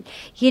meet.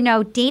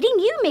 Dating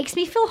you makes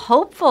me feel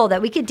hopeful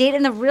that we could date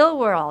in the real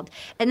world.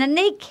 And then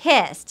they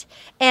kissed,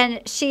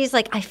 and she's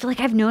like, I feel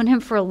like I've known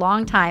him for a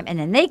long time. And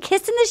then they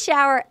kissed in the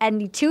shower,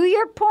 and to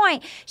your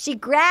point, she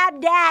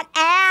grabbed that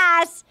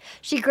ass.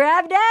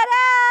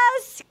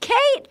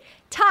 Kate,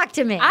 talk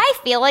to me. I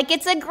feel like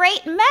it's a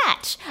great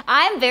match.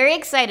 I'm very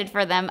excited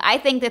for them. I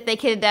think that they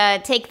could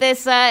take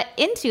this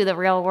into the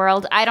real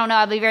world. I don't know.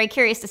 I'll be very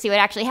curious to see what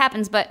actually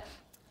happens, but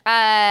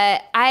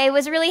I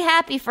was really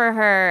happy for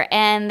her,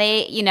 and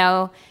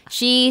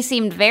she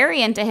seemed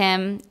very into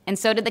him, and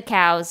so did the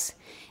cows.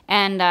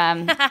 And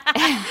when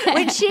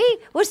I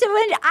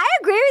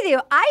agree with you,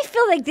 I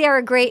feel like they're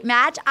a great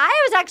match.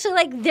 I was actually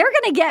like, they're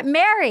going to get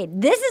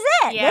married. This is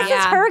it. Yeah. This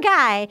is her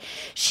guy.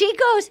 She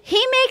goes, he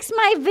makes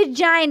my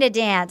vagina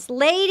dance.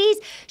 Ladies,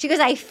 she goes,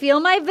 I feel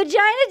my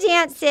vagina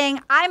dancing.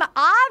 I'm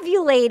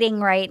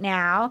ovulating right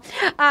now.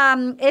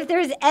 If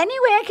there's any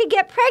way I could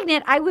get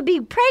pregnant, I would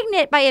be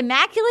pregnant by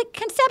immaculate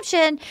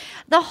conception.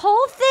 The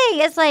whole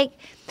thing is like,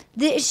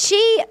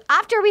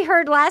 after we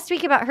heard last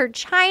week about her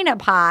China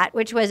pot,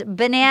 which was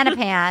banana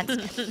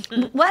pants,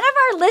 one of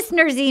our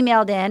listeners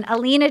emailed in,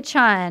 Alina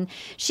Chun.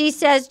 She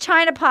says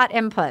China pot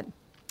input.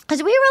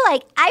 Because we were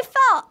like, I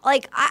felt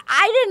like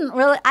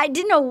I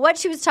didn't know what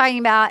she was talking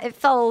about. It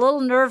felt a little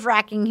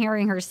nerve-wracking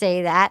hearing her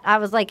say that. I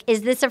was like,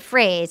 is this a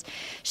phrase?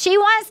 She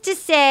wants to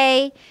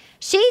say...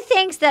 She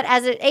thinks that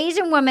as an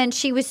Asian woman,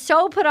 she was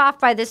so put off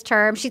by this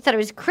term. She thought it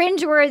was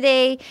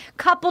cringeworthy,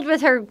 coupled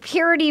with her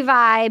purity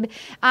vibe.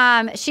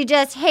 She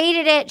just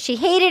hated it. She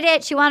hated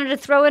it. She wanted to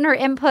throw in her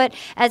input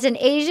as an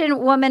Asian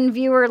woman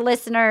viewer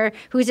listener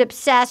who's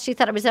obsessed. She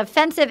thought it was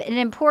offensive and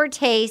in poor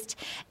taste.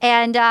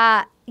 And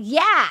has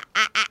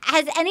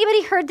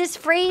anybody heard this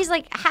phrase?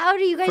 Like, how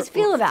do you guys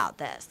feel about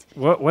this?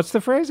 What's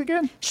the phrase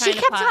again? She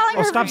kept calling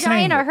her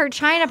vagina her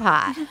China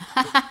pot.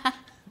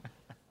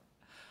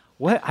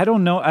 What? I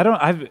don't know.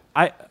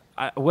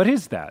 What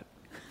is that?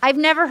 I've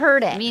never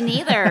heard it. Me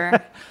neither.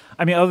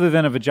 I mean, other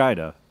than a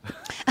vagina.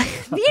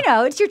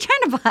 It's your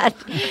China pot.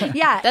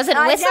 Yeah. Does it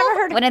whistle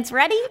when it's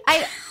ready?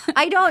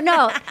 I don't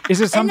know. Is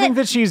it something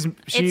that she's...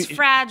 It's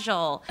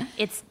fragile.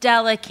 It's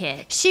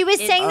delicate. She was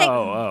saying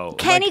that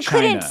Kenny like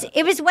couldn't...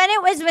 It was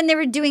when they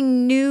were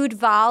doing nude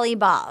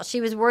volleyball.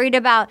 She was worried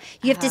about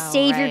you have to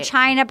save your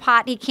China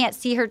pot. You can't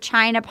see her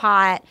China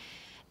pot.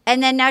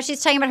 And then now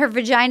she's talking about her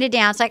vagina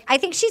dance. Like, I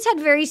think she's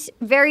had very,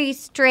 very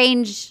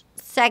strange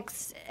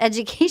sex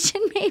education,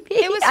 maybe.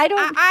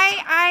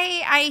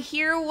 I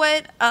hear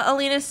what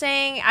Alina's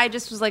saying. I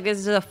just was like, this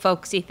is a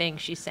folksy thing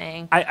she's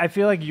saying. I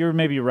feel like you're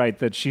maybe right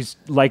that she's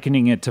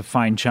likening it to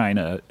fine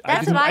china.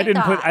 That's what I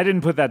thought. I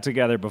didn't put that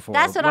together before.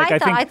 That's what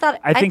I thought.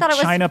 I think it was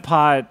China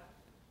pot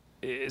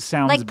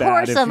sounds like bad.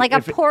 porcelain, like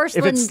a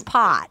porcelain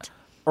pot.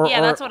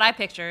 That's what I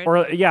pictured.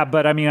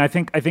 But I mean, I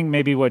think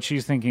maybe what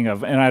she's thinking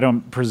of, and I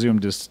don't presume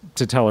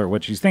to tell her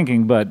what she's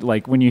thinking, but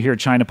like when you hear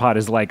China pot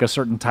is like a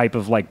certain type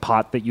of like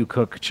pot that you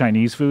cook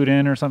Chinese food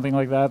in or something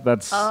like that.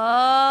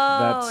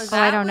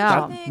 I don't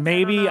know.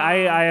 Maybe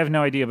I have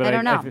no idea, but I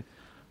don't know.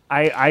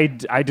 I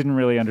didn't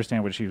really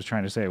understand what she was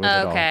trying to say with it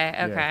all. Okay.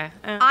 Yeah.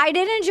 I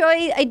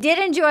did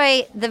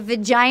enjoy the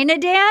vagina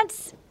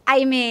dance.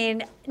 I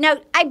mean, now,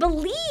 I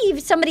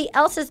believe somebody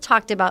else has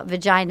talked about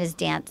vaginas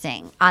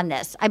dancing on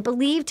this. I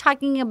believe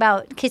talking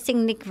about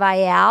kissing Nick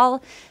Viall.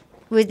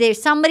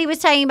 Somebody was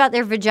talking about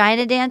their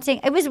vagina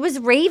dancing. It was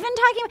Raven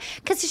talking about,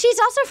 because she's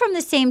also from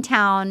the same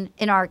town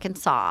in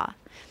Arkansas.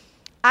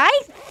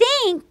 I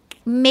think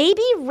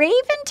maybe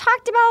Raven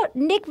talked about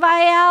Nick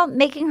Viall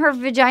making her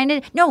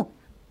vagina. No,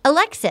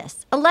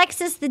 Alexis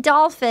the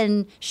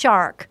dolphin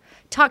shark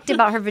talked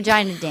about her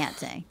vagina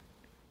dancing.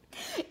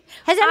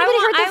 Has anybody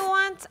heard this?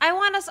 I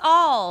want us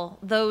all,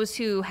 those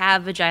who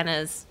have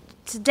vaginas,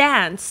 to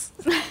dance.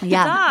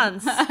 Yeah.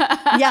 Dance.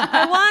 Yeah.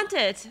 I want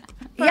it.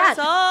 For us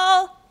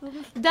all.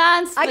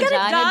 Dance, I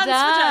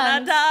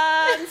vagina,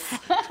 dance.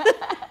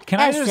 Can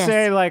I just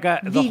say, like,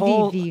 the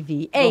whole...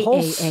 Vagina,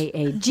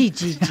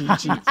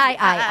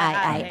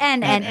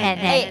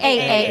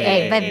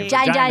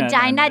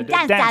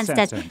 dance.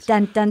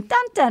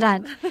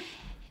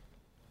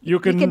 You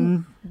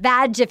can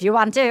badge if you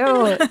want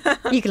to.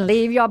 You can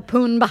leave your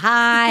poon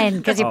behind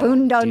because your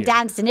poon don't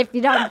dance. And if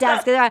you don't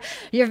dance,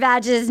 your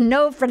badge is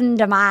no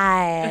friend of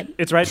mine.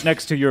 It's right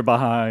next to your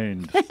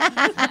behind. The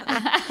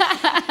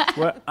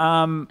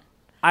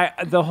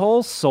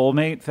whole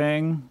soulmate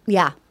thing.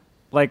 Yeah.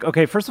 Like,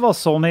 okay, first of all,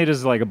 soulmate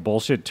is like a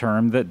bullshit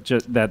term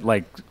that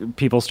like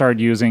people started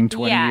using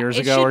 20 years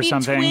ago or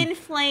something. It should be twin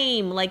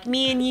flame, like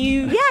me and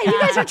you. Yeah,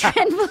 you guys are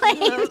twin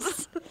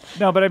flames.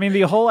 No, but I mean,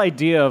 the whole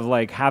idea of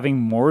like having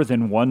more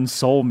than one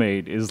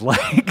soulmate is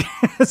like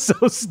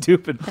so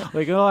stupid.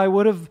 Like, oh, I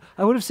would have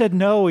said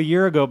no a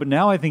year ago, but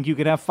now I think you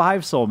could have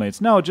 5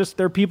 soulmates. No, just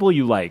they're people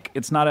you like.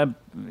 It's not oh,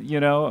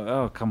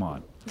 come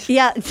on.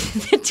 Yeah,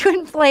 the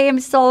twin flame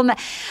soulmate.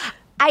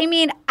 I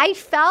mean, I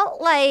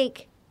felt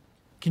like...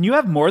 Can you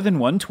have more than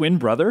one twin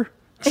brother?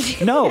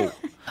 No.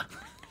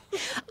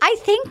 I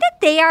think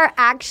that they are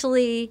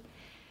actually...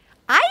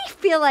 I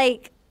feel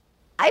like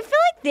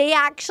they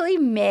actually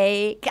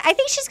make... I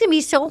think she's going to be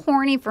so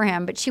horny for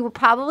him, but she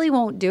probably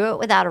won't do it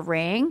without a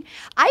ring.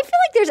 I feel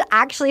like there's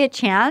actually a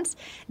chance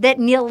that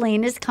Neil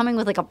Lane is coming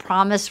with like a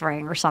promise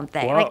ring or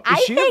something. Well, like,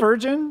 is she a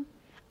virgin?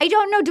 I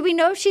don't know. Do we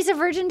know if she's a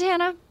virgin,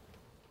 Tana?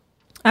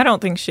 I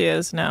don't think she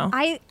is, no.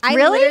 I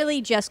Really?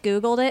 literally just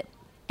Googled it.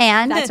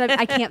 And that's what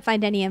I can't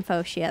find any info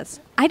if she is.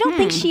 I don't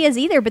think she is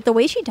either, but the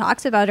way she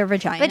talks about her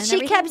vagina. But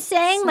she kept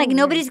saying, like,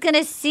 nobody's going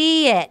to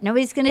see it.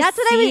 Nobody's going to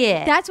see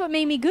it. That's what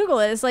made me Google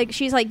it. Is like,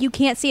 she's like, you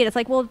can't see it. It's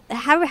like, well,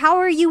 how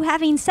are you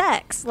having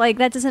sex? Like,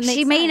 that doesn't make sense.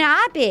 She may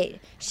not be.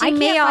 I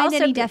can't find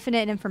any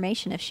definite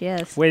information if she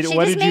is. Wait,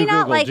 what did you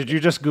Google? Did you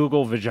just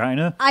Google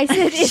vagina? I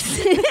said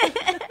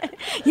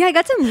yeah, I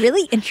got some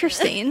really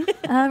interesting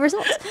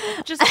results.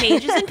 Just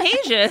pages and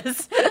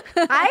pages.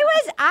 I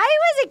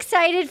was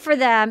excited for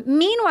them.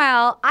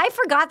 Meanwhile, I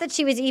forgot that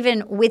she was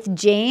even with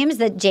James,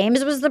 that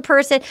James was the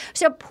person.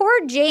 So poor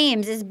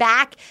James is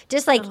back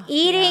just like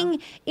eating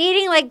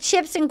like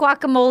chips and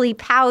guacamole,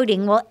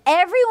 pouting, while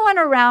everyone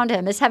around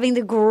him is having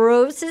the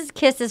grossest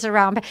kisses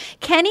around.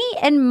 Kenny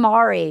and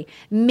Mari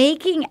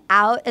making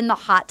out in the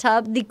hot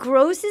tub, the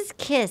grossest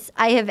kiss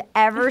I have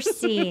ever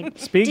seen.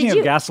 Speaking of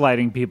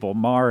gaslighting people,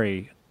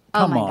 Mari,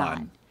 come on.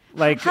 God.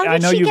 Like, How did I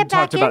know she you get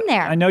talked back about in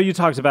there? I know you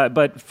talked about it,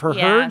 but for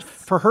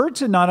her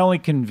to not only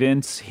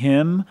convince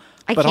him,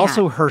 but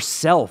also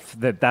herself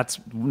that that's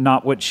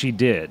not what she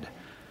did.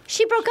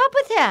 She broke up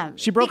with him.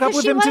 She broke up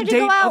with him to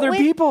date other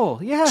people.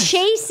 Yes.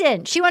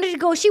 Chasen. She wanted to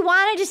go. She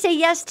wanted to say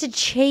yes to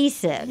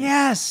Chasen.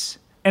 Yes.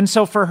 And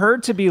so for her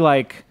to be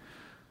like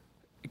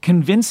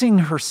convincing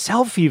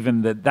herself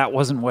even that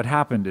wasn't what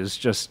happened is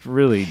just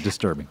really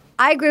disturbing.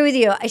 I agree with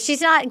you. She's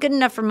not good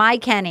enough for my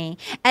Kenny.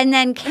 And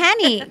then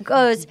Kenny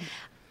goes,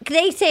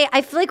 they say,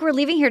 I feel like we're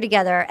leaving here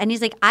together. And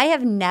he's like, I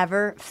have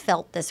never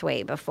felt this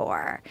way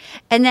before.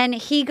 And then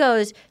he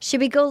goes,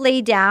 should we go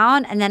lay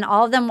down? And then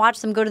all of them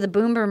watch them go to the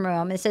boom boom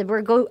room and said,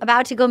 we're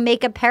about to go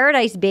make a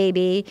paradise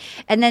baby.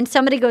 And then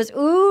somebody goes,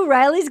 ooh,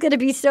 Riley's going to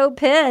be so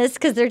pissed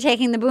because they're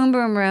taking the boom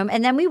boom room.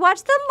 And then we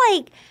watch them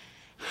like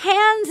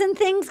hands and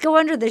things go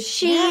under the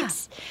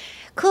sheets. Yeah.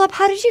 Kulap,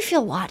 how did you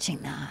feel watching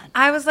that?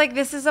 I was like,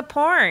 this is a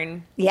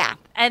porn. Yeah.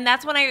 And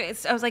that's when I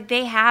was like,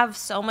 they have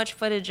so much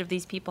footage of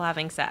these people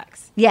having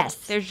sex. Yes.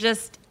 There's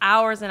just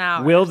hours and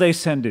hours. Will they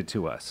send it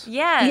to us?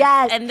 Yes.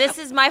 Yes. And this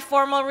is my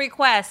formal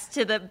request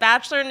to the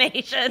Bachelor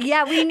Nation.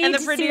 Yeah, we need and the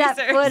to producers. see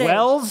that footage.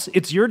 Wells,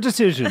 it's your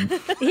decision.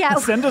 Yeah.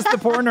 Send us the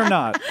porn or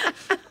not.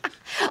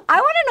 I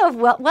want to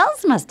know if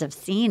Wells must have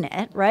seen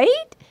it,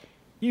 right?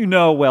 You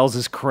know Wells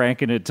is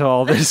cranking it to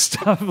all this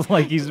stuff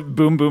like he's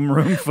boom boom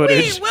room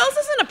footage. Wait, Wells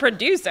isn't a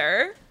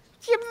producer.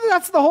 Yeah,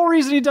 that's the whole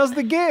reason he does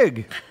the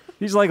gig.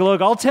 He's like, look,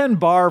 I'll 10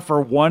 bar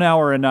for 1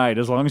 hour a night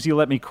as long as you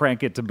let me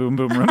crank it to boom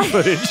boom room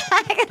footage.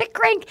 I gotta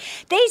crank.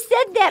 They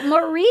said that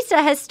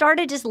Marisa has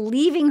started just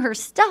leaving her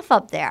stuff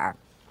up there.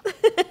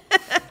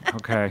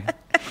 Okay.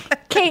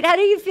 Kate, how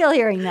do you feel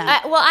hearing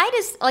that? Well, I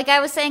just, like I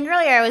was saying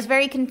earlier, I was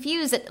very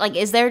confused. Like,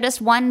 is there just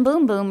one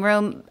boom boom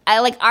room?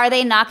 Are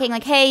they knocking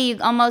like, hey, you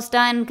almost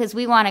done because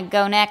we want to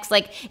go next?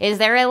 Like, is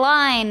there a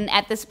line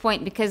at this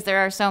point because there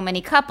are so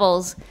many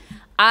couples?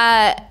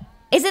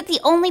 Is it the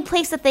only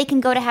place that they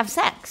can go to have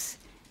sex?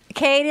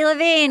 Katie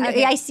Levine,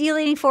 Okay. I see you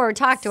leaning forward.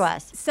 Talk to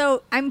us.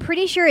 So I'm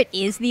pretty sure it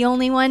is the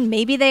only one.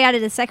 Maybe they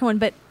added a second one,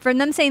 but from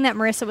them saying that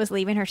Marissa was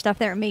leaving her stuff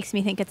there, it makes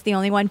me think it's the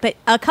only one. But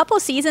a couple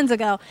seasons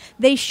ago,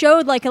 they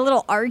showed like a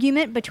little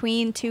argument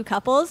between two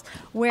couples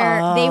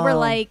where they were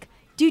like,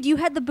 dude, you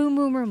had the boom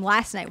boom room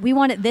last night. We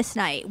want it this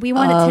night. We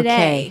want it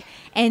today.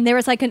 And there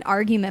was like an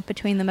argument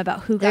between them about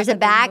who got There's the a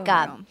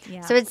backup. boom boom room.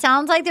 Yeah. So it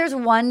sounds like there's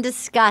one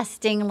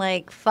disgusting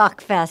like fuck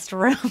fest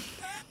room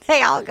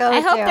they all go I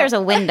to. hope there's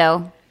a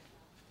window.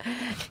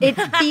 It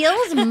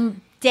feels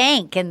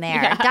dank in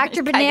there. Yeah,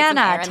 Dr. there's gotta be some air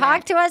Banana, in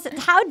talk to us.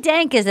 How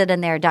dank is it in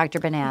there, Dr.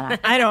 Banana?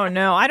 I don't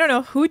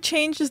know who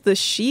changes the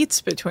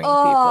sheets between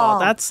people.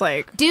 That's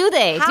like, Do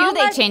they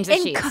much change the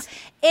in sheets?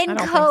 In I don't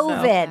think so.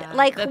 COVID, Yeah.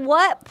 like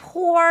what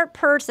poor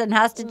person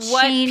has to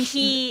What change?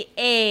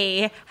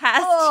 PA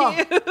has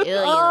to?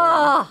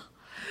 Oh,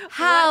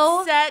 how?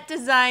 What set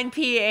design PA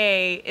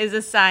is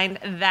assigned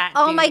that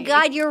Oh my duty?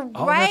 God, you're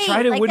Oh, right. that's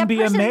right. It Like, wouldn't that be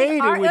a person in the maid.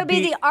 It art- would would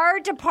be be the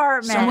art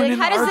department. someone in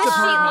How does the this art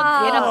sheet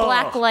look in a department.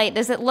 black light?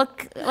 Does it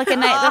look like the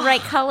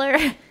right color?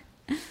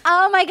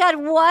 Oh my God,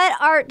 what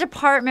art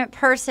department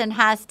person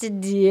has to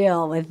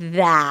deal with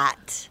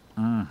that?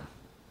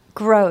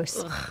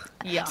 Gross.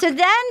 Yuck. So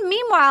then,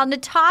 meanwhile,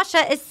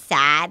 Natasha is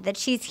sad that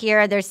she's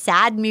here. There's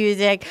sad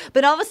music,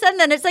 but all of a sudden,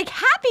 then it's like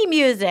happy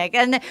music,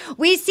 and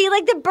we see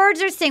like the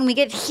birds are singing. We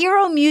get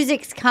hero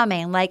music's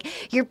coming,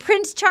 like your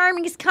Prince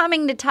Charming's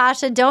coming,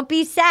 Natasha. Don't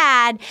be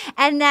sad.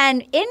 And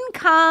then in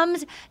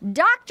comes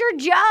Dr.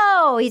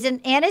 Joe. He's an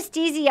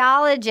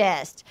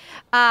anesthesiologist.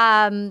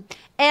 And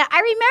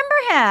I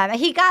remember him.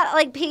 He got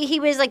like he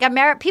was like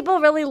people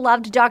really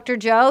loved Dr.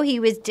 Joe. He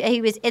was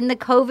in the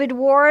COVID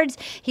wards.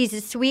 He's a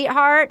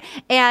sweetheart,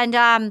 and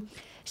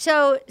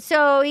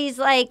so he's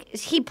like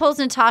he pulls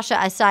Natasha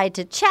aside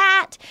to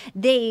chat.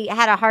 They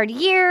had a hard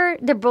year.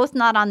 They're both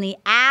not on the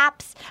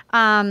apps.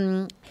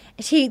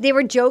 They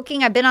were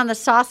joking. I've been on the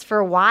sauce for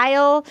a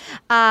while,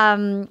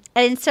 and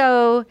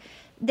so.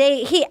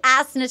 He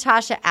asked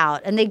Natasha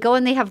out, and they go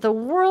and they have the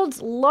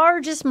world's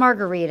largest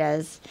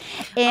margaritas.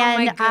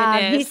 And oh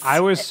my goodness. I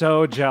was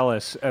so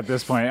jealous at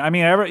this point. I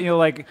mean,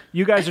 like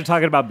you guys are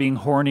talking about being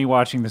horny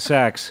watching the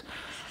sex.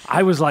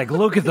 I was like,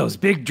 look at those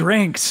big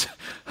drinks.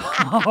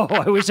 Oh,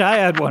 I wish I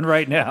had one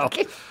right now.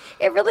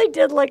 It really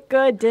did look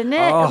good, didn't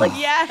it? Oh.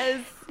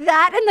 Yes.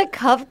 That and the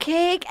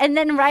cupcake, and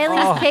then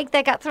Riley's cake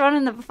that got thrown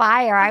in the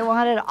fire. I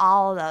wanted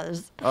all of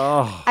those.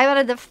 Oh. I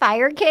wanted the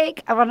fire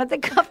cake. I wanted the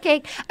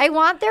cupcake. I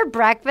want their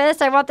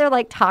breakfast. I want their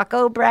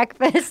taco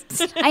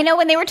breakfast. I know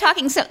when they were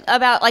talking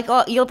about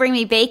oh, you'll bring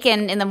me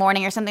bacon in the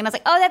morning or something. I was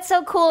like, oh, that's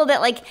so cool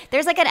that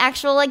there's an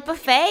actual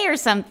buffet or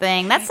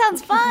something. That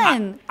sounds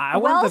fun. I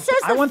want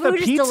the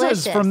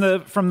pizzas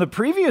from the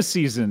previous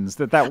seasons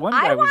that one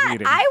guy was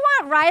eating. I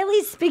want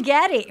Riley's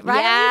spaghetti.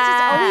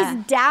 Riley's just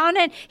always down,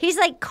 and he's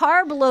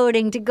carb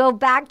loading to go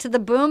back to the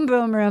boom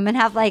boom room and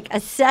have a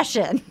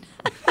session.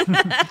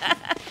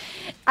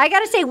 I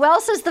gotta say,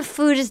 Wells says the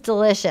food is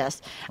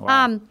delicious.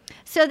 Wow.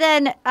 So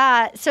then,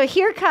 so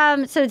here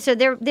comes, so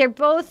they're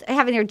both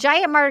having their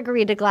giant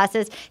margarita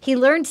glasses. He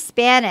learned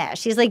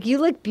Spanish. He's like, you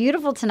look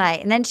beautiful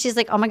tonight. And then she's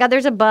like, oh my God,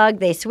 there's a bug.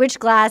 They switch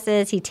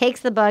glasses. He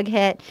takes the bug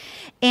hit.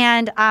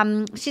 And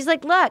she's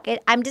like, look,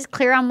 I'm just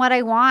clear on what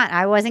I want.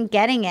 I wasn't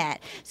getting it.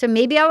 So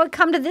maybe I would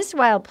come to this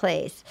wild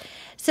place.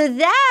 So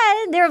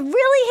then they're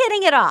really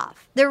hitting it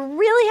off. They're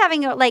really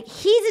having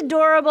he's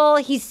adorable.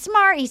 He's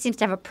smart. He seems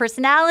to have a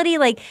personality.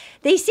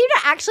 They seem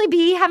to actually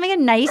be having a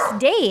nice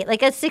date,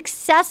 a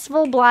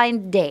successful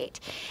blind date.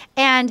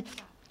 And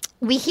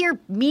we hear,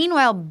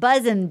 meanwhile,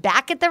 buzzing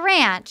back at the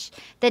ranch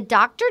that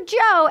Dr.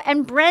 Joe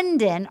and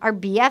Brendan are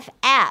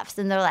BFFs.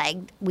 And they're like,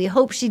 we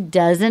hope she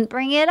doesn't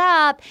bring it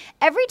up.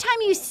 Every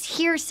time you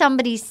hear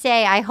somebody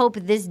say, I hope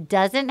this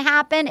doesn't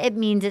happen, it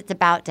means it's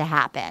about to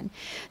happen.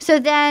 So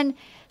then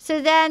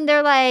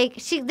they're like,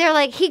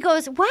 he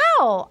goes,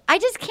 wow, I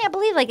just can't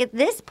believe, at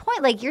this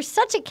point, you're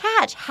such a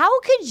catch. How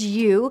could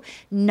you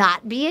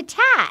not be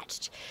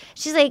attached?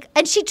 She's like,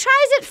 and she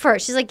tries it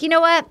first. She's like, you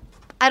know what?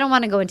 I don't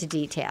want to go into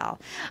detail.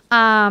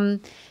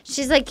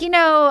 She's like,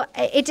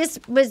 it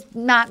just was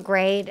not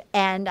great.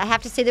 And I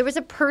have to say, there was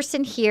a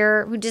person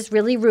here who just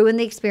really ruined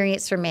the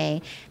experience for me.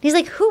 And he's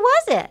like, who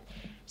was it?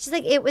 She's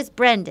like, it was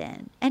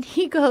Brendan. And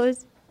he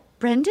goes,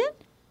 Brendan?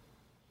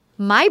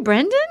 My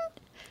Brendan?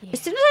 Yeah. As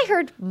soon as I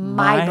heard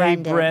my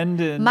Brendan,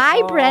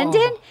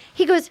 Brendan,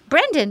 he goes,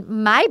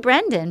 Brendan, my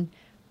Brendan.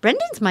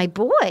 Brendan's my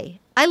boy.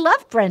 I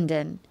love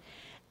Brendan.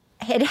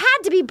 It had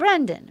to be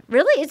Brendan.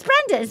 Really? It's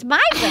Brendan.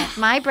 It's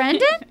my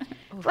Brendan?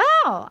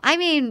 Wow. I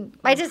mean,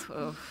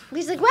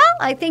 he's like, well,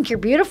 I think you're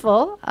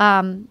beautiful.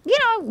 Want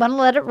to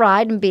let it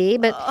ride and be,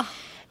 but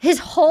his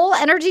whole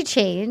energy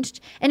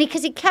changed. And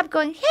because he kept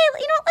going, hey,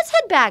 let's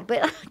head back.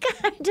 But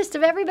God, just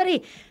of everybody,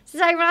 this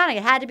is ironic.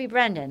 It had to be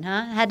Brendan,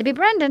 huh? It had to be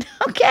Brendan.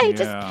 Okay, yeah.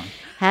 Just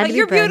had to be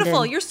you're Brendan.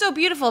 Beautiful. You're so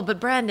beautiful, but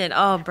Brendan.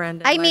 Oh,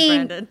 Brendan.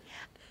 Brendan.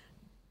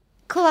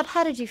 Cool Up,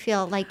 how did you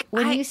feel?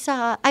 When you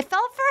saw, I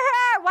felt for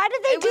her. Why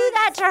did they do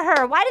that to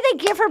her? Why did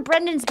they give her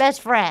Brendan's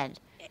best friend?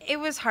 It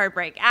was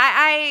heartbreak.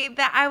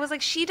 I was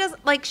like,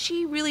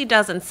 she really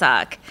doesn't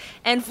suck.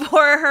 And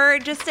for her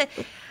just to,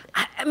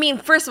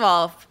 first of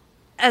all,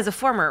 as a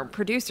former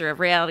producer of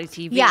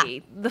reality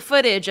TV, the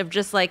footage of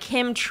just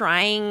him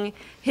trying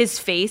his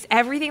face,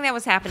 everything that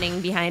was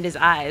happening behind his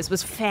eyes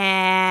was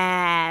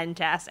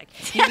fantastic.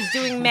 He was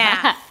doing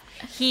math.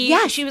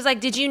 She was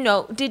like, did you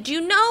know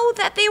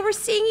that they were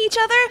seeing each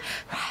other?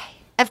 Right.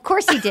 Of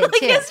course he did,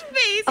 too. His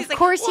face. Of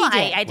course he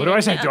did. What do I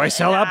say? Do I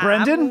sell out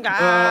Brendan?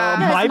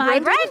 My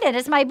Brendan.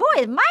 It's my boy.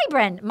 It's my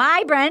Brendan.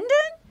 My Brendan?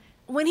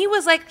 When he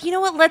was like, you know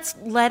what, let's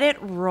let it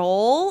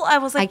roll, I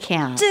was like, I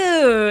can't.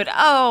 Dude,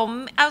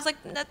 I was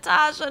like,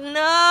 Natasha,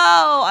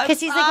 no. Because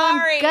he's like, well,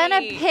 I'm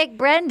going to pick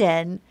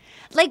Brendan.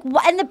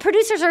 And the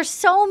producers are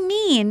so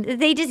mean.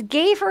 They just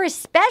gave her a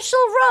special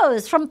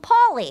rose from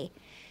Pauly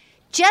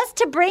just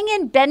to bring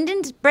in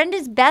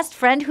Brendan's best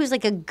friend, who's a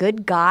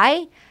good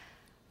guy.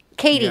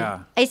 Katie,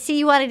 I see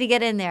you wanted to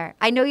get in there.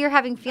 I know you're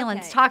having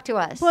feelings. Okay. Talk to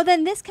us. Well,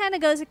 then this kind of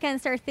goes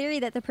against our theory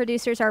that the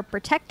producers are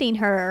protecting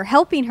her or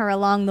helping her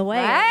along the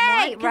way.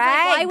 Right.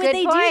 Why would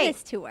they do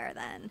this to her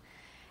then?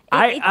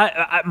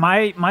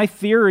 My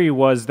theory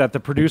was that the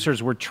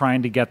producers were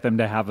trying to get them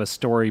to have a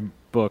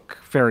storybook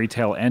fairy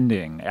tale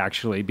ending,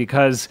 actually,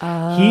 because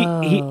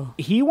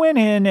he went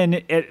in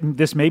and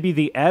this may be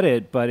the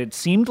edit, but it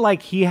seemed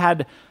like he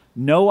had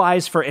no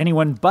eyes for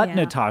anyone but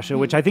Natasha,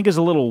 which I think is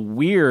a little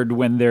weird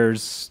when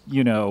there's,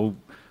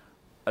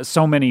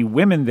 so many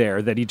women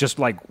there that he just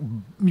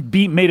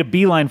made a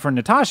beeline for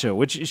Natasha,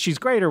 which she's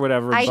great or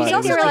whatever. She's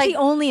also the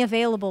only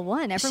available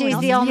one. Everyone she's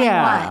the only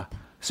one.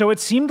 So it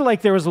seemed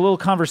like there was a little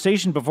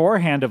conversation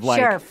beforehand of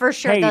sure, for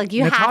sure. Hey,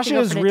 you Natasha have to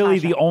go is for really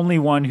Natasha. the only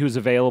one who's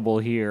available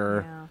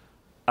here. Yeah.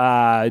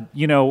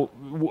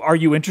 Are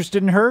you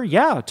interested in her?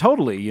 Yeah,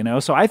 totally.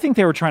 So I think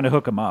they were trying to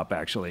hook him up,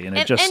 actually. And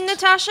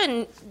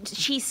Natasha,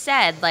 she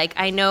said,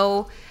 I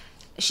know,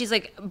 she's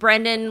like,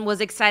 Brendan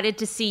was excited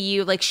to see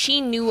you. She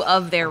knew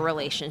of their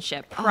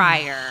relationship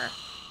prior.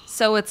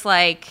 So it's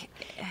it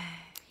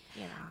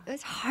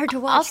was hard to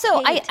watch. Also,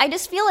 I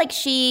just feel like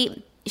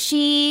she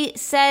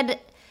said,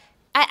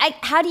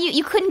 how do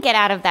you couldn't get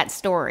out of that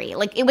story.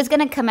 It was going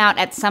to come out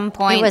at some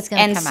point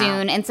and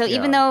soon. And so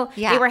even though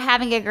they were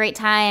having a great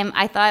time,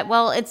 I thought,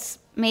 well, it's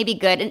maybe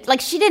good. And,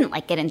 like, she didn't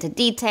like get into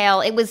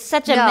detail. It was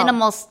such a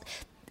minimal,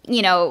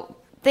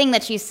 thing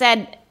that she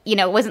said.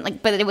 It wasn't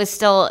like, but it was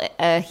still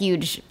a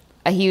huge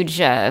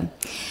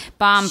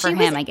bomb for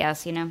him, I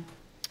guess.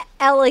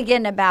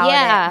 Elegant about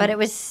it, but it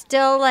was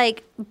still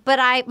like,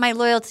 my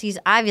loyalty is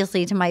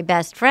obviously to my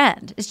best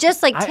friend. It's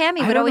just like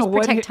Tammy would always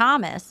protect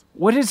Thomas.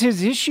 What is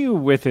his issue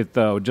with it,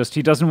 though? Just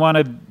he doesn't want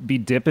to be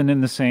dipping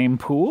in the same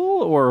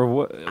pool, or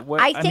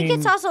what? I think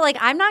it's also like,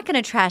 I'm not going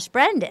to trash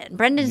Brendan.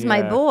 Brendan's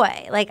my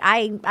boy. Like,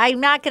 I'm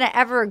not going to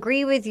ever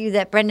agree with you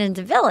that Brendan's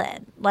a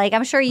villain. Like,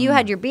 I'm sure you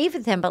had your beef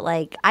with him, but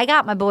like, I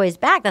got my boy's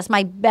back. That's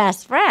my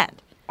best friend.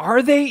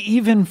 Are they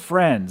even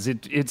friends?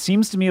 It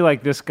seems to me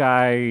like this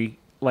guy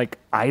like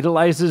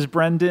idolizes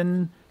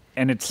Brendan,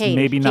 and it's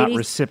maybe not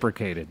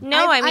reciprocated.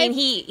 No, I mean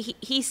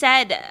he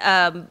said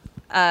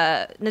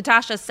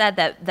Natasha said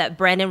that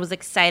Brendan was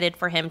excited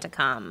for him to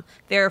come.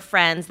 They're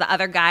friends. The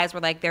other guys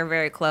were like, they're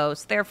very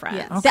close. They're friends.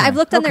 Yeah. Okay. I've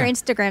looked on their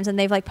Instagrams, and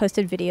they've like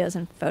posted videos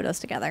and photos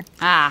together.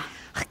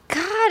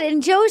 God,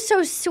 and Joe's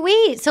so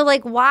sweet. So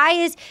like,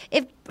 that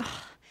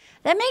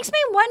makes me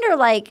wonder,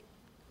 like,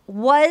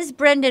 was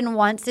Brendan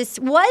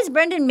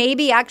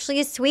maybe actually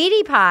a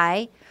sweetie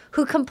pie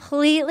who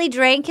completely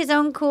drank his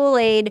own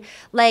Kool-Aid,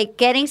 like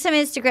getting some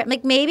Instagram.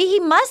 Like, maybe he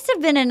must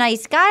have been a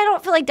nice guy. I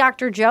don't feel like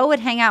Dr. Joe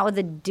would hang out with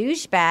a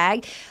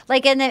douchebag.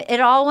 Like, and it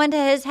all went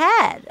to his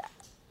head.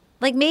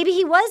 Like, maybe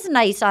he was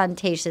nice on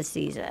Tayshia's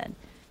season.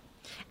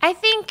 I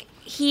think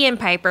he and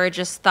Piper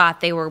just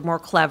thought they were more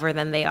clever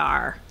than they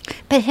are.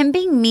 But him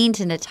being mean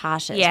to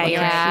Natasha is what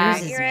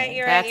confuses You're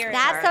me. right.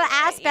 That's the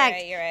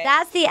aspect.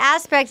 That's the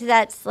aspect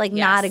that's like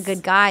not a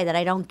good guy that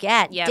I don't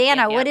get.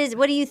 Dana, what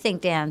do you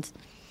think, Dan?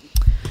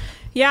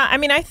 Yeah, I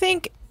mean, I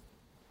think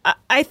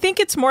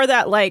it's more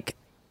that like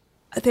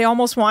they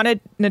almost wanted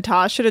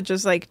Natasha to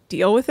just like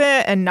deal with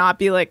it and not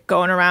be like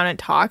going around and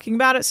talking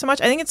about it so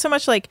much. I think it's so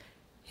much like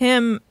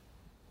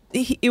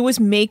it was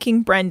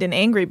making Brendan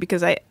angry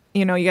because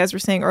you guys were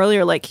saying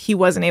earlier, like he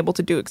wasn't able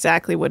to do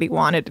exactly what he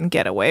wanted and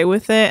get away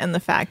with it. And the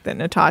fact that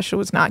Natasha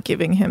was not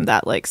giving him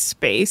that like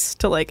space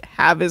to like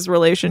have his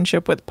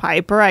relationship with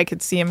Piper, I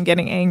could see him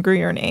getting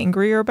angrier and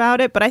angrier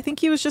about it. But I think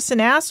he was just an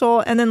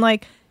asshole. And then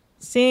like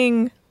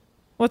seeing,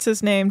 what's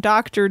his name?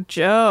 Dr.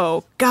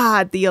 Joe.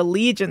 God, the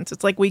allegiance.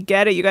 It's like, we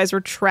get it. You guys were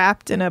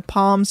trapped in a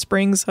Palm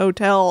Springs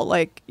hotel,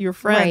 like you're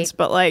friends, right.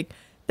 But like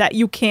that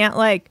you can't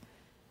like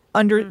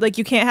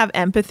you can't have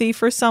empathy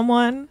for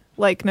someone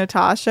like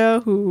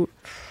Natasha, who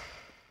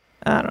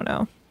I don't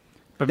know.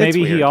 But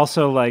maybe he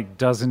also like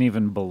doesn't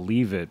even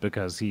believe it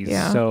because he's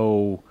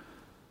so,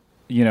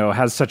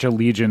 has such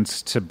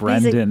allegiance to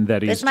Brendan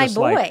that he's that's just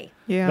my boy. Like,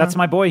 that's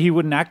my boy. He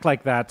wouldn't act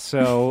like that.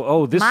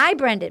 So, my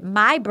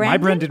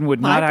Brendan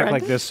would not act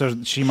like this.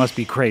 So she must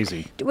be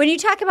crazy. When you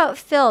talk about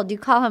Phil, do you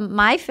call him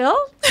my Phil?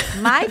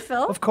 My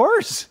Phil? Of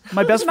course,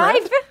 my best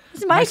friend.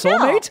 My Phil.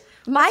 Soulmate.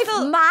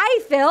 My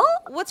Phil.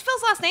 What's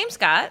Phil's last name,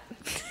 Scott?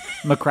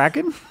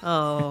 McCracken.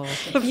 Oh,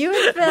 you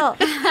and Phil.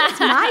 It's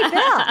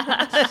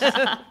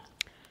my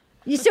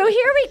Phil. So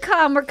here we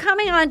come. We're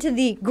coming on to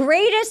the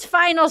greatest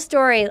final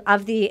story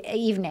of the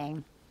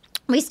evening.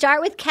 We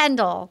start with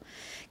Kendall.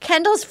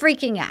 Kendall's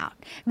freaking out.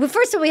 Well,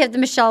 first of all, we have the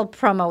Michelle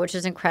promo, which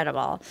is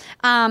incredible.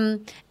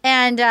 And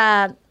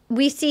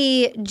we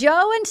see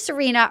Joe and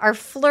Serena are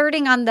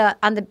flirting on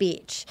the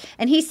beach.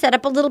 And he set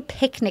up a little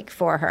picnic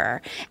for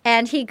her.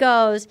 And he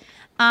goes,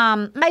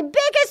 my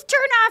biggest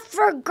turnoff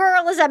for a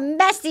girl is a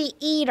messy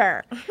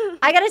eater.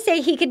 I gotta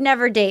say, he could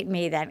never date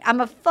me then.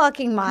 I'm a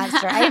fucking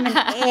monster. I am an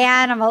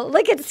animal.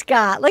 Look at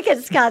Scott. Look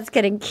at Scott's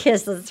getting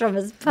kisses from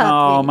his puppy.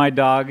 Oh, my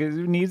dog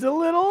needs a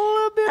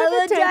little bit of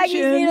attention. The doggies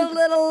need a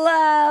little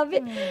love.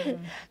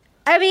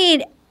 I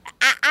mean,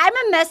 I'm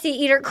a messy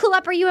eater. Cool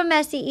Up, are you a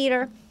messy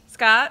eater?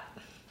 Scott?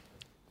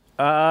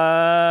 No,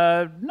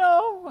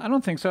 I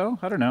don't think so.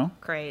 I don't know.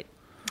 Great.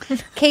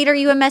 Kate, are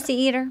you a messy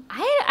eater?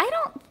 I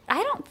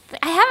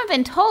haven't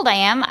been told I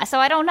am, so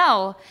I don't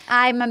know.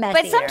 I'm a mess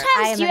But eater.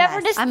 sometimes do you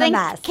ever just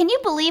think, can you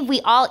believe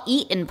we all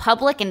eat in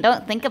public and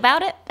don't think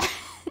about it?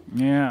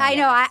 Yeah. I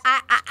know.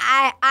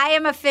 I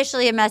am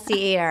officially a messy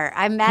eater.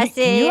 I'm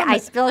messy. I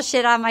spill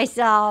shit on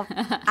myself.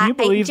 Can you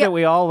believe that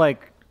we all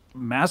like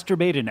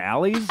masturbate in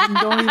alleys and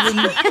don't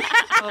even...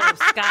 Oh,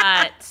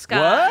 Scott.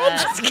 What?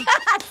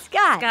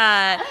 Scott.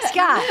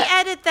 Can we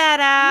edit that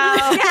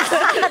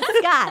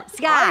out?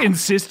 Scott. I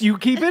insist you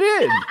keep it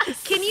in.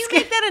 Can you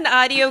make that an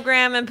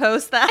audiogram and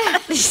post that?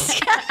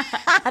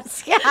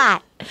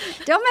 Scott.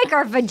 Don't make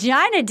our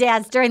vagina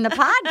dance during the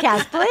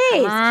podcast,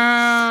 please.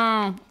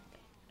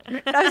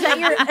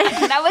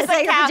 That was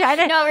the cow.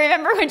 Vagina? No,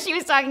 remember when she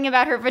was talking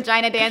about her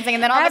vagina dancing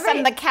and then all of a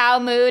sudden the cow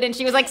mooed and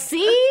she was like,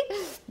 see?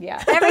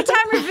 Yeah. Every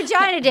time her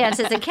vagina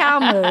dances, a cow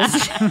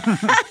moves.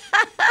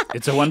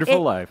 It's a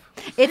wonderful life.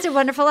 It's a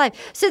wonderful life.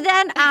 So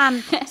then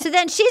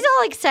she's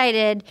all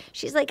excited.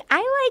 She's like,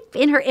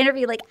 in her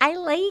interview, like, I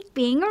like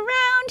being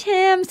around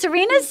him.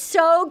 Serena's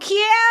so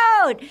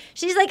cute.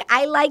 She's like,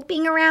 I like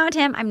being around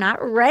him. I'm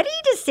not ready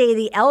to say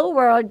the L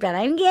word, but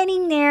I'm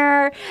getting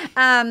there.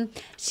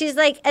 She's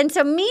like, and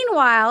so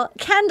meanwhile,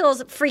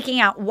 Kendall's freaking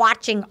out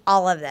watching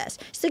all of this.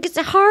 She's like, it's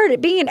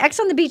hard. Being an ex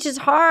on the beach is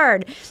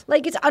hard.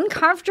 Like, it's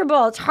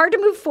uncomfortable. It's hard to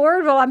move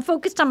forward while I'm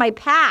focused on my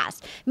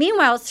past.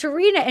 Meanwhile,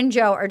 Serena and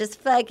Joe are just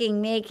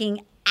fucking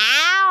making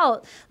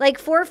out like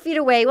 4 feet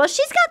away. Well,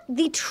 she's got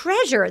the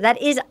treasure that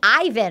is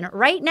Ivan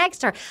right next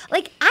to her.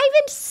 Like,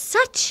 Ivan's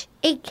such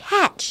a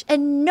catch,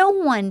 and no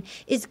one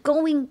is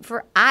going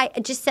for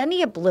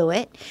Jasenia blew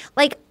it.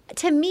 Like,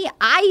 to me,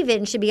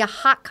 Ivan should be a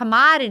hot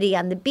commodity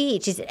on the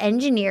beach. He's an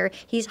engineer.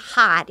 He's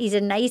hot. He's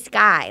a nice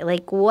guy.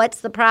 Like,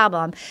 what's the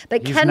problem?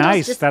 But he's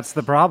Kendall's nice. That's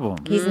the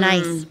problem. He's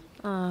nice.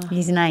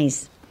 He's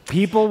nice.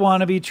 People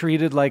want to be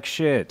treated like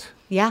shit.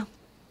 Yeah.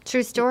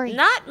 True story.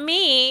 Not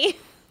me.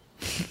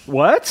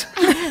 What?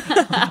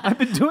 I've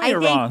been doing it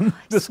wrong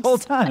this whole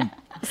time.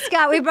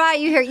 Scott, we brought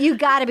you here. You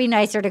got to be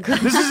nicer to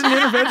Kulop. This is an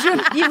intervention?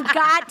 You've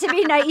got to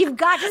be nice. You've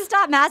got to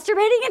stop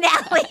masturbating, and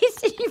at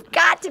least you've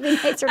got to be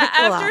nicer to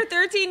Kulop. After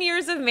 13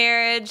 years of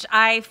marriage,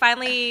 I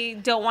finally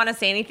don't want to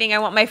say anything. I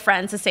want my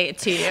friends to say it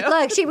to you.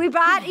 Look, we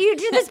brought you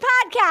to this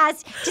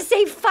podcast to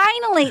say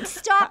finally.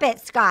 Stop it,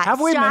 Scott.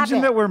 Have we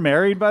mentioned that we're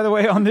married, by the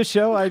way, on this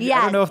show? I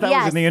don't know if that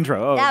was in the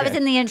intro. Oh, that was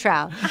in the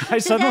intro. I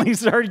suddenly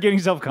started getting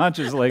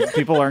self-conscious, like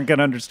people aren't going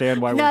to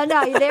understand why we're...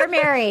 No, they're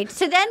married.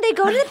 So then they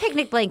go to the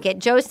picnic blanket.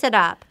 Joe set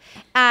up.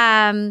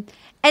 And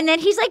then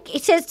he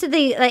says to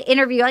the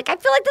interview, like, I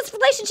feel like this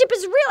relationship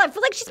is real. I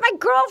feel like she's my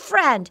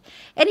girlfriend.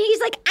 And he's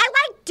like, I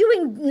like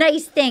doing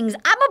nice things.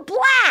 I'm a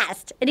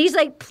blast. And he's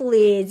like,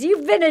 please,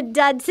 you've been a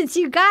dud since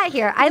you got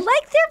here. I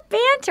like their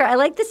banter. I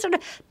like this sort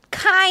of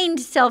kind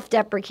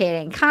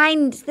self-deprecating,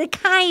 the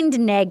kind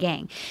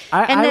negging.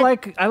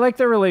 I like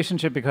their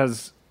relationship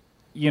because...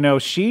 You know,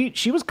 she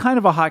was kind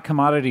of a hot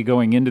commodity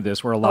going into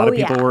this where a lot of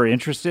people were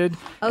interested.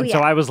 So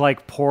I was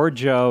like, poor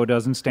Joe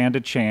doesn't stand a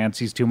chance.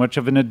 He's too much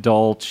of an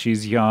adult.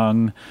 She's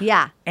young.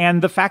 Yeah.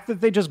 And the fact that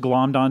they just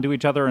glommed onto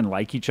each other and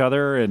like each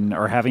other and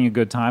are having a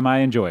good time, I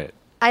enjoy it.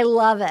 I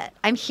love it.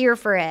 I'm here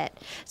for it.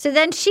 So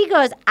then she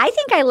goes, I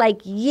think I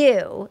like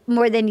you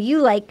more than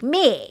you like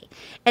me.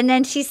 And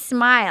then she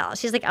smiles.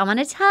 She's like, I want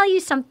to tell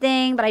you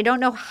something, but I don't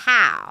know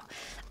how.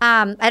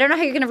 I don't know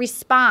how you're going to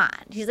respond.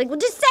 He's like, well,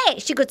 just say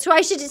it. She goes, so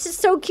this is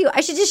so cute.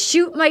 I should just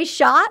shoot my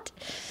shot,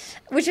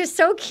 which was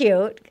so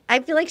cute. I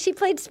feel like she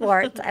played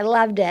sports. I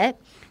loved it.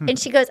 And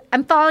she goes,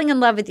 I'm falling in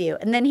love with you.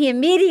 And then he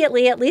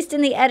immediately, at least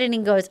in the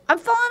editing, goes, I'm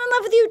falling in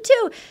love with you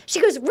too. She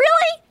goes,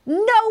 really?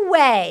 No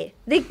way.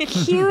 The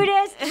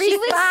cutest response. She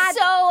was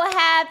so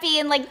happy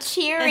and like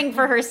cheering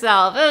for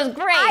herself. It was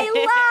great.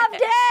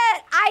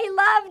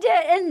 I loved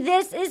it. And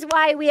this is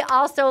why we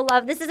also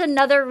love, this is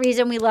another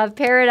reason we love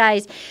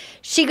Paradise.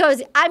 She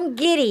goes, I'm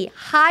giddy,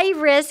 high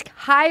risk,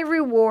 high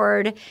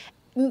reward.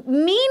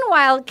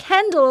 Meanwhile,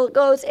 Kendall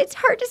goes, it's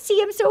hard to see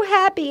him so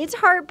happy. It's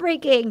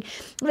heartbreaking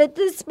that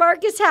the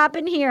spark has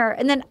happened here.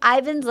 And then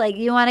Ivan's like,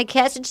 you want to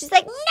kiss? And she's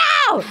like,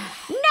 no.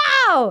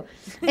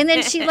 And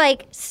then she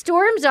like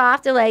storms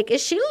off. They're like,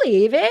 is she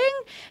leaving?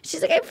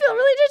 She's like, I feel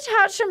really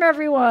detached from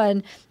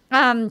everyone.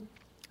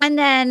 And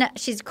then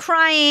she's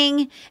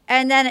crying.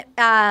 And then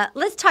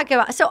let's talk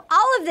about, so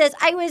all of this,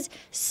 I was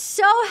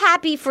so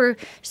happy for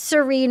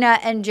Serena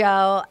and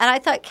Joe. And I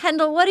thought,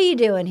 Kendall, what are you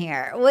doing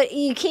here?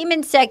 You came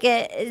in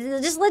second.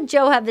 Just let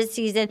Joe have his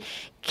season.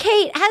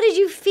 Kate, how did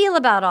you feel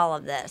about all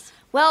of this?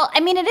 Well, I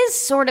mean, it is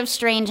sort of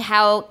strange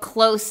how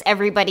close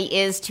everybody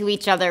is to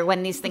each other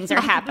when these things are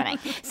happening.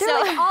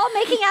 They're like all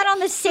making out on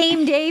the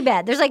same day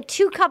bed. There's like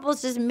 2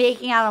 couples just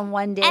making out on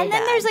one day and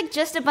then there's like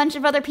just a bunch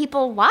of other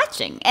people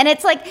watching. And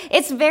it's like,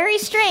 it's very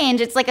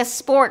strange. It's like a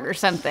sport or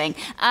something.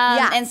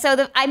 And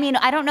so,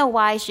 I don't know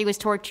why she was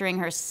torturing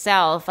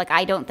herself. Like,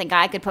 I don't think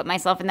I could put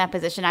myself in that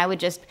position. I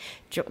would just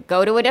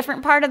go to a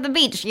different part of the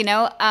beach, you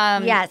know?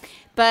 Yes.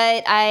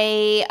 But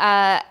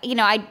I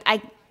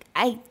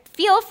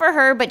feel for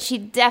her, but she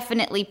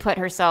definitely put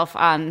herself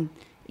on,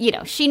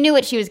 she knew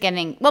what she was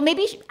getting. Well,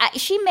 maybe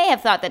she may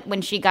have thought that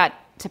when she got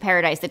to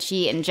Paradise that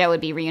she and Joe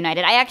would be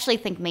reunited. I actually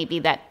think maybe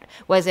that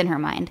was in her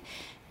mind.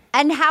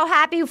 And how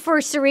happy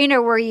for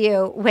Serena were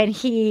you when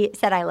he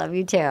said, I love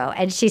you too?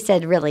 And she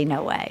said, really,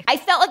 no way. I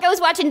felt like I was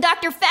watching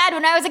Dr. Fad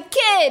when I was a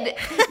kid.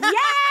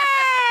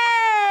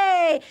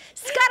 Yay!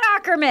 Scott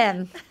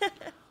Aukerman.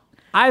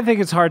 I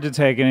think it's hard to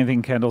take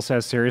anything Kendall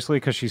says seriously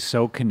because she's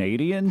so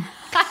Canadian.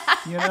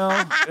 You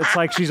know, it's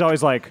like she's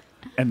always like,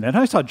 and then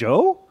I saw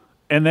Joe,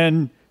 and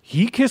then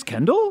he kissed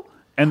Kendall,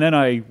 and then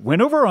I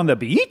went over on the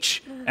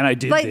beach, and I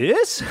did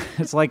this.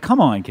 It's like,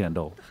 come on,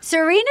 Kendall.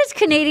 Serena's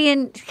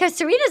Canadian, because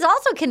Serena's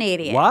also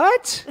Canadian.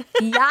 What?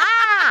 Yeah.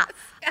 I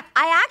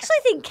actually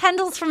think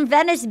Kendall's from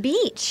Venice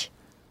Beach.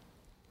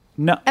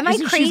 No. Am I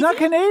crazy? She's not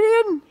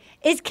Canadian?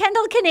 Is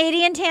Kendall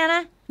Canadian,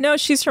 Tana? No,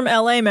 she's from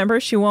LA. Remember,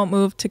 she won't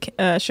move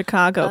to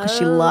Chicago because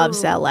she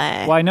loves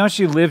LA. Well, I know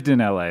she lived in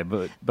LA,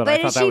 but I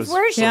thought that was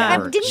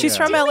she's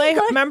from LA.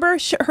 Remember,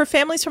 her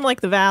family's from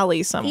like the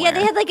Valley somewhere. Yeah,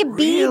 they had like a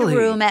bead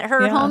room at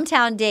her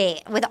hometown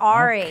date with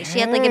Ari. Okay. She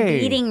had like a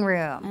beading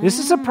room. This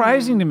is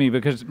surprising to me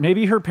because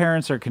maybe her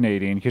parents are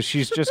Canadian because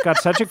she's just got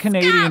such a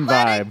Canadian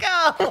vibe.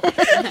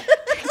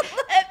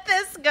 Let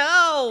this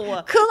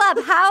go.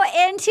 Kulap,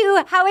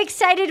 how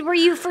excited were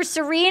you for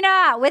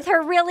Serena with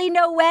her really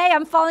no way?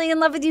 I'm falling in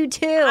love with you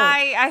too.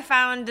 I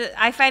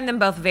find them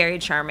both very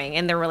charming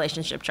and their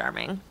relationship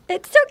charming.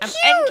 It's so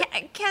cute.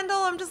 And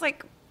Kendall, I'm just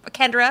like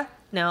Kendra.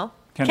 No,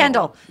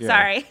 Kendall. Yeah.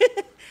 Sorry.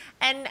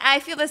 And I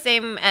feel the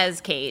same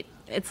as Kate.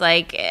 It's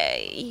like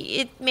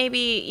it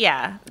maybe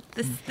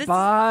This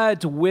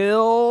But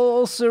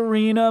will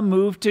Serena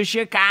move to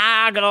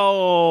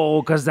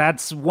Chicago? Because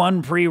that's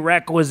one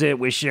prerequisite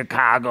with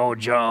Chicago,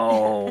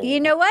 Joe.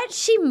 You know what?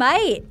 She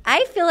might.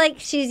 I feel like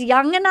she's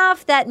young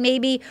enough that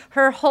maybe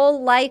her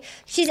whole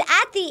life, she's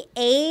at the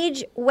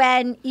age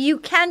when you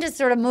can just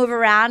sort of move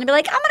around and be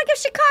like, I'm going to give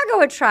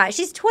Chicago a try.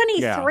 She's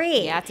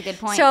 23. Yeah, that's a good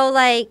point. So,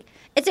 like,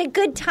 it's a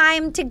good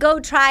time to go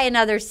try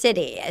another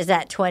city is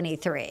at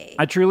 23.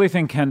 I truly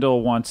think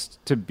Kendall wants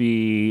to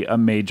be a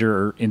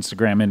major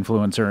Instagram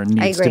influencer and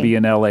needs to be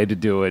in LA to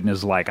do it and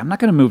is like, I'm not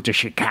going to move to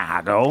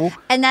Chicago.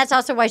 And that's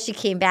also why she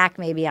came back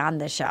maybe on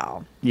the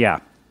show. Yeah.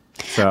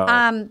 So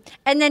and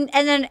then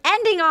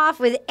ending off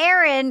with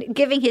Aaron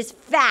giving his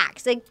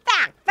facts, like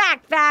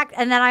fact,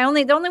 and then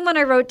the only one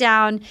I wrote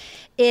down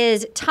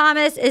is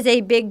Thomas is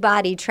a big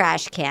body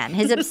trash can.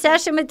 His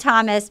obsession with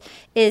Thomas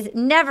is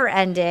never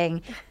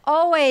ending,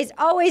 always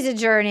a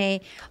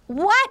journey.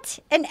 What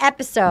an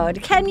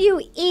episode! Can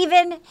you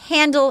even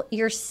handle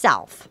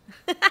yourself?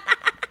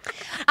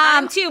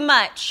 I'm too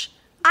much.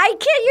 I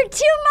can't. You're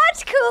too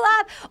much,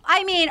 Kulap.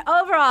 I mean,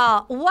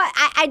 overall,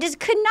 I just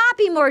could not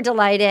be more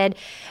delighted.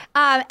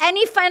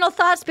 Any final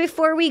thoughts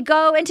before we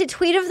go into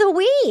Tweet of the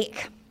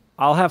Week?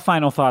 I'll have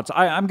final thoughts.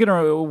 I'm going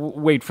to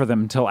wait for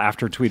them until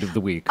after Tweet of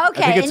the Week.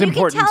 Okay, I think it's and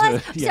you important can tell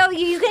us. So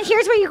you can.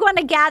 Here's where you want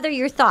to gather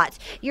your thoughts.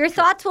 Your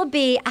thoughts will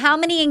be: how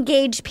many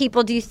engaged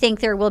people do you think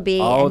there will be?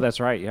 Oh, that's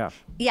right. Yeah.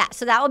 Yeah,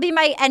 so that will be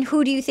and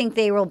who do you think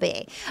they will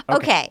be?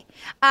 Okay.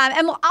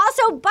 And we'll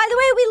also, by the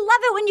way, we love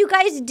it when you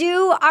guys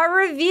do our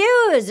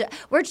reviews.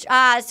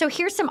 So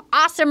here's some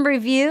awesome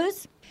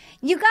reviews.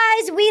 You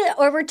guys,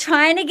 we're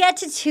trying to get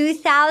to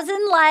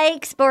 2,000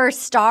 likes or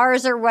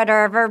stars or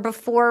whatever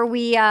before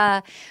we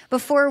end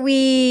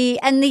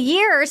the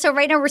year. So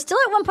right now we're still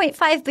at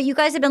 1.5, but you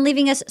guys have been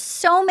leaving us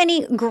so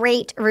many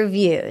great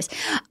reviews,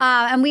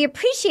 and we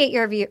appreciate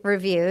your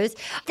reviews.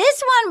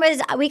 This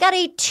one we got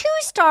a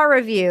 2-star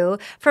review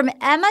from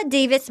Emma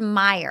Davis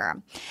Meyer,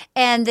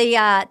 and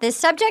the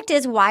subject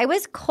is, why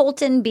was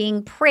Colton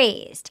being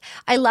praised?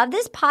 I love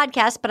this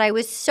podcast, but I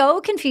was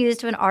so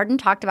confused when Arden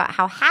talked about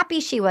how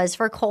happy she was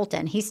for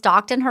Colton. He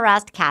stalked and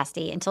harassed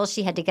Cassie until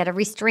she had to get a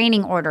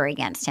restraining order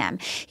against him.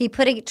 He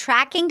put a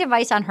tracking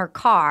device on her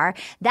car.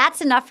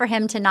 That's enough for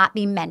him to not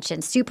be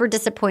mentioned. Super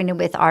disappointed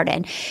with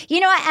Arden.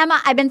 You know what,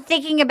 Emma? I've been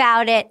thinking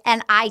about it,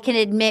 and I can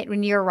admit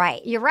when you're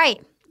right. You're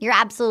right. You're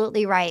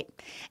absolutely right.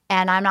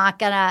 And I'm not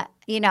going to,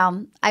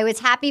 I was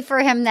happy for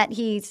him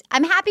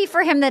I'm happy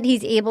for him that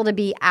he's able to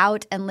be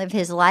out and live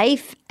his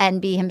life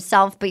and be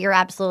himself, but you're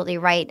absolutely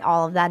right.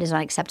 All of that is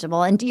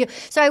unacceptable. And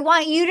so I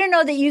want you to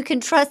know that you can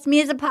trust me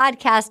as a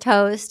podcast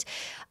host.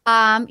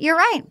 You're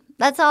right.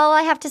 That's all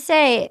I have to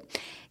say.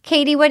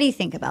 Katie, what do you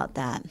think about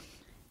that?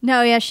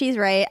 No, yeah, she's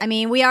right. I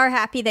mean, we are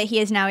happy that he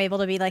is now able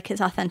to be like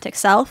his authentic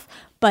self,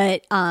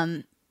 but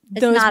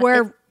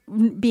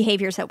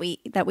behaviors that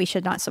we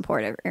should not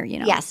support or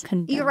yes,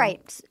 condone. You're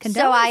right.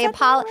 Condone, so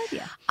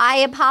I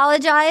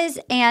apologize,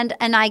 and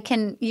I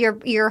can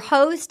your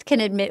host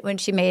can admit when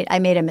I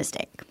made a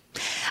mistake.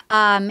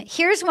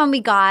 Here's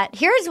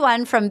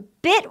one from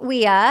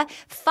Bitwea,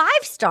 5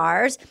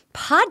 stars,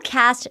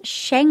 podcast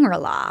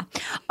Shangri-La.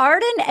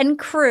 Arden and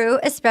crew,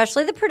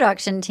 especially the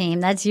production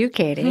team, that's you,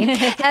 Katie,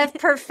 have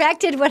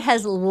perfected what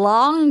has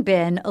long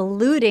been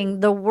eluding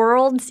the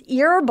world's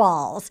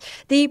earballs,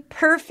 the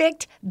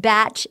perfect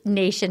Batch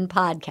Nation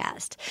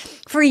podcast.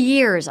 For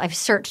years, I've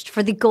searched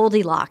for the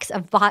Goldilocks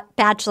of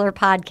Bachelor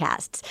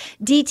podcasts.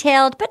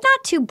 Detailed, but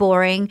not too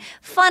boring.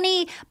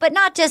 Funny, but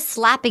not just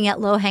slapping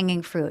at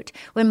low-hanging fruit.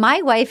 When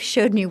my wife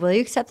showed me Will You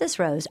Accept This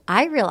Rose,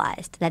 I realized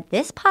that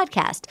this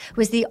podcast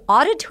was the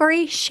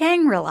auditory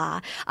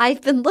Shangri-La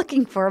I've been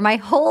looking for my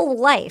whole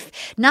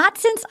life. Not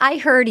since I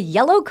heard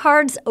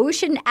Yellowcard's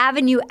Ocean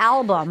Avenue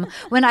album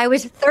when I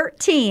was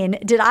 13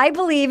 did I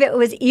believe it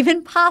was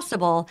even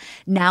possible.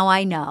 Now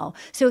I know.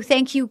 So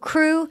thank you,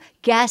 crew,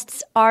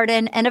 guests,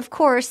 Arden, and of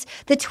course,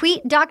 the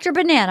tweet Dr.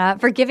 Banana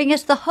for giving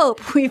us the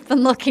hope we've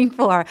been looking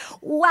for.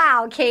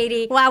 Wow,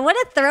 Katie. Wow, what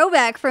a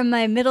throwback from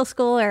my middle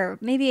school, or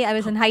maybe I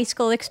was in high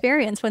school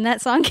experience when that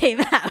song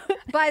came out.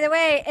 By the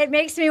way, it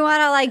makes me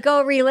want to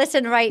go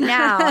re-listen right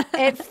now.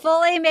 It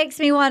fully makes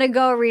me want to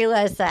go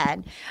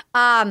re-listen.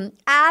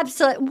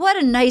 Absolutely.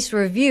 What a nice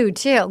review,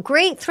 too.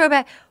 Great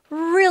throwback.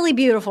 Really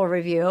beautiful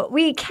review.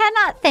 We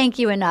cannot thank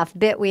you enough,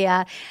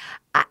 Bitwea.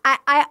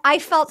 I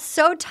felt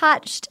so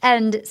touched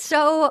and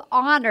so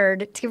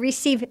honored to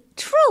receive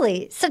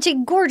truly such a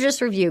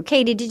gorgeous review.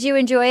 Katie, did you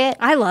enjoy it?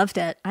 I loved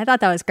it. I thought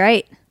that was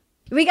great.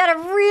 We got a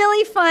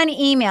really fun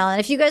email. And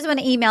if you guys want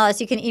to email us,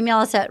 you can email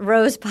us at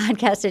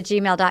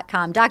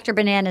rosepodcast@gmail.com. Dr.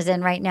 Banana's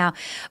in right now.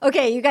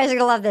 Okay, you guys are going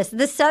to love this.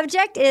 The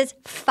subject is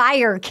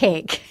fire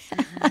cake.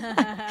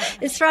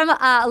 It's from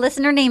a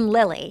listener named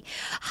Lily.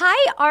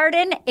 Hi,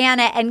 Arden,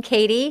 Anna, and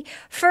Katie.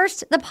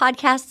 First, the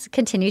podcasts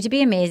continue to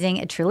be amazing.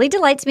 It truly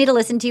delights me to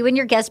listen to you and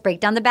your guests break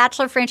down the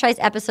Bachelor franchise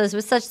episodes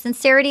with such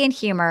sincerity and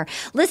humor.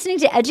 Listening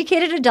to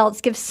educated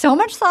adults give so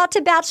much thought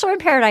to Bachelor in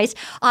Paradise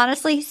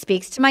honestly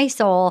speaks to my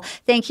soul.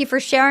 Thank you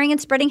for sharing and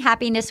spreading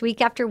happiness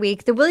week after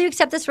week. The Will You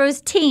Accept This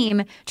Rose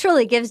team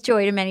truly gives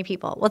joy to many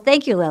people. Well,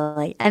 thank you,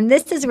 Lily. And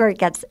this is where it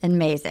gets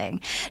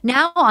amazing.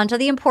 Now on to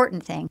the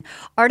important thing.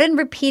 Arden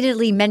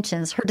repeatedly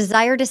mentions her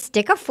desire to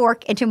stick a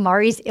fork into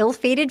Mari's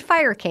ill-fated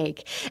fire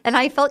cake, and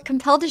I felt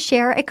compelled to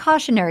share a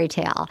cautionary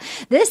tale.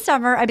 This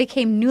summer, I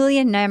became newly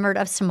enamored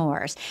of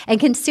s'mores and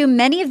consumed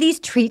many of these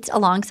treats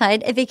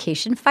alongside a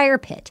vacation fire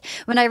pit.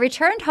 When I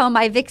returned home,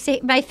 my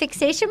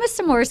fixation with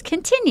s'mores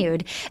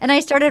continued, and I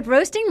started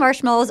roasting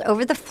marshmallows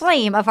over the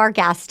flame of our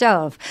gas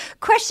stove.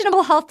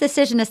 Questionable health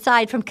decision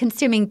aside from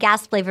consuming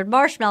gas-flavored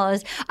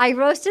marshmallows, I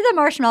roasted the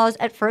marshmallows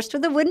at first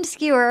with a wooden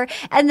skewer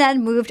and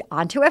then moved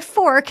onto a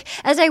fork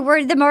as I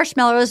worried the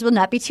marshmallows will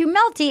not be too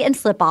melty and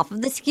slip off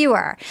of the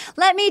skewer.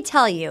 Let me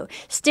tell you,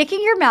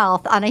 sticking your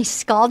mouth on a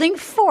scalding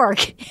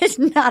fork is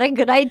not a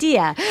good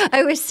idea.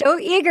 I was so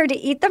eager to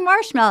eat the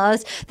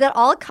marshmallows that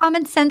all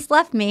common sense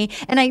left me,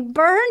 and I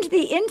burned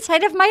the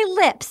inside of my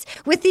lips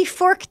with the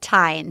fork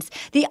tines.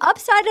 The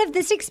upside of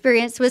this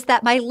experience was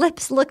that my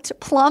lips looked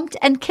plumped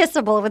and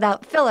kissable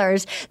without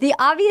fillers. The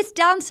obvious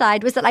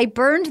downside was that I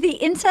burned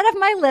the inside of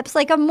my lips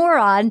like a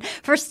moron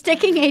for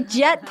sticking a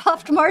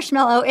jet-puffed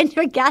marshmallow into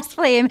a gas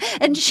flame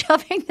and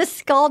shoving the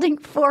scalding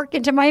fork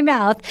into my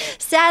mouth.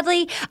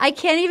 Sadly, I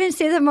can't even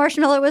say the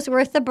marshmallow was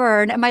worth the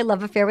burn, and my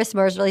love affair with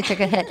s'mores really took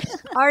a hit.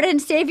 Arden,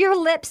 save your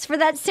lips for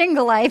that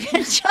single life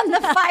and shun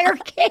the fire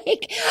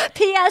cake.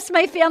 P.S.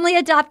 My family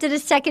adopted a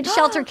second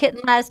shelter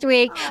kitten last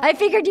week. I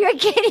figured you and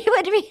Katie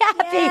would be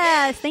happy.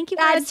 Yes, thank you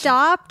for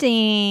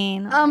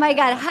adopting. Oh my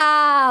God,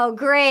 how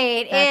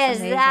great That's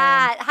is amazing.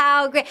 that?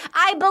 How great.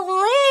 I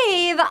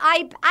believe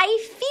I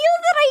feel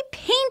that I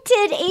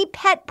painted a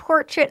pet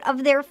portrait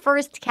of their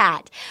first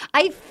cat.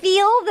 I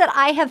feel that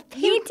I have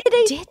painted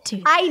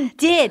I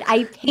did.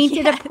 I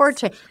painted a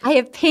portrait. I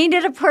have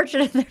painted a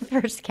portrait of their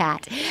first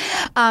cat.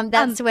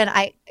 That's when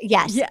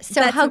yes.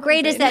 So how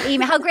great is that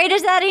email? How great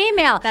is that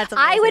email? That's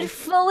I amazing. would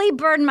fully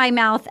burn my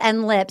mouth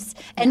and lips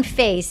and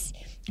face.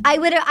 I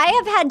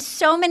have had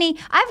so many.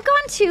 I've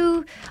gone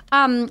to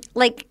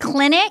like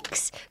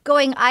clinics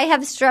going, I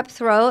have strep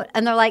throat,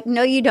 and they're like,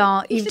 no, you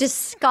don't. You've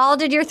just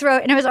scalded your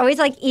throat, and I was always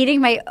like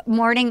eating my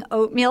morning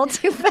oatmeal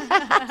too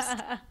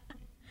fast.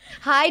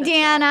 Hi,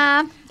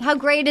 Dana. How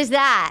great is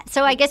that?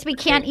 So I guess we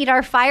can't eat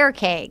our fire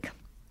cake.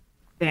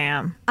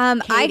 Damn.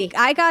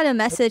 I got a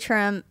message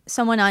from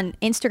someone on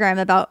Instagram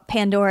about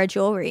Pandora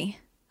jewelry.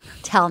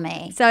 Tell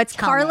me. So it's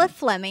Carla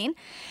Fleming.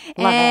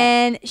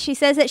 And she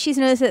says that she's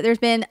noticed that there's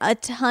been a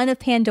ton of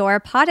Pandora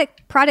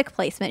product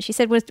placement. She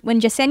said when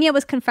Jasenia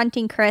was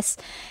confronting Chris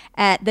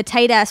at the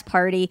tight ass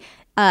party,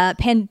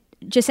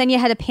 Jasenia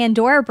had a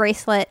Pandora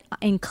bracelet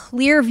in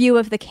clear view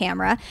of the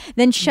camera.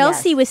 Then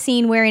Chelsea was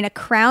seen wearing a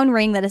crown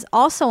ring that is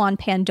also on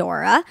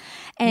Pandora.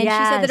 And she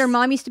said that her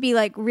mom used to be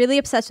like really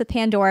obsessed with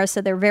Pandora,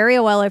 so they're very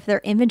well over their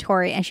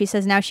inventory. And she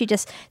says now she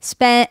just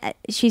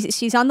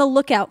she's on the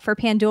lookout for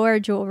Pandora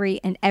jewelry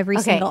in every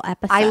single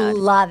episode. I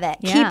love it.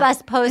 Yeah. Keep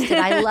us posted.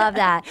 I love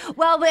that.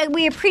 Well,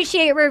 we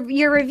appreciate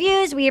your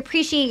reviews. We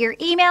appreciate your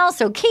emails,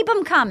 so keep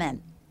them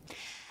coming.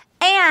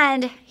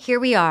 And here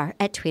we are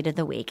at Tweet of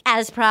the Week,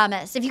 as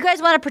promised. If you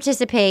guys want to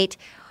participate,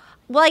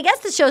 well, I guess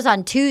the show's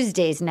on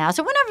Tuesdays now,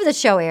 so whenever the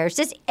show airs,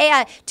 just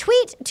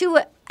tweet to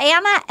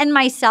Anna and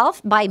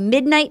myself by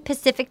midnight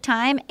Pacific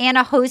time,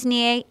 Anna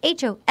Hosnier,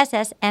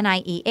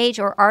 Hossnieh,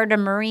 or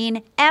Arden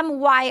Marine,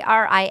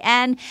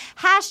 Myrin,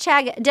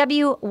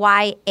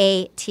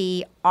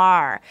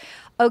 #WYATR.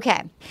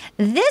 Okay,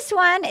 this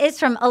one is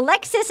from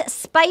Alexis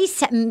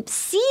Spice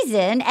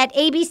Season at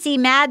ABC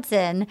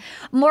Madsen.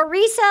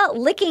 Maurisa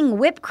licking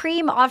whipped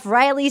cream off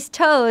Riley's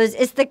toes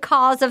is the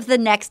cause of the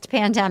next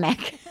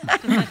pandemic.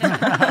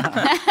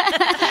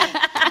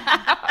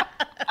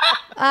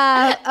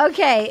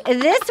 Okay,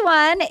 this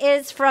one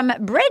is from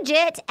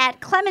Bridget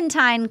at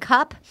Clementine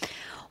Cup.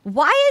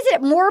 Why is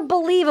it more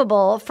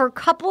believable for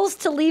couples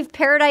to leave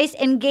Paradise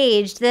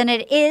engaged than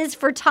it is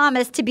for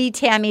Thomas to be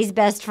Tammy's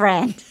best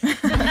friend?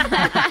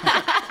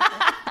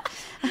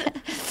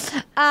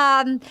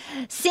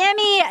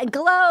 Sammy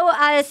Glow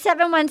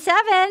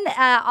 717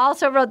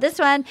 also wrote this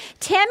one.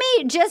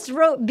 Tammy just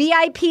wrote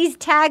BIP's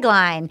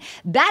tagline,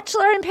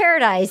 Bachelor in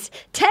Paradise,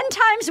 10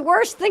 times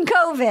worse than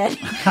COVID.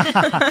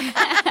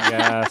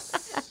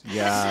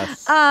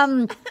 Yes.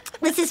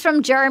 This is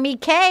from Jeremy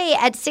K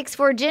at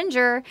 64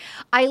 Ginger.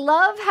 I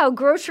love how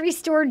grocery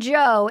store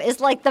Joe is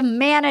like the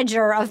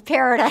manager of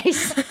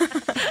Paradise.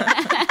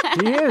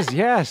 He is,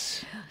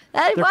 yes.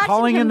 I'm They're watching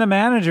calling him- in the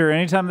manager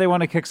anytime they want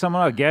to kick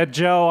someone out. Get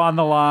Joe on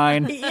the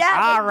line.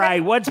 Yeah, All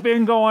right, what's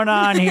been going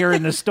on here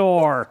in the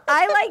store?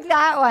 I like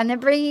that one. They're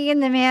bringing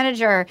in the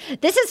manager.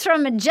 This is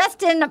from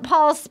Justin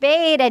Paul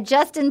Spade at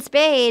Justin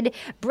Spade.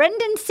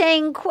 Brendan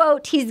saying,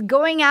 quote, he's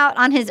going out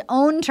on his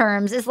own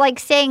terms is like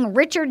saying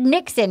Richard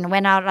Nixon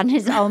went out on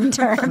his own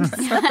terms.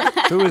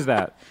 Who is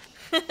that?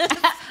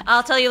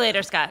 I'll tell you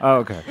later, Scott. Oh,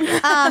 okay.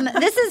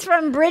 This is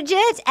from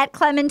Bridget at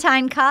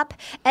Clementine Cup.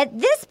 At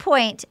this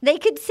point, they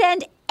could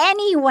send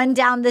anyone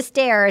down the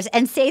stairs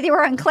and say they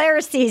were on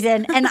Claire's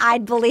season, and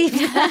I'd believe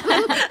them.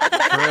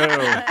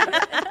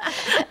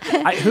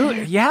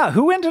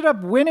 Who ended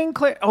up winning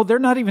Claire? Oh, they're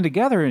not even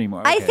together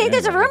anymore. I Okay, think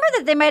there's a rumor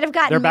that they might have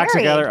gotten They're back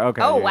married. together?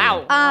 Okay. Oh, yeah,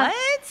 wow. yeah.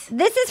 What?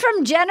 This is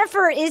from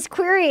Jennifer is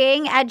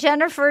querying at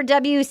Jennifer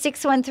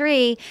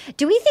W613.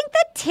 Do we think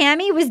that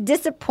Tammy was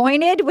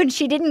disappointed when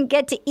she didn't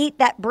get to eat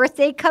that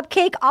birthday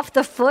cupcake off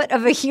the foot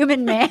of a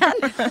human man?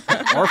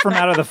 Or from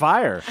out of the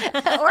fire.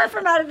 Or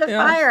from out of the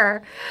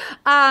fire.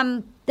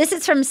 This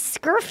is from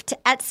Skirft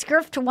at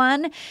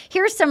Skirft1.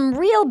 Here's some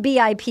real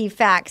BIP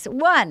facts.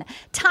 1,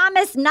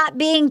 Thomas not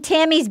being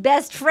Tammy's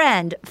best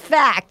friend.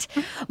 Fact.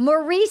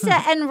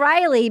 Marisa and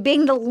Riley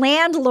being the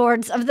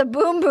landlords of the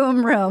Boom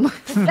Boom Room.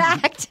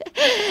 Fact.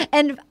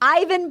 And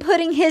Ivan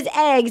putting his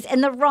eggs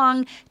in the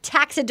wrong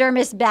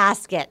taxidermist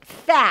basket.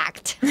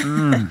 Fact.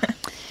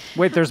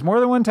 Wait, there's more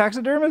than one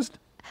taxidermist?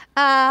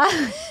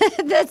 And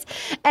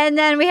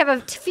then we have a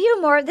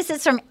few more. This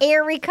is from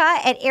Erica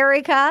at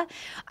Erica.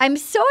 I'm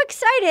so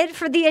excited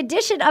for the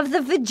addition of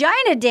the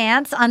vagina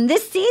dance on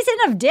this season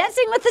of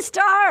Dancing with the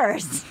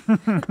Stars.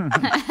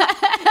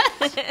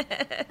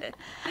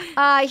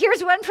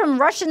 Here's one from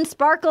Russian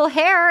Sparkle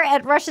Hair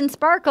at Russian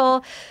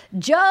Sparkle.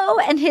 Joe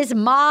and his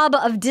mob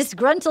of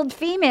disgruntled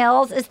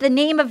females is the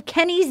name of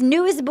Kenny's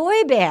newest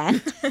boy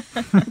band.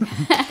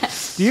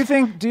 Do you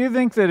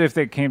think that if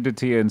they came to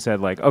Tia and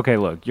said, like, okay,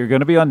 look, you're going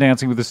to be on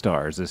Dancing with the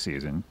Stars this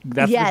season.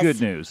 That's Yes. the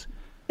good news.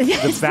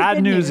 That's The bad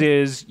good news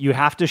is you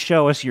have to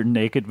show us your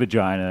naked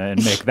vagina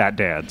and make that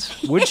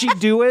dance. Would she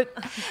do it?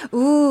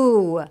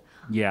 Ooh.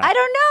 Yeah. I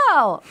don't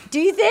know. Do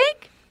you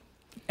think?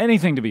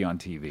 Anything to be on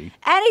TV.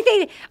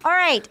 Anything. All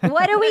right.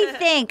 What do we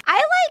think?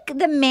 I like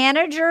the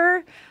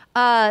manager,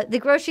 the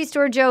grocery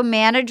store Joe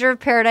manager of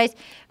Paradise.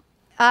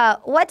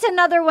 What's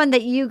another one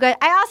that you got?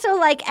 I also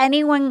like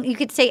anyone. You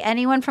could say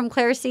anyone from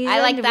Claire's season. I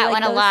like Do we that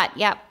one a those? lot.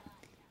 Yep.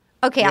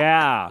 Okay.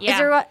 Yeah. Is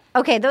there what?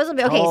 Okay, those will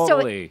be okay.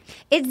 Totally. So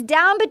it's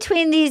down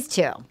between these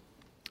two.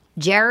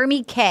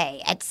 Jeremy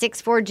K at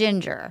 6'4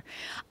 Ginger.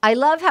 I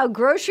love how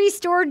grocery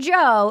store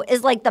Joe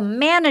is like the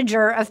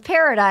manager of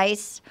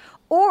Paradise,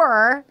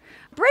 or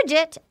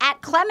Bridget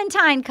at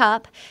Clementine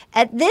Cup.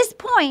 At this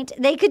point,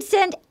 they could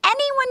send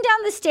anyone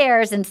down the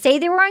stairs and say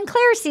they were on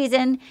Claire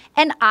season,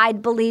 and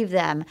I'd believe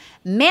them.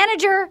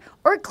 Manager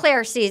or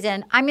Claire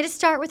season. I'm going to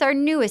start with our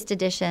newest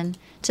addition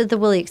to the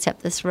Will You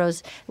Accept This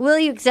Rose? Will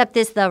You Accept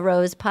This The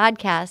Rose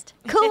podcast?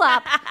 Cool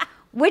up.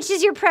 Which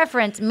is your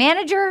preference,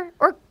 manager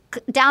or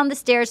down the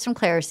stairs from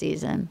Claire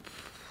season?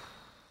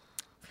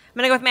 I'm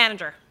going to go with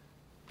manager.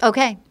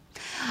 Okay.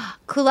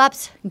 Cool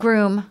ups,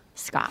 groom,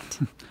 Scott.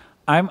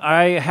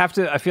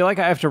 I feel like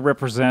I have to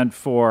represent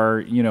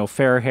for,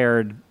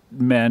 fair-haired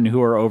men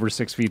who are over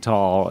 6 feet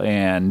tall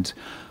and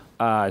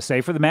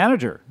say for the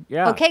manager.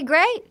 Yeah. Okay,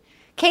 great.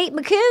 Kate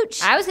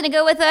McCooch. I was going to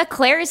go with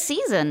Claire's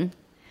season.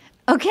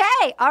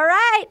 Okay, all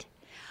right.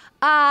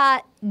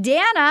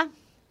 Dana.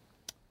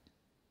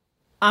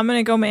 I'm going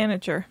to go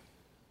manager.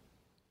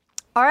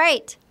 All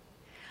right.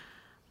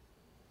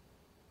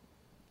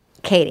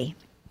 Katie.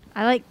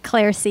 I like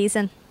Claire's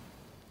season.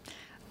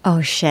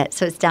 Oh, shit.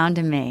 So it's down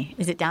to me.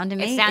 Is it down to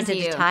me? It's down is to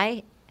it you. a tie?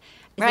 Is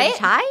Right? it a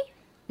tie?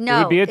 No. It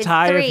would be a it's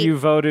tie 3. if you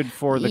voted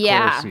for the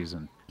Yeah. Claire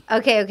season.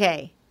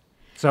 Okay.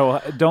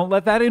 So don't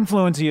let that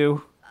influence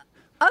you.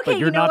 Okay, But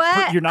you're you know not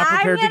what? you're not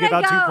prepared to give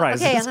out 2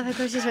 prizes. Okay, I love how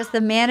grocery store. The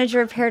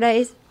manager of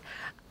Paradise.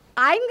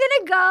 I'm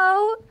gonna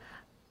go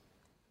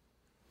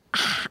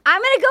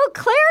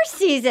Claire's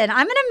season.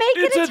 I'm gonna make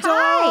it a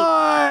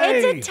tie.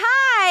 It's a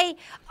tie.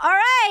 All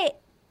right.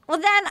 Well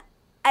then,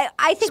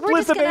 I think we're Split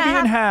just the gonna baby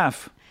in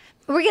half.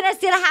 We're gonna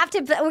have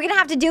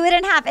to do it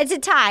in half. It's a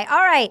tie. All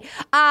right.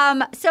 I'm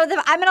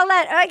gonna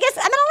let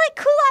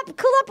Cool Up.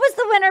 Cool Up was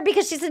the winner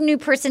because she's a new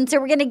person. So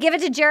we're gonna give it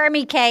to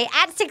Jeremy K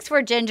at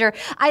 6'4 Ginger.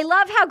 I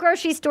love how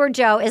grocery store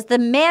Joe is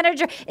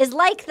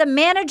like the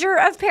manager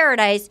of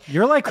Paradise.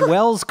 You're like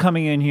Wells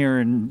coming in here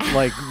and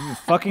like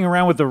fucking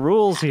around with the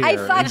rules here. I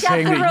and fucked up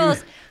saying the that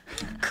rules.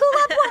 Cool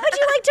Up. What would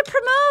you like to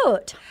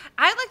promote?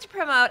 I'd like to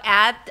promote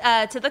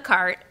Add to the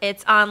Cart.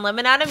 It's on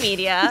Lemonada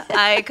Media.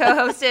 I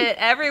co-host it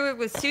every week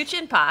with Such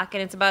and Pak,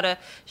 and it's about a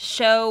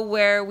show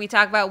where we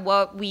talk about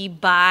what we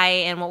buy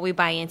and what we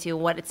buy into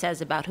and what it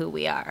says about who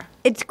we are.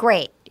 It's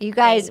great. You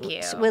guys Thank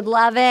you. would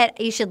love it.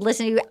 You should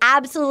listen. You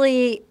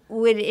absolutely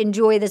would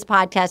enjoy this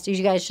podcast.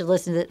 You guys should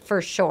listen to it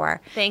for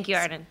sure. Thank you,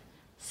 Arden.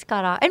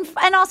 Scott.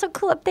 And also,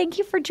 Cool-Up, thank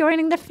you for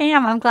joining the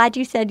fam. I'm glad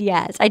you said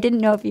yes. I didn't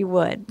know if you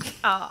would.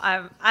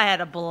 Oh, I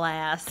had a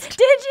blast. Did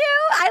you?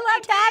 I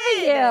loved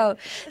having you.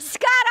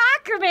 Scott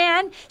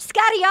Ackerman,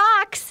 Scotty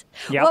Ox.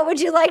 Yep. What would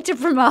you like to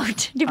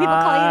promote? Do people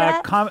call you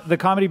that? The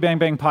Comedy Bang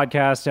Bang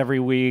podcast every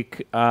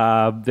week.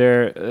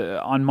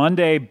 On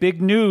Monday,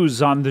 big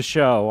news on the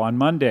show on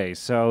Monday.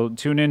 So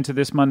tune into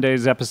this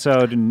Monday's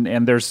episode,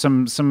 and there's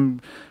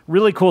some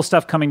really cool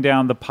stuff coming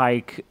down the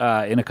pike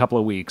in a couple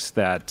of weeks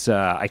that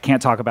I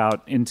can't talk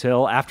about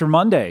until after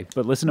Monday.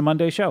 But listen to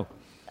Monday's show.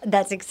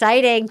 That's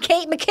exciting.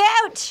 Kate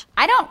McCouch.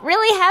 I don't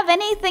really have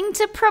anything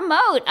to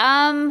promote.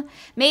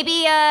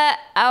 Maybe,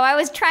 I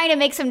was trying to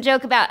make some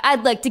joke about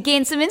I'd like to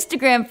gain some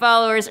Instagram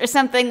followers or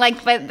something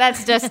but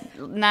that's just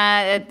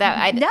not that.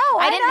 I didn't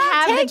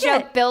have the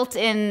joke built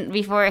in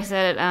before I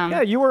said it.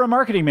 Yeah, you were a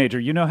marketing major.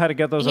 You know how to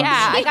get those on.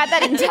 Yeah, I got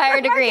that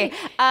entire degree.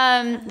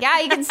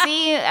 Yeah, you can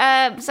see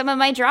some of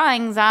my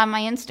drawings on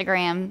my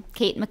Instagram,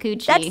 Kate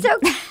McCucci. That's so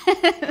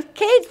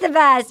Kate's the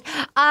best.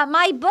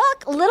 My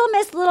book, Little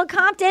Miss Little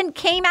Compton,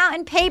 came out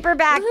in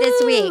paperback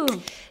this week.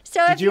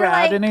 So Did you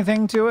add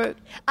anything to it?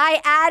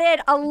 I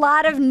added a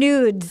lot of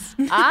nudes.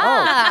 A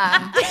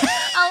lot of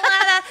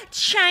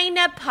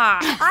China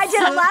pot. I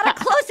did a lot of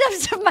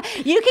close-ups of my.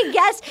 You can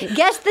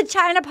guess the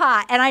China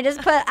pot, and I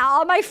just put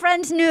all my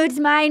friends' nudes,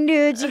 my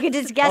nudes. You could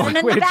just guess. And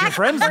in the back,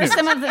 are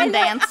some of them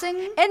dancing?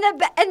 In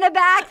the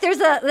back, there's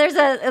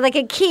a like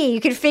a key.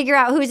 You can figure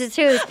out whose is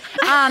whose.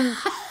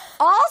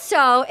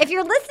 Also, if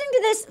you're listening to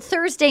this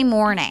Thursday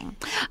morning,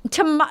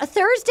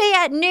 Thursday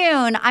at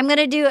noon, I'm going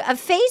to do a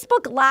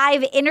Facebook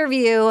Live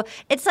interview.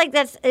 It's like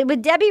that's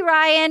with Debbie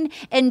Ryan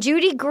and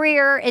Judy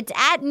Greer. It's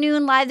at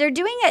noon live. They're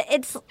doing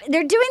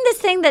this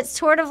thing that's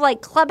sort of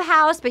like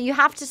Clubhouse, but you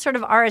have to sort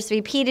of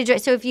RSVP to join.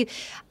 So if you,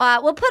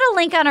 we'll put a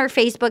link on our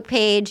Facebook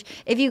page.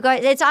 If you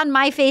guys, it's on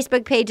my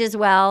Facebook page as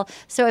well.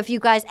 So if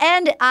you guys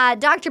and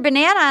Dr.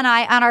 Banana and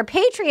I on our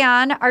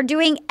Patreon are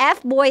doing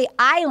F Boy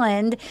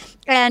Island,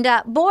 and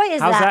boy.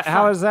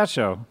 How is that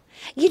show?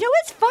 You know,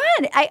 it's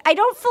fun. I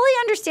don't fully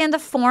understand the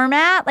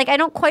format. Like, I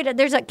don't quite.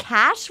 There's a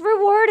cash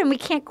reward, and we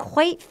can't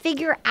quite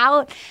figure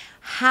out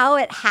how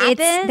it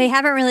happened. They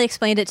haven't really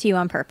explained it to you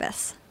on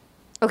purpose.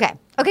 Okay,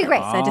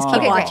 great. So just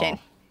keep watching.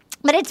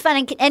 But it's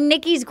fun, and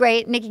Nikki's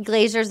great. Nikki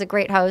Glazer's a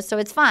great host, so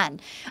it's fun.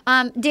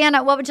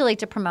 Dana, what would you like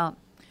to promote?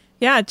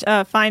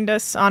 Yeah, find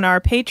us on our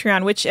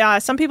Patreon, which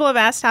some people have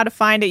asked how to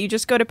find it. You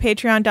just go to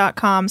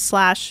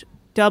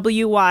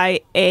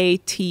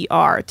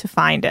patreon.com/WYATR to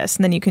find us,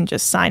 and then you can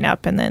just sign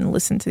up and then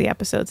listen to the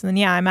episodes. And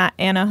then I'm at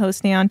Anna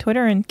Hosney on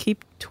Twitter, and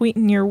keep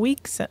tweeting your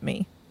weeks at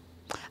me.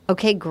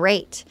 Okay,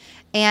 great.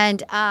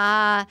 And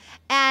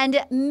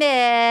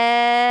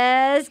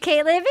Ms.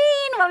 Kate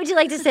Levine, what would you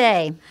like to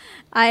say?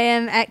 I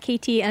am at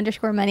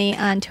KT_money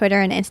on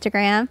Twitter and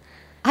Instagram.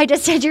 I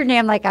just said your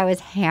name like I was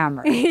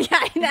hammered. Yeah,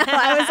 I know.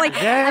 I was like, for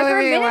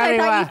a minute, I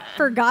thought you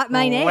forgot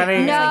my name.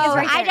 No,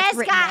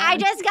 I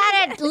just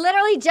got it.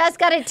 Literally just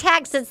got a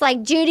text. It's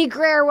like Judy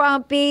Greer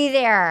won't be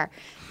there.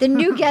 The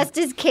new guest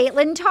is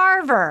Caitlin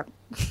Tarver.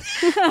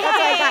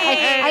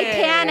 I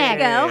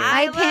panicked.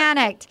 I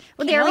panicked.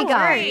 Well, there we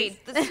go.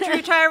 This is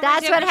Drew Tarver's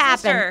That's what happened.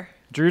 sister.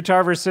 Drew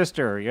Tarver's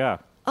sister. Yeah.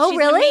 Oh, She's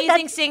really? An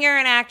amazing singer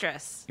and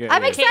actress. Yeah,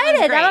 I'm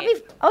excited. That'll be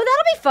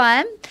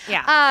fun.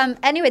 Yeah.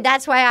 Anyway,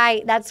 that's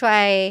why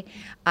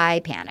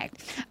I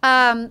panicked.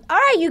 All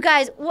right, you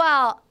guys.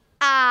 Well,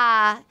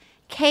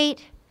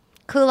 Kate,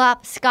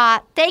 Cool-Up,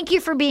 Scott, thank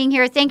you for being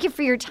here. Thank you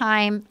for your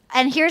time.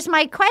 And here's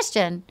my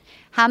question: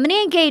 how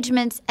many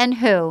engagements and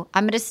who?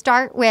 I'm going to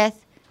start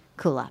with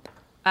Cool-Up.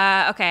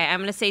 Okay, I'm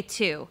going to say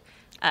 2.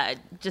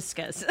 Just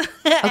because.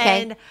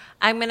 Okay. And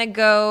I'm going to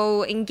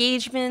go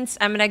engagements.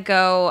 I'm going to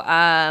go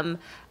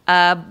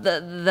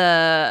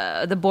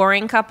the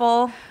boring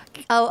couple.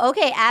 Oh,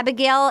 okay.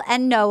 Abigail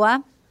and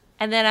Noah.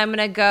 And then I'm going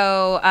to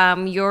go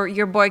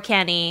your boy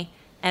Kenny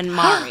and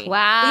Mari.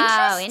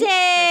 Wow.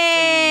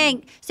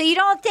 Interesting. So you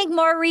don't think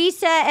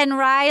Maurisa and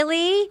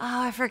Riley? Oh,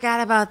 I forgot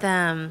about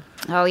them.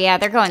 Oh, yeah,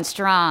 they're going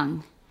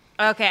strong.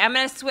 Okay, I'm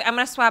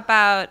gonna swap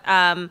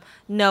out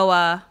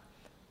Noah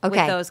with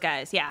those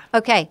guys. Yeah.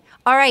 Okay.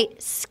 All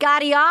right.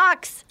 Scotty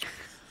Ox.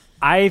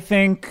 I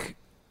think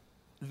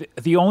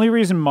the only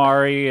reason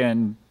Mari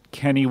and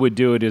Kenny would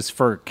do it is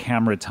for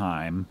camera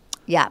time.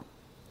 Yeah.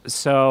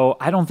 So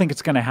I don't think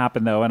it's going to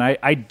happen, though. And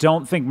I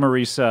don't think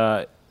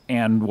Marisa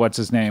and what's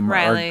his name?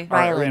 Riley.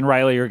 And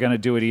Riley are going to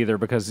do it either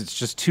because it's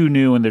just too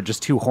new and they're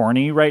just too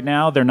horny right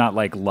now. They're not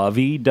like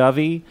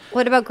lovey-dovey.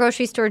 What about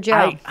Grocery Store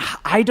Joe?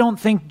 I don't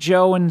think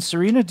Joe and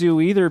Serena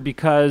do either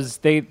because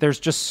there's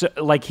just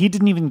like he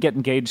didn't even get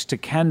engaged to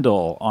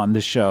Kendall on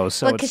the show.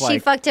 So well, because she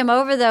fucked him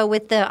over though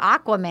with the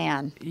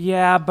Aquaman.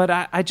 Yeah, but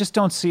I just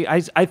don't see.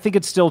 I think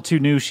it's still too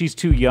new. She's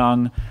too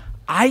young.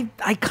 I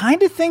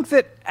kind of think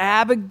that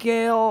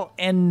Abigail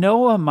and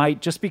Noah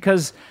might just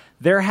because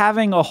they're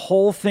having a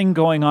whole thing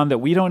going on that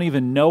we don't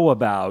even know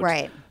about.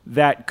 Right.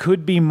 That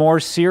could be more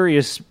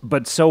serious,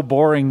 but so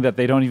boring that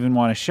they don't even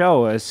want to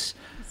show us.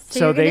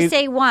 So you're going to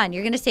say one.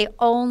 You're going to say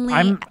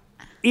only.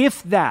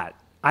 If that.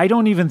 I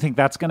don't even think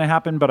that's going to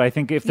happen, but I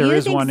think if there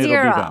is one, it'll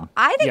be them.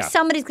 I think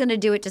somebody's going to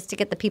do it just to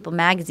get the People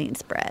magazine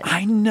spread.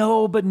 I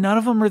know, but none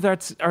of them are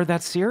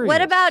that serious.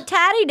 What about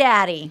Tatty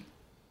Daddy?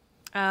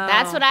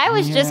 That's what I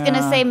was just going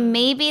to say.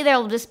 Maybe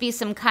there'll just be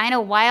some kind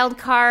of wild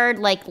card.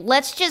 Like,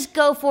 let's just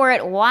go for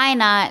it. Why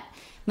not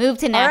move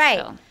to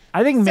Nashville? All right.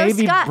 I think So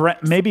maybe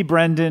Scott- maybe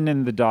Brendan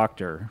and the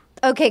doctor.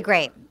 Okay,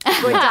 great.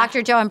 With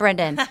Dr. Joe and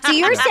Brendan. So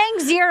you're saying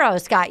 0,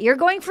 Scott. You're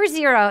going for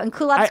 0, and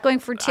Kulop's going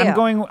for 2.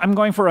 I'm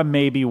going for a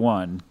maybe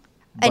 1.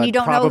 And you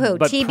don't know who?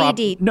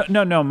 TBD.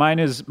 No. Mine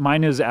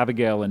is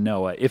Abigail and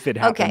Noah if it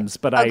happens.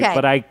 But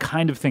I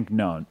kind of think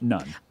none.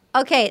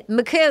 Okay,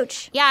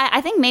 Makooch. Yeah,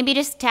 I think maybe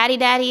just Tatty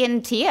Daddy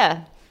and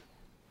Tia.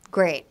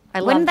 Great.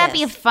 Wouldn't that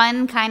be a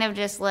fun kind of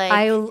just like?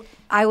 I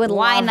would.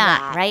 Why love not?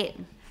 that. Right?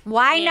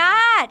 Why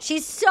not?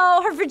 She's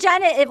her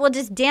vagina. It will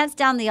just dance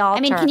down the altar.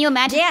 I mean, can you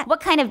imagine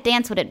what kind of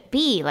dance would it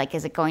be? Like,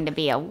 is it going to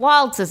be a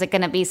waltz? Is it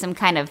going to be some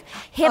kind of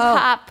hip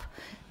hop?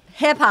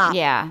 Hip hop.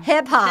 Yeah.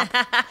 Hip hop.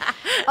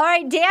 All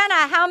right,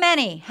 Dana, how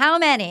many? How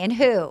many and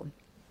who?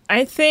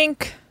 I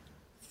think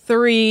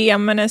 3.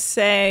 I'm going to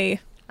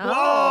say. Oh,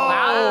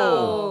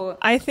 wow.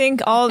 I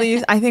think all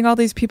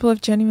these people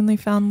have genuinely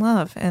found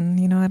love, and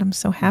you know what? I'm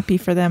so happy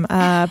for them.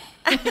 What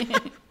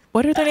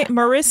are their names?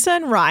 Marissa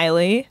and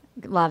Riley.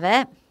 Love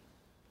it.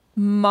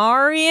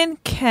 Mari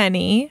and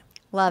Kenny.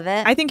 Love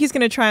it. I think he's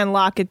going to try and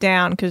lock it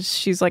down because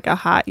she's like a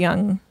hot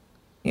young,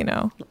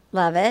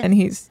 Love it. And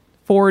he's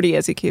 40,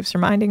 as he keeps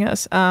reminding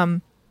us. By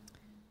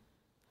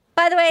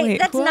the way, Wait,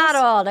 that's who not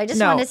else? old. I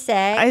just want to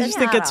say. I just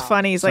think it's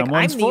funny. He's like,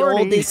 I'm the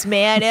oldest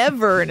man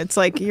ever. And it's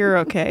like, you're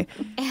okay.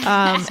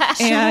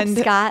 And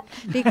Scott,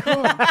 be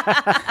cool.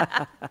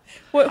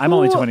 I'm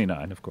only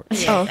 29, of course.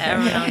 Oh, okay.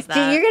 Everyone knows that.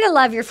 Dude, you're going to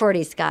love your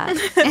 40s, Scott.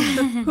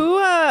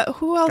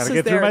 Who else Gotta is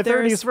get there?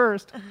 through my 30s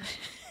first.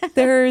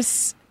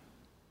 There's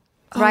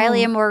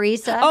Riley and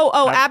Maurisa.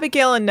 Oh,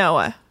 Abigail and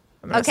Noah.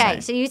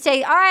 Okay, so you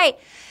say, all right,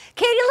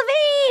 Katie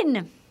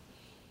Levine.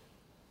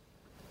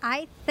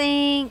 I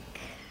think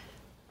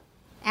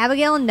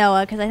Abigail and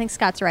Noah, because I think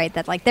Scott's right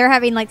that like they're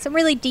having like some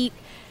really deep,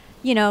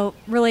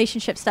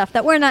 relationship stuff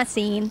that we're not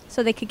seeing,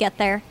 so they could get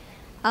there.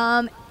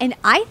 And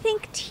I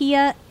think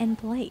Tia and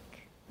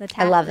Blake.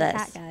 I love the this.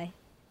 tat guy.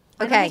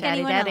 Okay, I don't think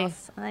anyone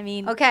else. I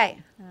mean, okay.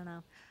 I don't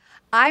know.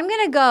 I'm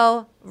gonna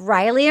go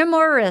Riley and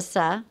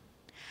Marissa.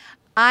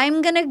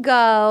 I'm gonna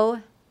go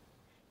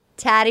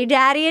Tatty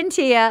Daddy and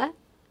Tia.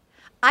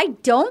 I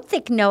don't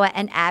think Noah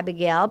and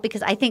Abigail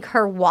because I think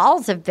her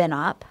walls have been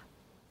up.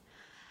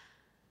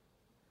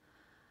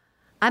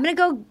 I'm gonna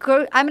go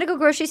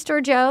grocery store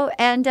Joe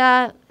and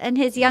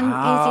his young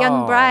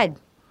bride.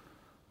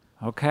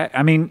 Okay,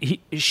 I mean,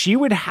 she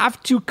would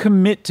have to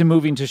commit to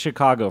moving to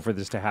Chicago for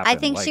this to happen. I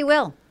think she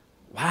will.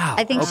 Wow,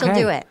 I think she'll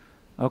do it.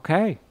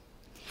 Okay.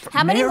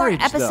 How many more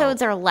Marriage,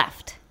 episodes are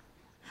left?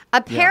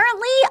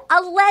 Apparently,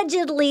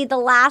 allegedly, the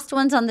last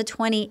one's on the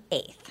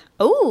 28th.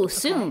 Oh,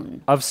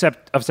 soon. Of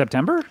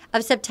September?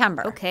 Of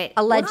September. Okay.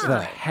 Allegedly. What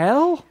the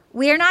hell?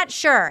 We are not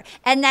sure.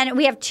 And then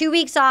we have 2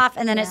 weeks off,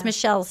 and then it's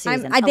Michelle's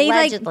season.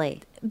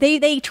 Allegedly.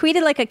 They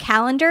tweeted like a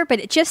calendar, but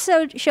it just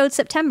showed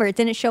September. It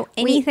didn't show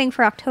anything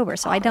for October,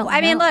 so I don't know. I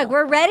mean, look,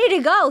 we're ready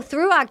to go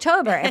through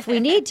October if we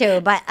need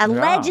to, but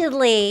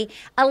allegedly,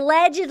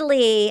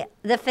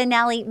 the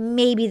finale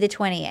may be the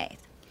 28th.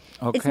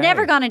 Okay. It's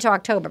never gone into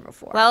October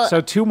before. Well,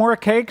 so 2 more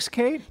cakes,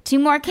 Kate? 2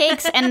 more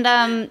cakes, and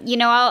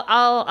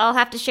I'll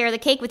have to share the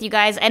cake with you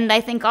guys. And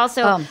I think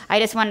also, I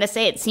just wanted to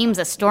say, it seems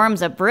a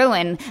storm's a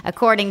brewing,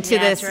 according to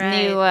this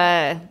new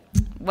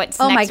what's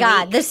oh next my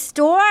God, week. the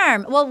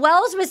storm. Well,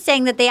 Wells was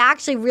saying that they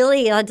actually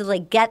really had to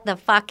like get the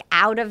fuck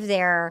out of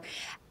there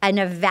and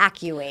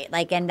evacuate,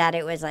 and that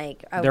it was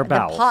like their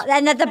bowels,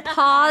 and that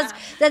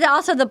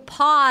the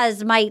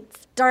pause might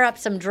stir up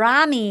some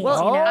drama.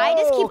 Well, I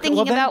just keep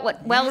thinking about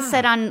what Wells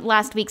said on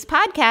last week's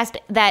podcast,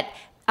 that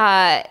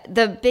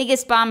the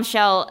biggest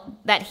bombshell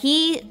that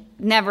he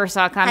never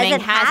saw coming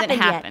hasn't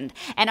happened.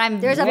 And I'm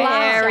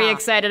very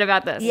excited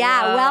about this.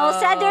 Yeah, Wells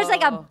said there's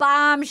like a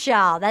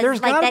bombshell. There's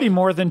got to be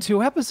more than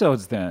 2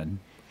 episodes then.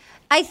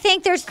 I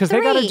think there's 3. Because they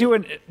got to do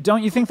it.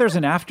 Don't you think there's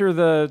an after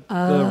the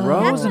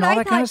rose and all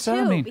that kind of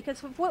stuff? Too,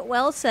 because of what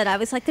Wells said, I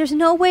was like, there's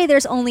no way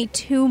there's only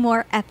 2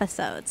 more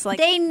episodes. Like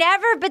they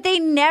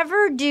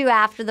never do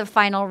after the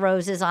final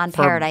roses on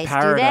Paradise,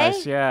 do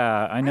they?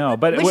 Yeah, I know.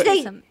 But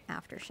some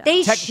after show.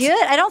 They should.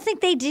 I don't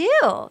think they do.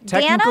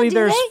 Technically,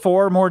 Dana, there's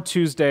 4 more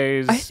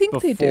Tuesdays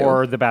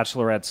before do. The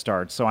Bachelorette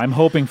starts, so I'm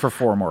hoping for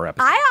 4 more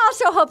episodes. I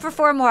also hope for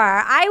 4 more.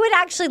 I would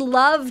actually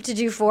love to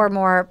do 4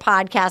 more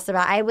podcasts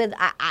about.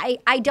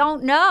 I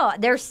don't know.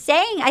 They're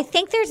saying. I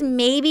think there's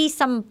maybe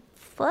some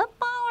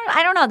football.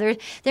 I don't know.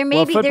 There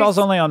may be. Well, football's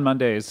only on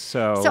Mondays,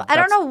 so I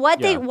don't know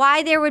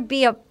why there would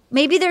be a.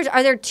 Maybe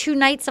are there 2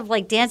 nights of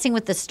like Dancing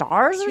with the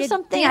Stars or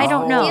something? I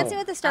don't know. Dancing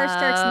with the Stars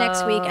starts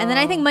next week, and then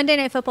I think Monday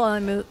Night Football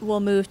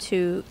will move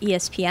to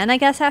ESPN. I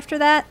guess after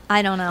that,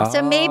 I don't know.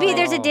 So maybe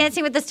there's a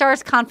Dancing with the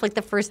Stars conflict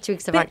the first 2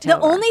 weeks of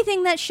October. The only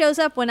thing that shows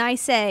up when I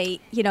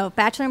say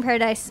Bachelor in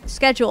Paradise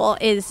schedule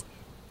is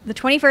the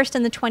 21st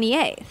and the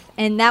 28th,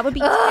 and that would be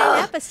 10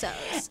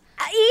 episodes.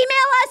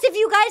 Email us if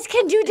you guys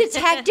can do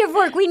detective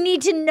work. We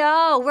need to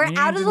know. We're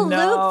out of the loop,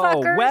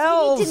 fuckers.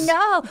 Wells, we need to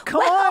know.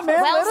 Come on,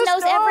 man. Wells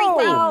knows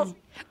everything.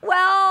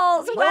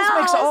 Wells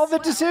makes all the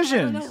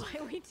decisions.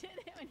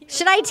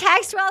 Should I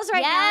text Wells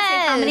right now?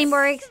 Say how many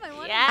more weeks?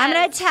 Yes. I'm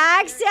going to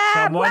text him.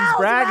 Someone's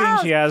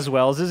bragging she has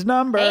Wells'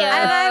 number.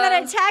 I'm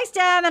going to text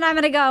him and I'm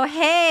going to go,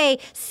 hey,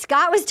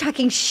 Scott was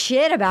talking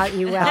shit about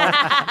you, Wells.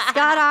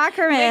 Scott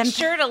Aukerman. Make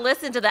sure to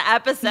listen to the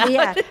episode.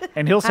 Yeah.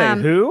 And he'll say,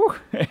 who?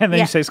 And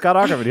then you say Scott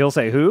Aukerman. He'll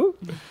say, who?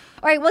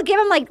 All right, we'll give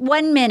him like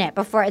 1 minute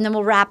before, and then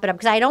we'll wrap it up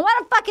because I don't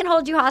want to fucking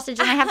hold you hostage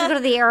and I have to go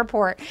to the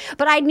airport.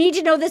 But I need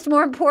to know this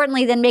more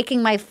importantly than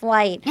making my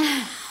flight.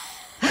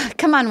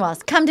 Come on,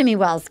 Wells. Come to me,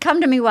 Wells. Come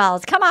to me,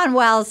 Wells. Come on,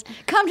 Wells.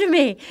 Come to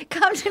me.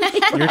 Come to me.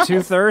 You're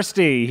too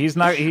thirsty. He's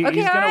not. He's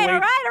okay, gonna wait. All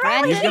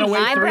right. He's gonna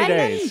wait 3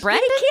 days.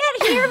 Brendan? He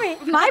can't hear me.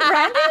 My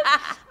Brendan?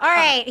 All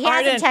right. He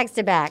hasn't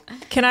texted back.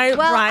 Can I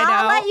ride out?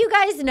 I'll let you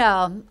guys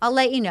know. I'll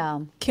let you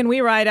know. Can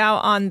we ride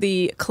out on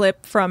the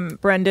clip from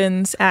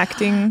Brendan's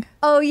acting?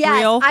 Oh, yes.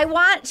 Reel?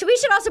 So we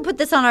should also put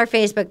this on our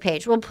Facebook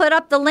page. We'll put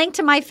up the link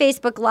to my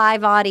Facebook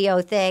Live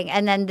audio thing.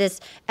 And then this,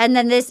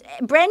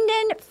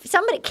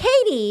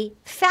 Katie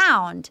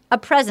found a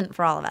present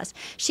for all of us.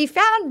 She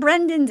found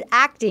Brendan's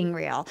acting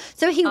reel.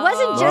 So he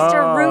wasn't just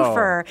a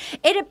roofer.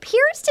 It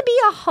appears to be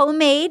a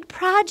homemade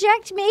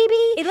project, maybe.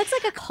 It looks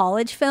like a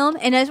college film.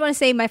 And I just want to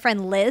say my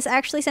friend Liz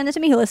actually sent it to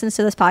me, who listens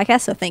to this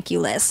podcast. So thank you,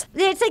 Liz.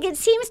 It's like, it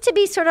seems to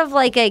be sort of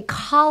like a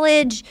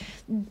college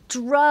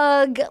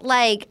drug,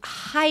 like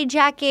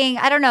hijacking.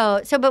 I don't know.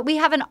 But we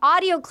have an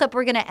audio clip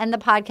we're going to end the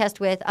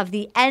podcast with of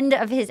the end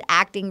of his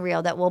acting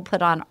reel that we'll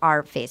put on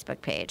our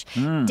Facebook page.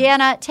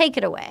 Dana, take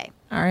it away.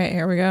 All right,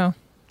 here we go.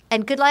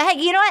 And good luck. Hey,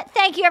 you know what?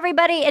 Thank you,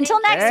 everybody. Until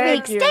next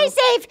week, stay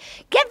safe,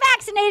 get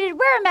vaccinated,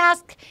 wear a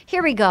mask.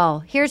 Here we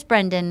go. Here's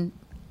Brendan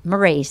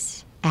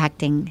Moraes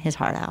acting his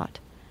heart out.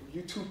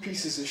 You two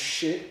pieces of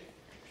shit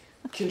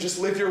can just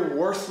live your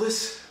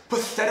worthless,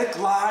 pathetic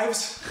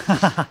lives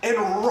and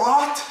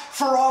rot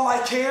for all I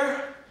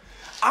care.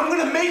 I'm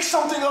gonna make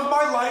something of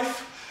my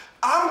life.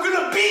 I'm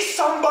gonna be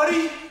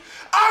somebody.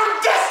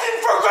 I'm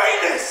destined for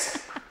greatness.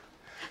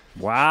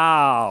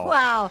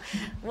 Wow.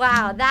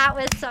 Wow. That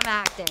was some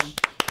acting.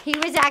 He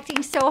was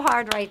acting so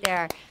hard right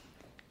there.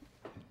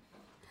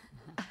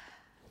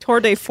 Tour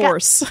de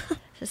force.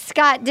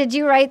 Scott, did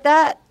you write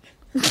that?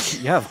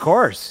 Yeah, of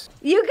course.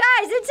 You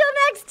guys, until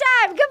next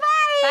time.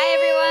 Goodbye. Bye,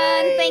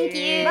 everyone. Thank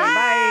you.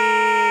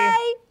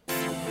 Bye.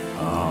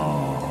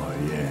 Oh,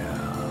 yeah.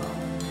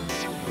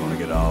 Gonna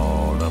get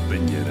all up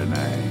in you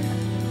tonight.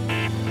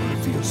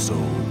 It feels so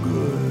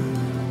good.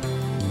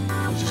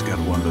 I just got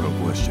one little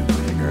question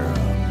for you, girl.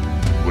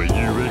 Will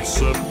you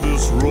accept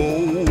this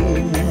rose?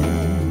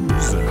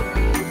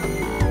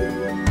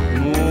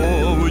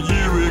 Oh, will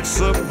you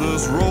accept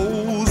this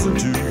rose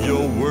into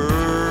your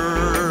world?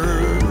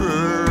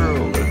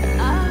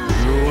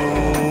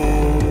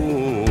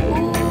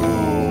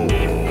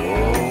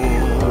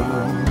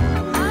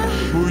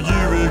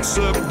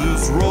 Accept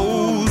this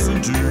rose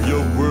into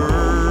your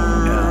world.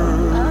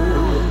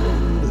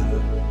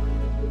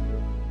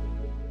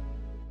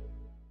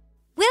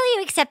 Will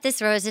You Accept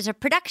This Rose is a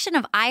production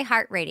of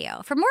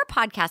iHeartRadio. For more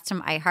podcasts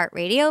from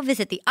iHeartRadio,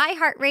 visit the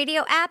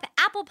iHeartRadio app,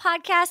 Apple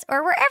Podcasts,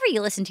 or wherever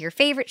you listen to your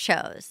favorite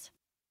shows.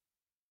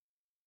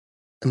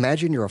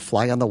 Imagine you're a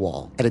fly on the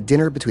wall at a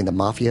dinner between the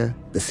mafia,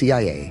 the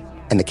CIA,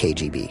 and the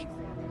KGB.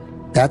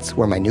 That's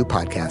where my new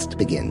podcast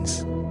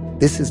begins.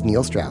 This is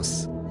Neil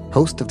Strauss,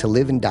 host of To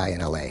Live and Die in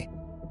LA,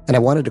 and I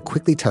wanted to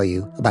quickly tell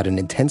you about an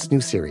intense new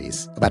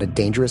series about a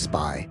dangerous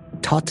spy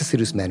taught to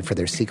seduce men for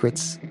their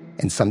secrets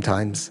and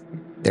sometimes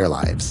their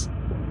lives.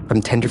 From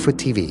Tenderfoot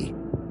TV,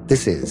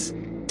 this is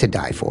To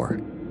Die For.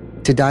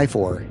 To Die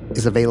For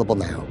is available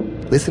now.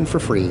 Listen for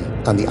free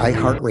on the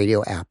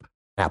iHeartRadio app,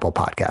 Apple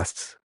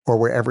Podcasts, or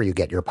wherever you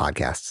get your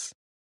podcasts.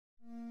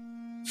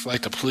 It's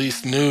like the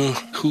police knew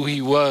who he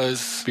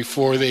was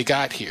before they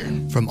got here.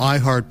 From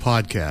iHeart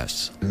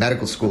Podcasts.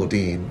 Medical school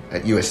dean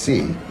at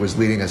USC was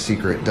leading a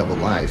secret double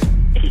life.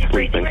 She's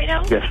breathing right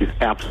now? Yes, she's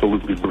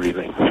absolutely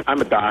breathing.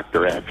 I'm a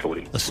doctor,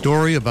 actually. A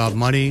story about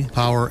money,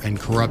 power, and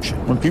corruption.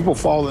 When people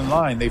fall in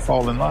line, they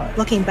fall in line.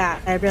 Looking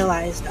back, I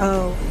realized,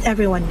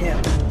 everyone knew.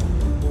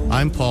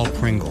 I'm Paul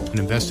Pringle, an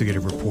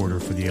investigative reporter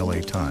for the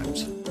LA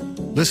Times.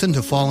 Listen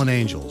to Fallen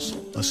Angels,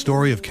 a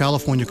story of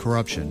California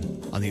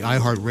corruption on the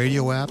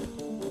iHeartRadio app,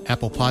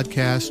 Apple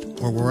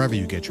Podcast, or wherever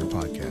you get your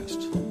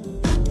podcasts.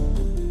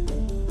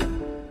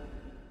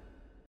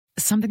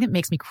 Something that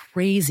makes me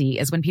crazy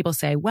is when people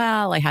say,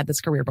 well, I had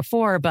this career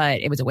before, but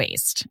it was a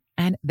waste.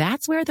 And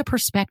that's where the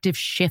perspective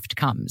shift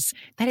comes,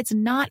 that it's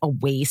not a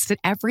waste, that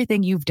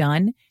everything you've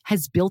done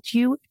has built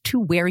you to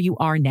where you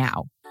are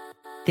now.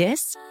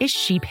 This is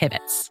She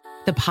Pivots,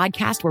 the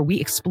podcast where we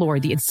explore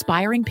the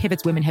inspiring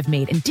pivots women have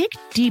made and dig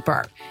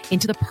deeper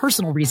into the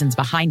personal reasons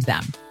behind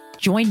them.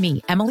 Join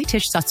me, Emily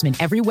Tish Sussman,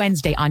 every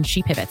Wednesday on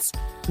She Pivots.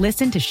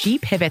 Listen to She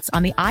Pivots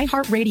on the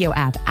iHeartRadio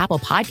app, Apple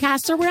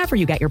Podcasts, or wherever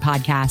you get your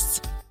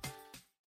podcasts.